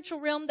the spiritual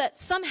realm, that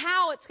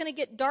somehow it's going to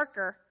get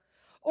darker.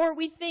 Or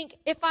we think,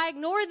 if I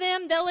ignore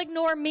them, they'll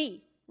ignore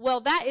me. Well,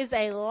 that is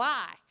a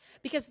lie,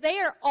 because they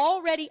are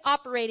already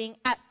operating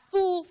at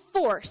full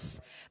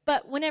force.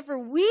 But whenever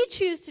we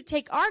choose to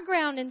take our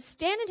ground and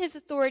stand in his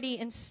authority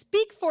and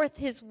speak forth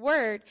his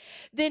word,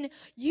 then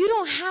you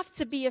don't have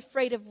to be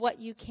afraid of what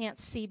you can't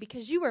see,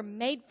 because you were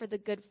made for the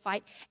good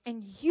fight,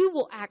 and you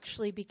will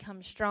actually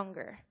become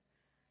stronger.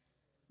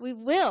 We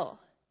will.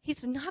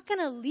 He's not going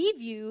to leave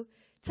you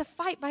to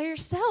fight by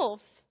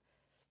yourself.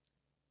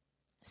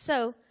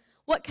 So,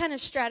 what kind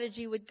of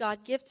strategy would God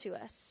give to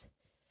us?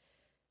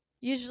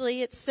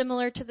 Usually it's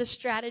similar to the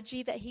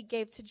strategy that he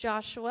gave to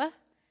Joshua,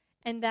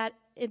 and that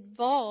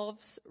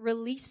involves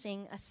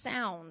releasing a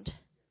sound.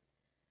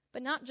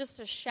 But not just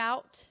a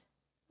shout,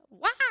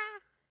 wah,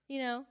 you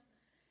know.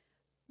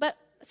 But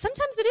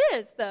sometimes it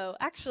is, though,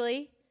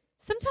 actually.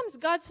 Sometimes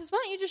God says,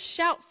 why don't you just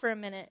shout for a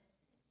minute?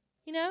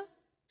 You know?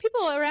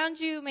 People around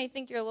you may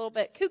think you're a little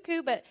bit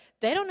cuckoo, but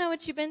they don't know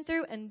what you've been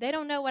through, and they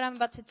don't know what I'm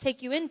about to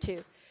take you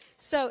into.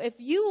 So if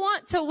you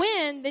want to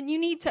win, then you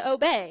need to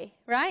obey,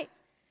 right?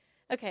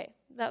 Okay,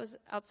 that was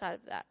outside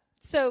of that.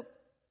 So,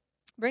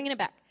 bringing it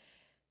back.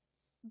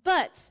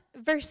 But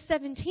verse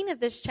 17 of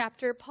this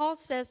chapter, Paul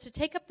says to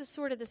take up the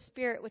sword of the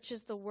Spirit, which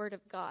is the Word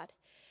of God.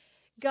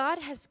 God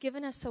has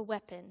given us a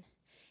weapon.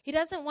 He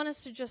doesn't want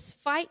us to just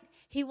fight.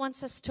 He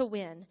wants us to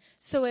win.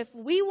 So if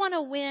we want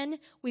to win,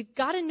 we've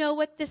got to know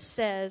what this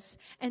says,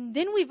 and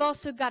then we've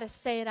also got to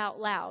say it out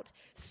loud.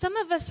 Some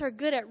of us are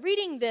good at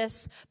reading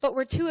this, but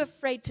we're too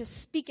afraid to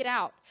speak it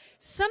out.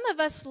 Some of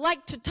us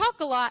like to talk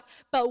a lot,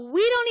 but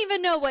we don't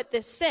even know what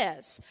this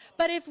says.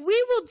 But if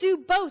we will do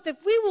both, if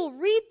we will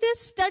read this,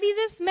 study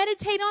this,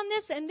 meditate on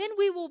this, and then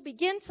we will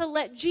begin to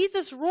let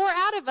Jesus roar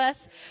out of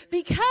us,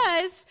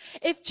 because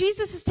if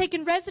Jesus has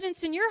taken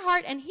residence in your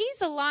heart and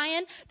he's a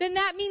lion, then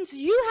that means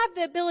you have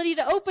the ability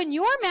to open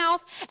your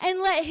mouth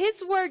and let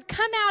his word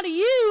come out of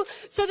you,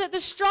 so that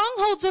the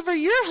strongholds over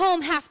your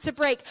home have to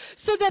break,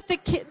 so that the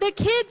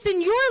kids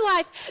in your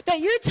life that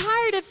you're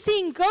tired of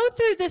seeing go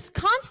through this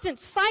constant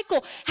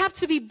cycle have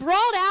to be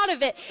brought out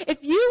of it.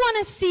 If you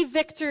want to see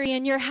victory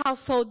in your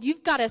household,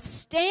 you've got to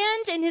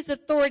stand in his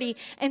authority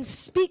and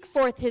speak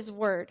forth his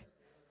word.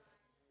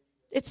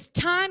 It's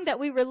time that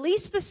we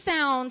release the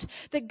sound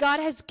that God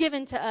has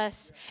given to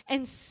us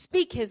and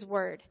speak his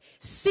word,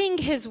 sing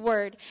his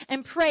word,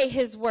 and pray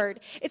his word.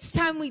 It's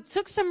time we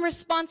took some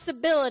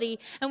responsibility,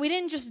 and we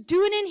didn't just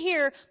do it in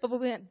here, but we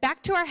went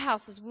back to our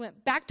houses, we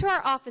went back to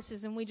our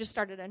offices, and we just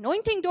started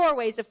anointing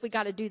doorways if we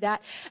got to do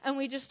that. And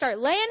we just start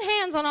laying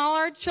hands on all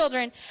our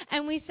children,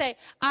 and we say,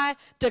 I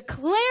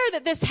declare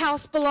that this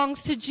house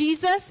belongs to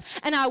Jesus,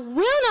 and I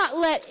will not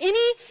let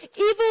any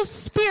evil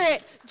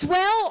spirit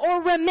dwell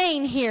or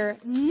remain here.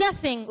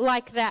 Nothing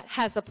like that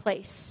has a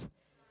place.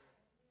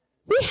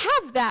 We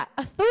have that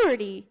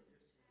authority.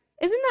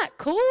 Isn't that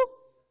cool?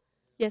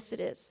 Yes, it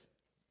is.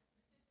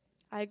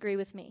 I agree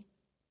with me.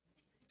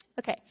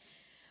 Okay.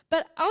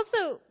 But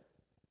also,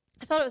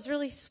 I thought it was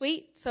really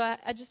sweet, so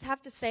I just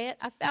have to say it.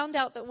 I found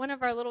out that one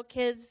of our little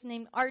kids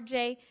named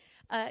RJ,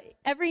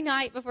 every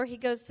night before he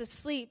goes to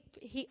sleep,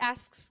 he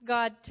asks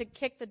God to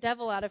kick the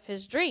devil out of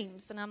his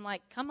dreams. And I'm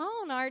like, come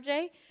on,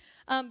 RJ.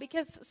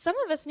 Because some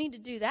of us need to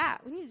do that.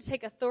 We need to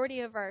take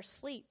authority over our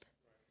sleep.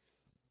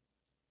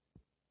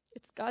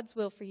 It's God's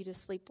will for you to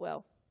sleep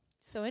well.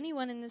 So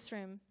anyone in this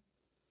room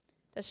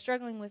that's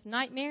struggling with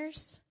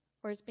nightmares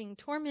or is being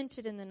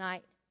tormented in the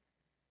night,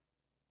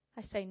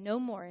 I say no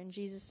more in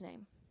Jesus'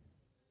 name.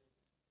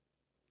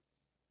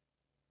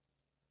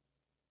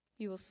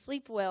 You will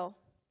sleep well.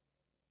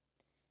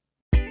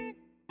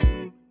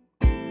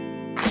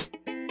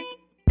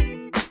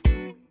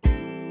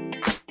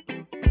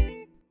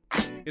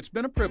 It's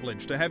been a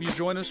privilege to have you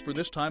join us for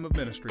this time of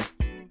ministry.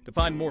 To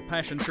find more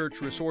Passion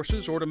Church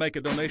resources or to make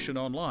a donation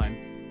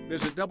online,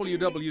 visit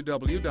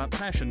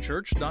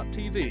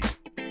www.passionchurch.tv.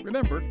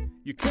 Remember,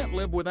 you can't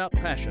live without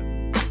passion.